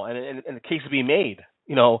right now, and the case is being made,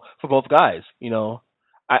 for both guys.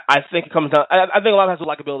 I think it comes down. I think a lot has to do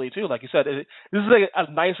with likability too. Like you said, this is like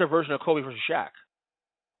a nicer version of Kobe versus Shaq.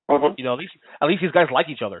 Mm-hmm. At least these guys like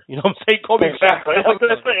each other. I'm saying Kobe and Shaq.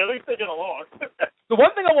 At least they get along. The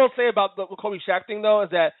one thing I will say about the Kobe Shaq thing though is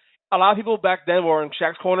that a lot of people back then were in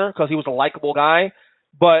Shaq's corner because he was a likable guy.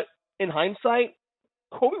 But in hindsight,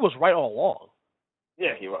 Kobe was right all along.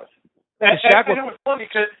 Yeah, he was. And it was funny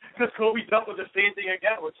because Kobe dealt with the same thing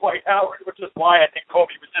again with Dwight Howard, which is why I think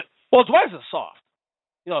Kobe was just. Well, Dwight's just soft.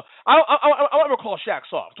 I don't ever call Shaq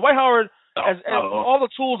soft. Dwight Howard, as all the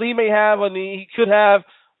tools he may have and he could have,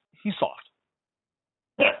 he's soft.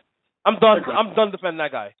 Yeah. I'm done defending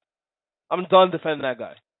that guy. And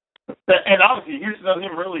obviously, Houston doesn't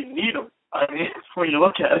even really need him. I mean, when you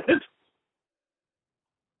look at it. To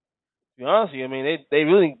be honest with you, I mean, they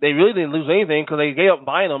really didn't lose anything because they gave up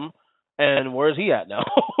buying him. And where's he at now?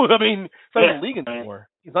 I mean, he's not in the league anymore.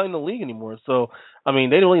 He's not in the league anymore. So, I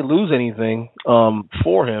mean, they didn't really lose anything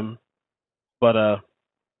for him. But, all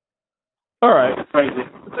right.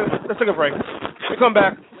 Let's take a break. We come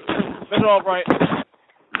back. Benjamin Allbright,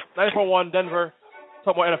 94.1 Denver.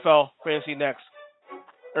 Talk more NFL, fantasy next.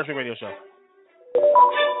 Earnestly Radio Show.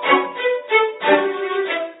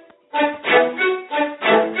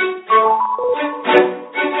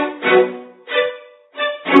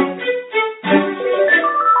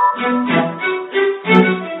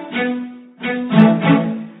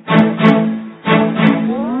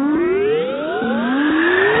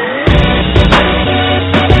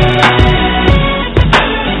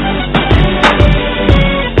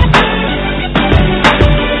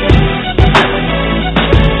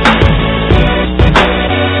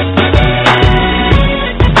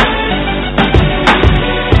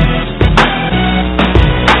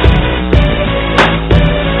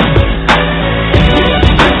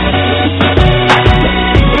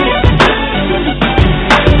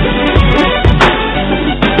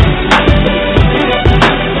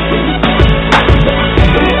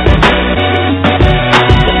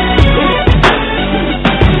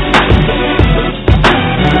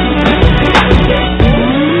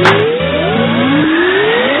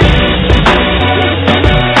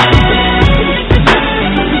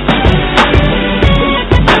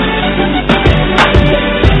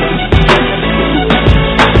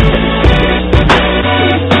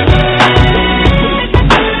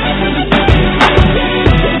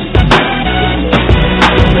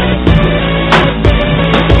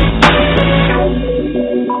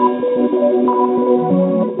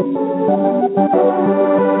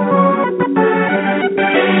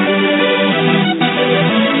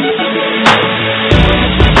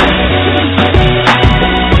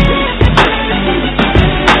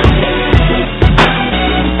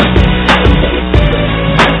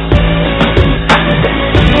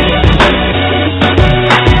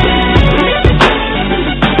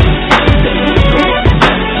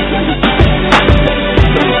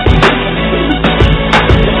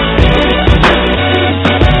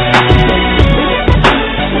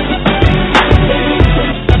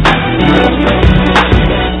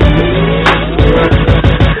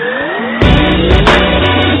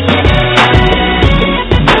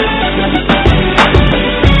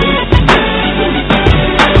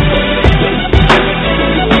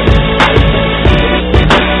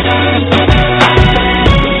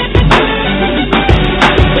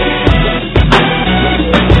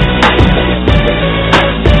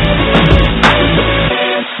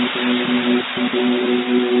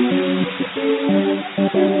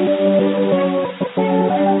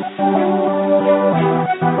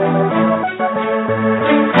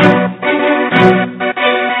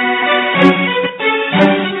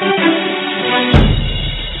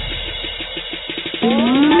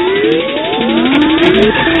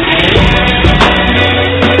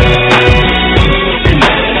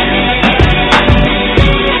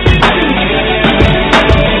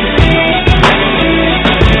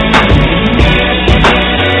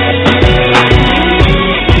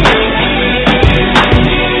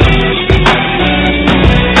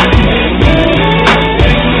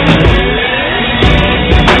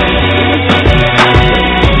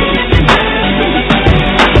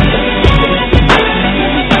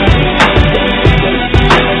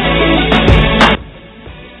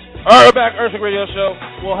 All right, we're back. Earnestly Radio Show.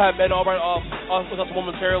 We'll have Ben Allbright off with us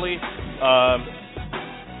momentarily.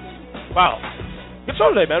 Wow. Good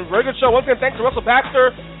show today, man. Very good show. Once again, thanks to Russell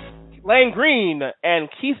Baxter, Lang Green, and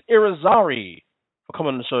Keith Irrizarry for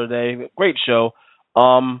coming on the show today. Great show.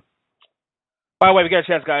 By the way, if you get a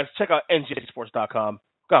chance, guys, check out njsports.com.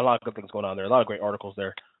 Got a lot of good things going on there. A lot of great articles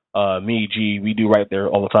there. Me, G, we do right there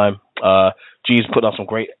all the time. G's putting up some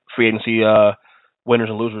great free agency winners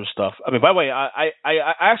and losers stuff. I mean, by the way, I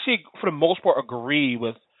actually, for the most part, agree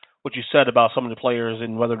with what you said about some of the players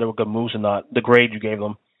and whether they were good moves or not, the grade you gave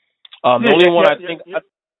them. The only one I think...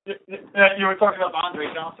 you were talking about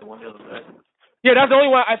Andre Johnson one the other day. Yeah, that's the only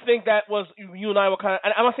one I think that was, you and I were kind of...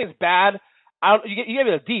 I'm not saying it's bad. You gave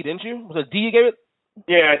it a D, didn't you? Was it a D you gave it?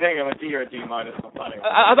 Yeah, I think it was a D or a D minus. I thought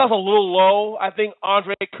it was a little low. I think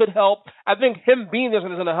Andre could help. I think him being there is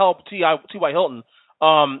going to help T.Y. Hilton.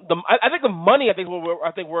 I think the money.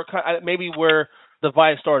 We're kind of, maybe where the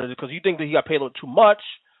vibe started because you think that he got paid a little too much.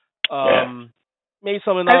 Maybe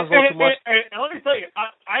something else a little too much. And let me tell you,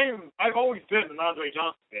 I've always been an Andre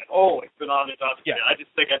Johnson fan. Always been an Andre Johnson fan. I just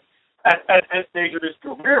think at stage of his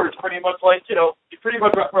career, it's pretty much like he's pretty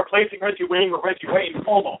much replacing Reggie Wayne with Reggie Wayne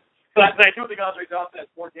almost. But I do think Andre Johnson has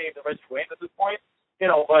more games than Reggie Wayne at this point. But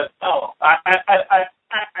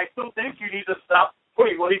I still think you need to stop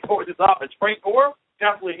putting what he put with his offense. Frank Gore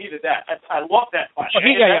definitely needed that. I love that class.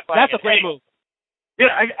 That's a great move. Yeah,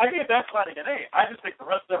 I get that sliding an A. I just think the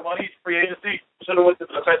rest of their money, free agency, should have went to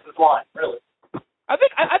the defensive line. Really. I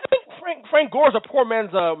think Frank Gore's a poor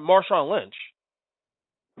man's Marshawn Lynch.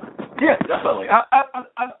 Yeah, definitely.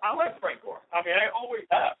 I like Frank Gore. I mean, I always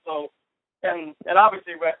have. So, and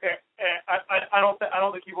obviously, I don't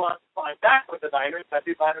think he wants to sign back with the Niners. I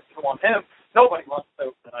think the Niners don't want him. Nobody wants to stay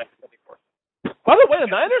with the Niners anymore. By the way, the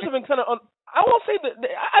Niners have been kind of. I won't say that.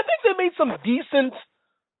 I think they made some decent,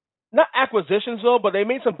 not acquisitions though, but they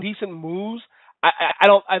made some decent moves.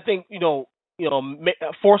 I think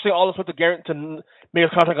forcing all this with to make a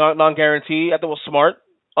contract non-guarantee. I think was smart.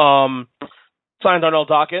 Signed Darnell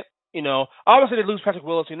Dockett. Obviously they lose Patrick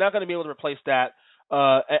Willis. You're not going to be able to replace that.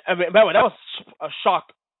 I mean, by the way, that was a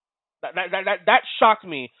shock. That shocked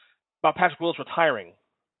me about Patrick Willis retiring.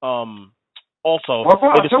 Also,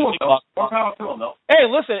 hey,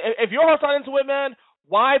 listen, if you're not into it, man,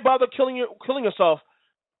 why bother killing yourself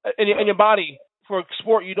in your body for a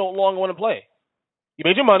sport you don't long want to play? You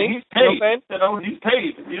made your money. He's paid. You know what I'm saying? He's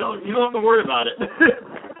paid. You don't have to worry about it.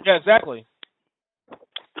 Yeah, exactly.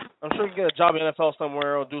 I'm sure you can get a job in the NFL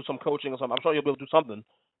somewhere or do some coaching or something. I'm sure you'll be able to do something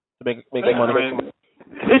to make money. I mean,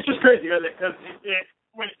 it's just crazy because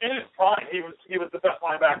when in his prime, he was the best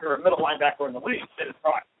linebacker, middle linebacker in the league in his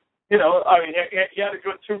prime. He had a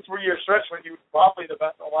good 2-3 year stretch when he was probably the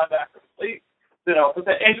best linebacker in the league. But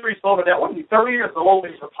the injury slowed him down. When he's 30 years old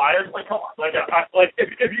and he's retired, like, come on.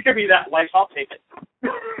 If you give me that life, I'll take it.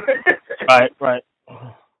 Right.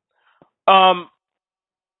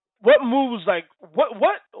 What moves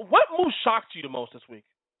what moves shocked you the most this week?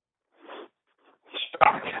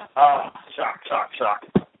 Shock.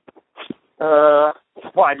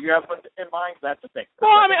 Why? Do you have one in mind? That's the thing. Well,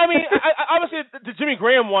 I mean, obviously the Jimmy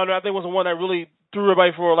Graham one, I think was the one that really threw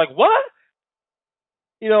everybody for like, what?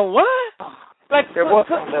 What? Like there was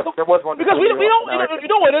one because we don't. You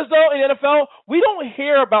know what it is though in the NFL, we don't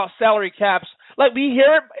hear about salary caps. Like we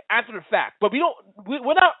hear it after the fact, but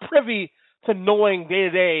we're not privy to knowing day to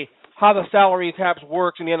day how the salary caps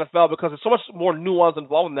works in the NFL because there's so much more nuance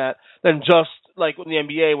involved in that than just like in the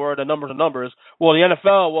NBA where the numbers are numbers. Well, in the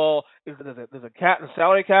NFL, there's a cap, a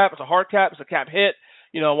salary cap, it's a hard cap, it's a cap hit,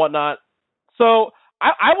 whatnot. So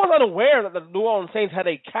I was unaware that the New Orleans Saints had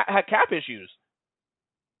cap issues.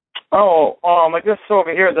 I just saw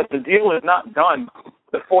over here that the deal is not done.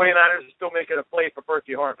 The 49ers are still making a play for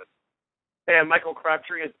Percy Harvin. And Michael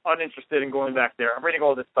Crabtree is uninterested in going back there. I'm reading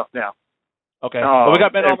all this stuff now. Okay. We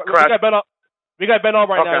got Ben Allbright. We got Ben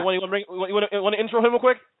Allbright now. Okay. You want to intro him real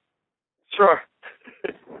quick? Sure.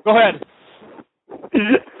 Go ahead.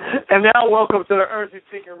 And now welcome to the Earnestly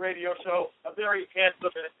Speaking Radio Show, a very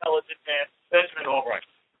handsome and intelligent man, Benjamin Allbright.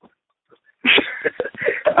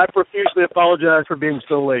 I profusely apologize for being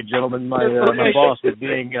so late, gentlemen. My boss is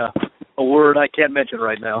being a word I can't mention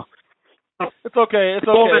right now. It's okay. It's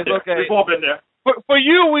okay. We've all been there. For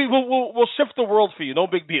you, we'll shift the world for you. No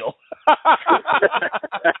big deal.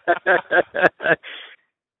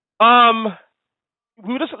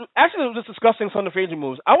 We were just discussing some of the free agent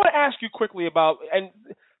moves. I want to ask you quickly about, and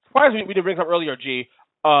surprisingly we didn't bring it up earlier, G,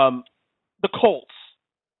 the Colts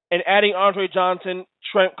and adding Andre Johnson,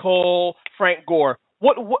 Trent Cole, Frank Gore.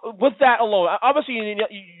 What with that alone? Obviously,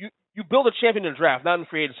 you build a champion in the draft, not in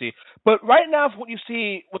free agency. But right now, for what you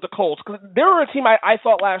see with the Colts, because they were a team I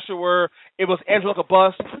thought last year where it was Angelica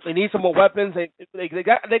bust. They need some more weapons.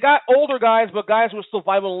 They got older guys, but guys who are still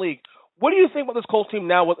viable in the league. What do you think about this Colts team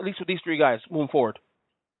now, at least with these three guys moving forward?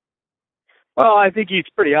 Well, I think it's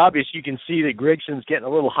pretty obvious. You can see that Grigson's getting a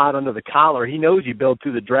little hot under the collar. He knows he built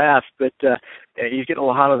through the draft, but he's getting a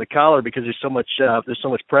little hot under the collar because there's so much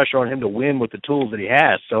pressure on him to win with the tools that he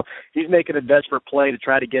has. So he's making a desperate play to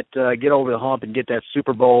try to get over the hump and get that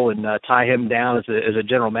Super Bowl and tie him down as a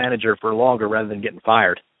general manager for longer rather than getting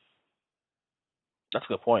fired. That's a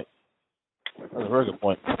good point. That's a very good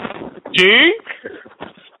point. G?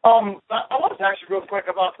 I wanted to ask you real quick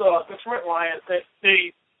about the Detroit Lions. They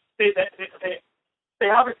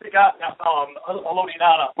obviously got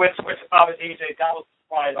Olodinana, which obviously EJ Dallas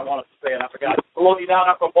surprised. I wanted to say it, I forgot.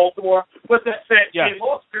 Olodinana from Baltimore. With that said, they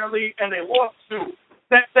lost Fairley and they lost Sue.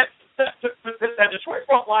 That Detroit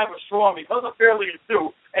front line was strong because of Fairley and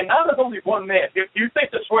Sue, and now there's only one man. Do you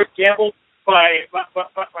think Detroit gambled by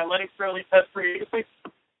letting Fairley test previously?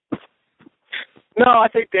 No, I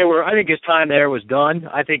think his time there was done.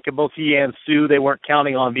 I think both he and Sue, they weren't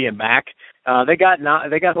counting on being back. They got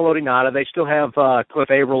Olodinana. They still have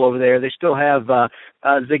Cliff Averill over there. They still have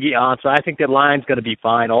Ziggy Ansah. I think that line's going to be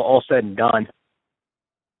fine, all said and done.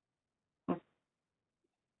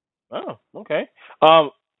 Oh, okay.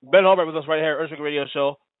 Ben Allbright with us right here, Earnestly Radio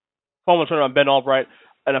Show. Phone will turn on Ben Allbright,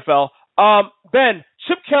 NFL. Ben,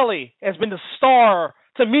 Chip Kelly has been the star.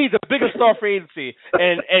 To me, the biggest star for agency,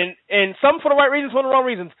 and some for the right reasons, some for the wrong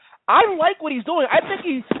reasons. I like what he's doing. I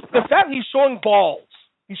think the fact he's showing balls.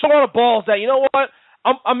 He's showing all the balls that, you know what,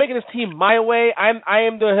 I'm making this team my way. I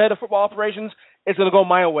am the head of football operations. It's going to go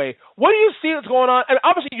my way. What do you see that's going on? And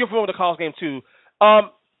obviously, you're familiar with the college game, too.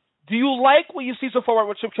 Do you like what you see so far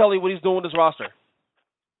with Chip Kelly, what he's doing with his roster?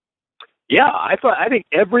 Yeah, I think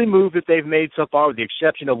every move that they've made so far, with the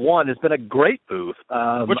exception of one, has been a great move.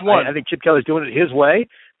 Which one? I think Chip Kelly's doing it his way.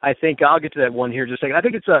 I think I'll get to that one here in just a second. I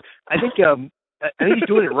think he's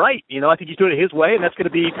doing it right. I think he's doing it his way, and that's going to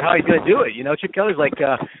be how he's going to do it. Chip Kelly's like,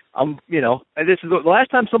 and this is the last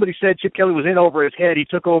time somebody said Chip Kelly was in over his head. He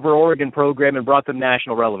took over Oregon program and brought them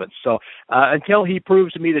national relevance. So until he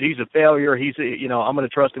proves to me that he's a failure, I'm going to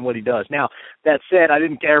trust in what he does. Now, that said, I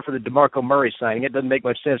didn't care for the Demarco Murray signing. It doesn't make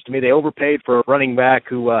much sense to me. They overpaid for a running back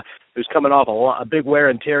who's coming off a big wear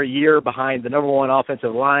and tear year behind the number one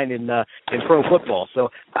offensive line in pro football. So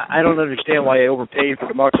I don't understand why they overpaid for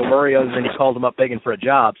DeMarco Murray other than he called him up begging for a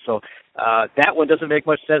job. So that one doesn't make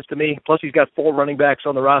much sense to me. Plus, he's got 4 running backs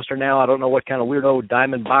on the roster now. I don't know what kind of weirdo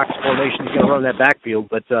diamond box formation he's going to run in that backfield,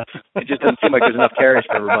 but it just doesn't seem like there's enough carries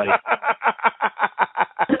for everybody.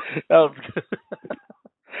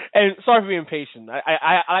 And sorry for being impatient.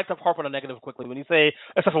 I like to harp on a negative quickly. When you say,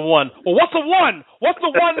 except for one, well, what's the one? What's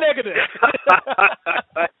the one negative?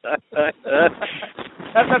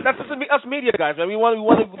 That's media, guys. We want to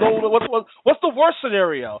know what's the worst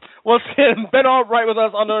scenario. Once again, Ben Allbright with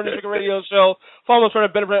us on the Earnestly Radio Show. Follow us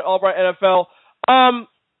on Benjamin Allbright NFL.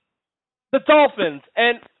 The Dolphins.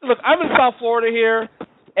 And look, I'm in South Florida here,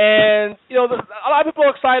 and a lot of people are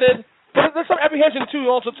excited. But there's some apprehension,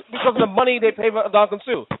 too, also because of the money they pay for Ndamukong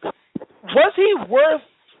Suh. Is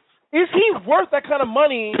he worth that kind of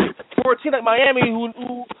money for a team like Miami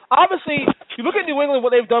who obviously, you look at New England,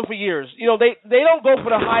 what they've done for years. They don't go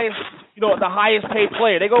for the highest paid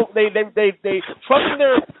player. They trust in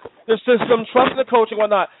their system, trust in the coach and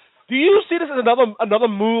whatnot. Do you see this as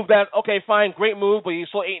another move that, okay, fine, great move, but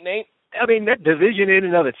he's still 8-8? I mean, that division in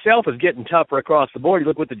and of itself is getting tougher across the board. You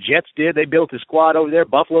look what the Jets did. They built a squad over there.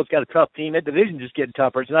 Buffalo's got a tough team. That division's just getting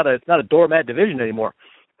tougher. It's not a doormat division anymore.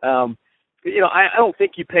 I don't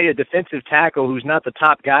think you pay a defensive tackle who's not the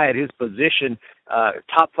top guy at his position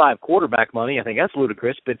top 5 quarterback money. I think that's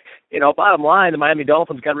ludicrous. But, bottom line, the Miami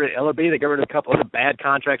Dolphins got rid of Ellerbe. They got rid of a couple other bad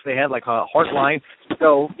contracts they had, like Hartline.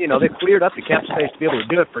 So, they've cleared up the cap space to be able to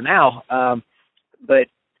do it for now.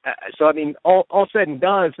 So, I mean, all said and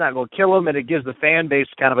done, it's not going to kill them, and it gives the fan base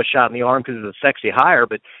kind of a shot in the arm because it's a sexy hire.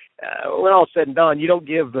 But when all said and done, you don't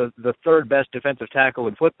give the third best defensive tackle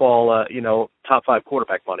in football, top 5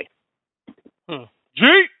 quarterback money.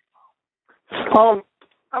 G?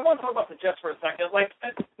 I want to talk about the Jets for a second. Like,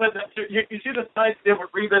 you see the nice deal with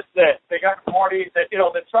Revis that they got Marty, that they're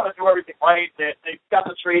trying to do everything right. That they got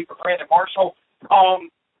the trade for Brandon Marshall.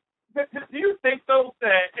 Do you think, though,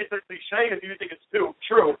 that it's a cliche, or do you think it's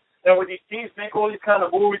true that when these teams make all these kind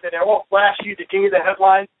of moves and they're all flashy to give you the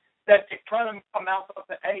headlines, that it kind of amounts up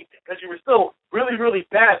to anything? Because you were still really, really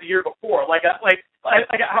bad the year before.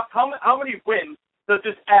 How many wins does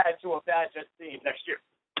this add to a bad Jets team next year?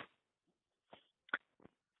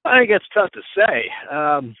 I think that's tough to say.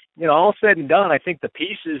 All said and done, I think the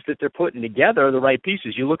pieces that they're putting together are the right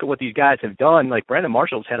pieces. You look at what these guys have done, like Brandon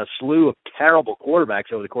Marshall's had a slew of terrible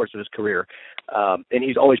quarterbacks over the course of his career, and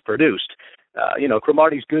he's always produced.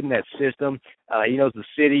 Cromartie's good in that system. He knows the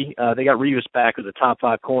city. They got Revis back as a top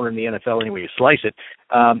 5 corner in the NFL anyway you slice it.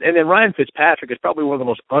 And then Ryan Fitzpatrick is probably one of the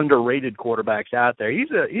most underrated quarterbacks out there.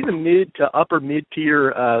 He's a mid to upper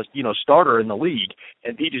mid-tier, starter in the league,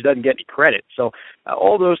 and he just doesn't get any credit. So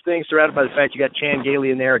all those things surrounded by the fact you got Chan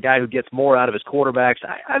Gailey in there, a guy who gets more out of his quarterbacks.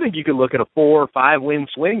 I think you could look at a 4 or 5 win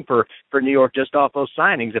swing for New York just off those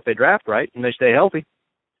signings if they draft right and they stay healthy.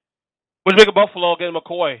 What do you think of Buffalo getting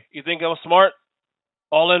McCoy? You think it was smart?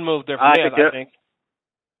 All-in move there for I think.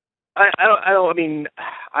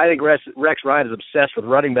 I think Rex Ryan is obsessed with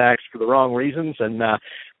running backs for the wrong reasons, and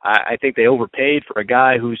I think they overpaid for a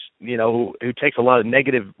guy who takes a lot of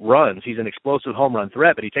negative runs. He's an explosive home run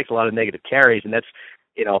threat, but he takes a lot of negative carries, and that's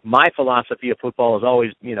my philosophy of football is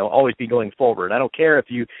always be going forward. I don't care if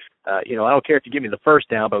you give me the first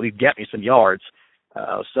down, but at least get me some yards.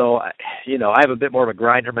 So I have a bit more of a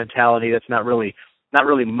grinder mentality. That's not really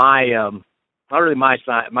my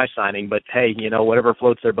signing, but hey, whatever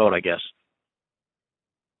floats their boat, I guess.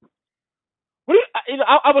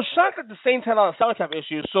 I was shocked that the Saints had a salary cap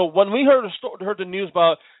issue. So when we heard the news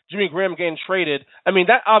about Jimmy Graham getting traded,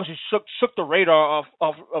 that obviously shook the radar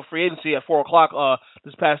of free agency at 4:00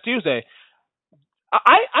 this past Tuesday.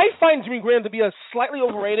 I find Jimmy Graham to be a slightly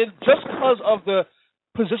overrated just because of the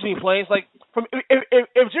position he plays. Like,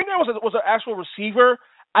 if Jimmy Graham was an actual receiver,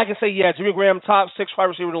 I can say Jimmy Graham top 6'5"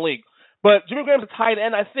 receiver in the league. But Jimmy Graham's a tight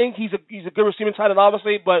end. I think he's a good receiving tight end,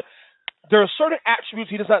 obviously, but there are certain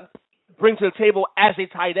attributes he does not bring to the table as a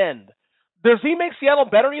tight end. Does he make Seattle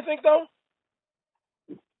better, you think, though?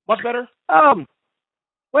 Much better?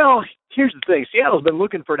 Well, here's the thing. Seattle's been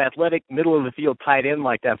looking for an athletic, middle-of-the-field tight end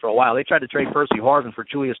like that for a while. They tried to trade Percy Harvin for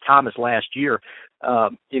Julius Thomas last year.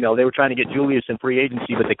 They were trying to get Julius in free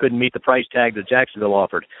agency, but they couldn't meet the price tag that Jacksonville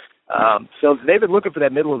offered. So they've been looking for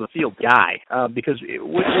that middle-of-the-field guy because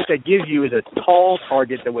what that gives you is a tall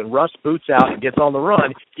target that when Russ boots out and gets on the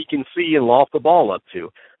run, he can see and loft the ball up to.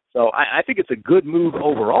 So I think it's a good move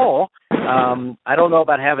overall. I don't know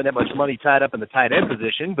about having that much money tied up in the tight end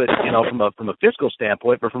position, but from a fiscal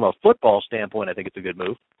standpoint, but from a football standpoint, I think it's a good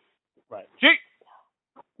move. Right.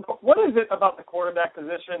 What is it about the quarterback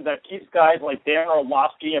position that keeps guys like Dan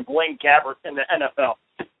Orlovsky and Blaine Gabbert in the NFL?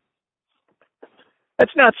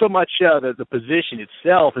 That's not so much the position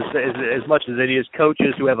itself as much as it is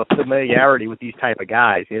coaches who have a familiarity with these type of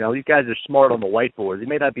guys. These guys are smart on the whiteboard. They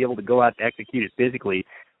may not be able to go out and execute it physically,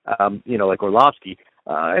 like Orlovsky.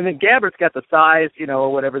 And then Gabbert's got the size,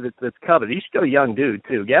 or whatever that's coveted. He's still a young dude,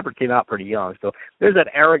 too. Gabbert came out pretty young. So there's that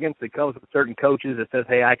arrogance that comes with certain coaches that says,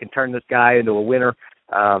 hey, I can turn this guy into a winner.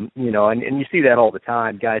 And you see that all the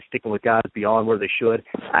time, guys sticking with guys beyond where they should.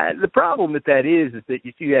 The problem with that is that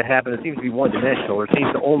you see that happen. It seems to be one-dimensional, or it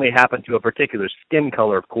seems to only happen to a particular skin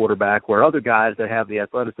color of quarterback, where other guys that have the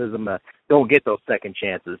athleticism don't get those second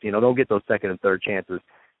chances, don't get those second and third chances.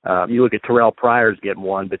 You look at Terrell Pryor's getting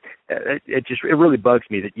one, but it really bugs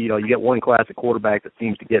me that, you get one class of quarterback that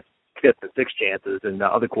seems to get 5th and 6th chances, and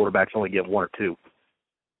other quarterbacks only get 1 or 2.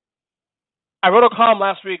 I wrote a column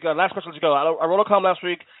last week, last question ago, I wrote a column last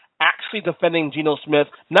week actually defending Geno Smith,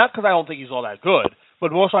 not because I don't think he's all that good,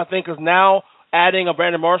 but more so I think because now adding a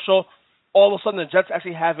Brandon Marshall, all of a sudden the Jets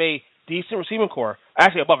actually have a decent receiving core,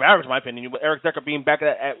 actually above average in my opinion, with Eric Decker being back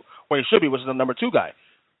at where he should be, which is the number 2 guy.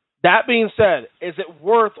 That being said, is it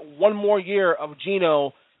worth one more year of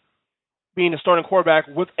Geno being a starting quarterback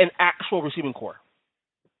with an actual receiving core?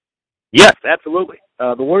 Yes, absolutely.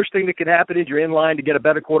 The worst thing that could happen is you're in line to get a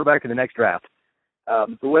better quarterback in the next draft.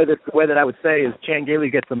 The way that I would say is Chan Gailey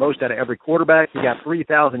gets the most out of every quarterback. He got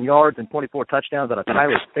 3,000 yards and 24 touchdowns out of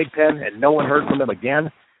Tyler Thigpen, and no one heard from him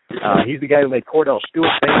again. He's the guy who made Cordell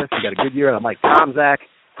Stewart famous. He got a good year out of Mike Tomczak.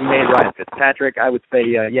 He made Ryan Fitzpatrick. I would say,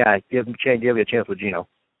 give Chan Gailey a chance with Geno.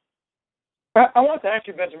 I want to ask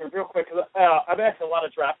you, Benjamin, real quick, because I've asked a lot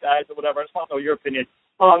of draft guys or whatever. I just want to know your opinion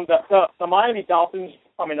on the Miami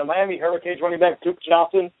the Miami Hurricanes running back, Duke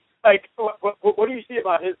Johnson. Like, what do you see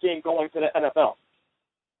about his game going to the NFL?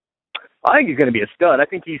 I think he's going to be a stud. I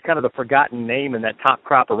think he's kind of the forgotten name in that top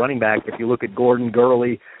crop of running backs. If you look at Gordon,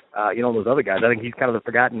 Gurley, those other guys, I think he's kind of the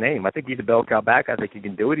forgotten name. I think he's a bell cow back. I think he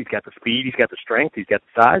can do it. He's got the speed. He's got the strength. He's got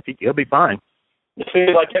the size. He'll be fine. You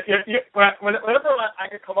see, like, whenever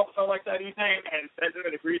I could come up with something like that, anything, and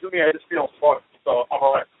Benjamin agrees with me, I just feel smart. So I'm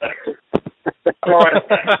all right with that. I'm all right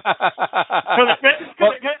with that.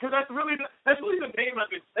 Because that's really the name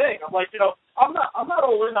I've been saying. I'm like, I'm not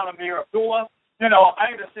all in on Amir Abdullah.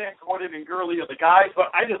 I understand Gordon and Gurley are the guys,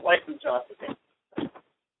 but I just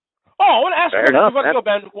enough. Before go,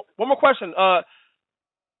 Ben, one more question.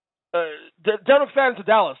 Denver fans to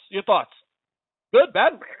Dallas, your thoughts? Good,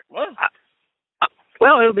 bad? What?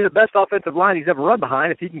 Well, it'll be the best offensive line he's ever run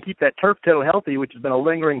behind if he can keep that turf toe healthy, which has been a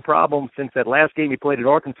lingering problem since that last game he played at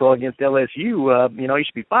Arkansas against LSU. He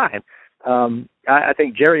should be fine. I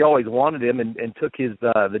think Jerry always wanted him and took his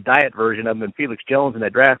the diet version of him and Felix Jones in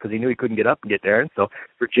that draft because he knew he couldn't get up and get there. And so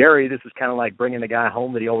for Jerry, this is kind of like bringing the guy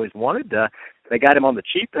home that he always wanted. They got him on the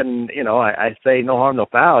cheap, and I say no harm, no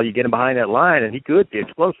foul. You get him behind that line, and he could be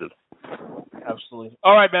explosive. Absolutely.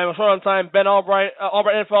 All right, man. We're short on time. Ben Allbright,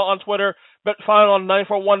 Allbright NFL on Twitter. Bet find on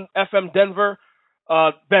 941 FM Denver.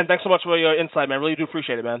 Ben, thanks so much for your insight, man. Really do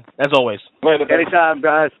appreciate it, man. As always. Anytime,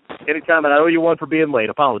 guys. Anytime, and I owe you one for being late.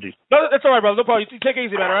 Apologies. No, that's all right, brother. No problem. You take it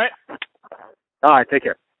easy, man, all right? All right, take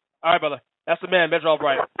care. All right, brother. That's the man, Ben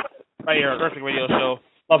Allbright, right here, Earnestly Radio Show.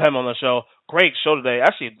 Love him on the show. Great show today.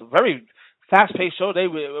 Actually, very fast-paced show today.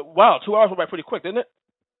 Wow, 2 hours went by pretty quick, didn't it?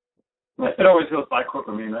 It always goes by quick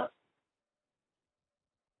with me, man.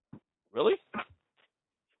 Really?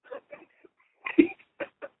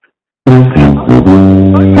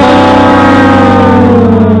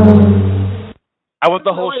 I went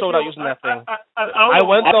the whole show without using that thing. I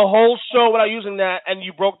went the whole show without using that, and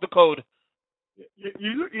you broke the code.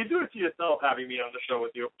 You do it to yourself, having me on the show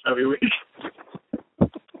with you every week.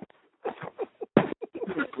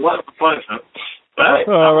 What a punishment.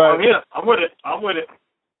 All right. I'm with it.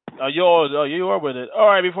 You are with it. All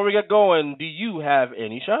right, before we get going, do you have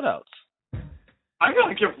any shout-outs? I'm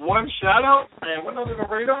going to give one shout-out, and we're not on the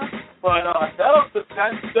radar, but shout-out to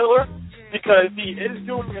Ben Stiller, because he is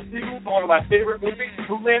doing a sequel to one of my favorite movies,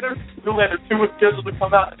 Zoolander. Zoolander 2 is scheduled to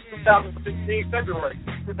come out in February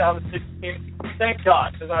 2016. Thank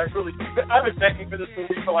God, because I've been begging for this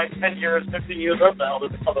movie for like 10 years, 15 years, or now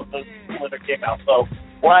that the Zoolander came out, so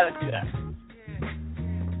why did I do that?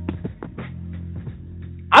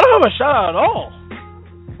 I don't have a shout-out at all.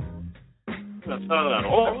 Not at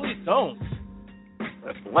all. I really don't.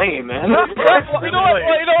 That's lame, man. You know what?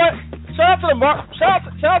 Shout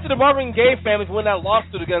out to the Marvin Gaye family for winning that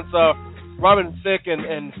lawsuit against Robin Thicke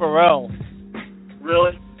and Pharrell.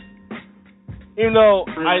 Really? Even though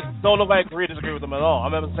I don't know if I agree or disagree with them at all.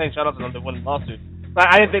 I'm not saying shout out to them to win the lawsuit.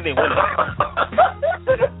 I didn't think they would. I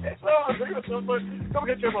agree with them, but go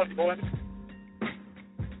get your money, boy.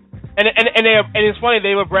 And it's funny,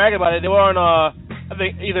 they were bragging about it. They were on I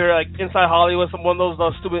think either like Inside Hollywood, one of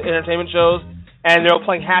those stupid entertainment shows, and they were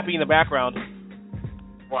playing Happy in the background.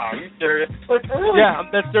 Wow, are you serious? Like, really? Yeah, I'm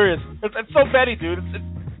dead serious. It's so petty, dude. It's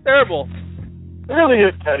terrible. It really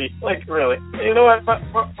is petty. Like, really. You know what?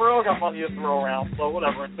 We're all got money to throw around, so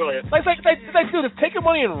whatever. Enjoy it. Like, dude, just take your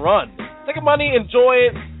money and run. Take your money, enjoy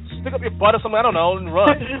it, stick up your butt or something, I don't know, and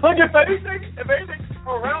run. Look, if anything,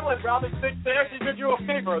 around like Robin Thicke, they actually did you a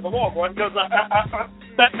favor in the long run, because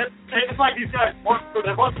it's like these guys work for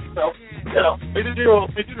their money, so, they did you a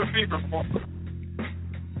favor for them.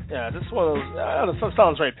 Yeah, this is one of those, this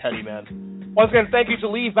sounds very petty, man. Once again, thank you to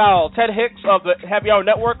Lee Vowell, Ted Hicks of the Happy Hour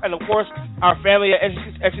Network, and of course, our family at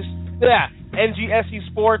NGSC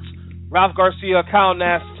Sports, Ralph Garcia, Kyle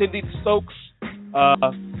Nass, Cindy Stokes.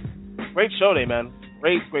 Great show today, man.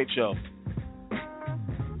 Great show.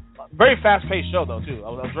 Very fast-paced show, though, too.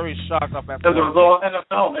 I was very shocked how fast it was. It was all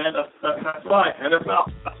NFL, man. That's why.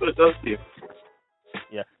 NFL. That's what it does to you.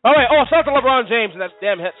 Yeah. All right. Oh, shout out to LeBron James and that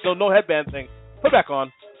damn no headband thing. Put it back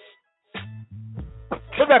on.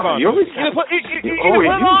 Put it back on. You love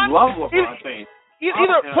LeBron James.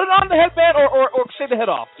 Either put it on the headband or shave the head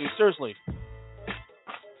off, dude. Seriously.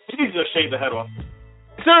 You need to shave the head off.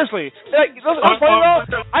 Seriously. Like, funny though,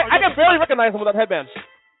 I can barely recognize him with that headband.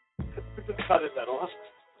 Cut his head off.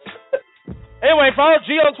 Anyway, follow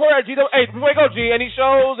G on Twitter at GW. Hey, before you go, G, any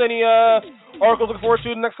shows, any articles looking forward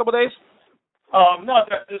to in the next couple of days? No,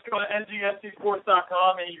 just go to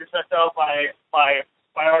ngscsports.com and you can check out my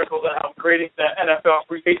articles on how I'm grading the NFL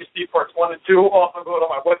free agency parts 1 and 2. Also go to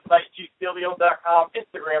my website, gsteelio.com,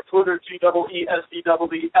 Instagram, Twitter,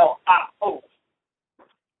 GWESDWELIO.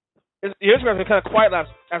 Your Instagram's been kind of quiet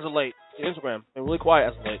as of late. Your Instagram been really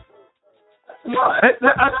quiet as of late. No,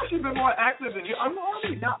 I've actually been more active than you. I'm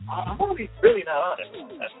really not on it.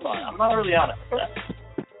 That's fine. I'm not really on it.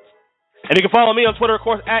 And you can follow me on Twitter, of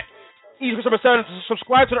course, at EasyChris7.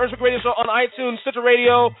 Subscribe to the Earnestly Radio Show on iTunes, Stitcher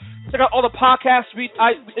Radio. Check out all the podcasts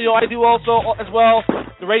I do also as well.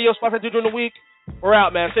 The radio spots I do during the week. We're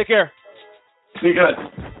out, man. Take care. Be good.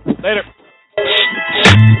 Later.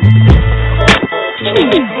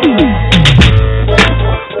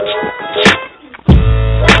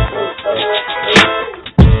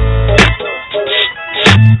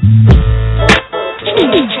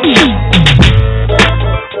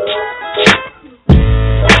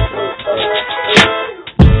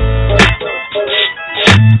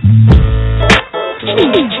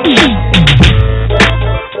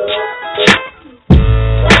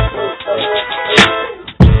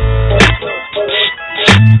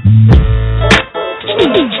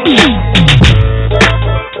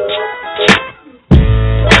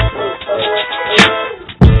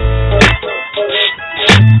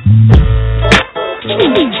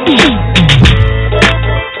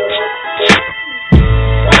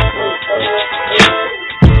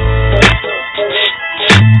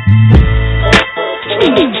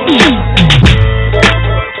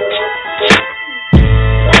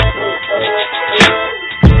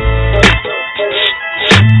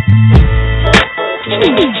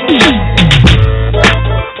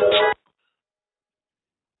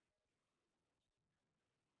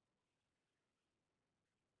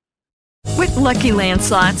 With Lucky Land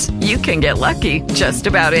Slots, you can get lucky just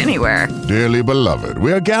about anywhere. Dearly beloved,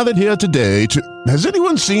 we are gathered here today to... Has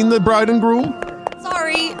anyone seen the bride and groom?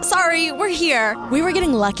 Sorry, we're here. We were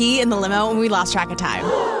getting lucky in the limo and we lost track of time.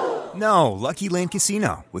 No, Lucky Land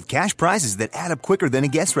Casino, with cash prizes that add up quicker than a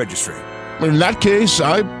guest registry. In that case,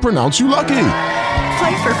 I pronounce you lucky.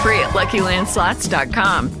 Play for free at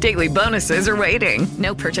LuckyLandSlots.com. Daily bonuses are waiting.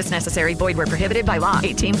 No purchase necessary. Void where prohibited by law.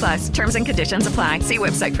 18+. Terms and conditions apply. See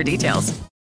website for details.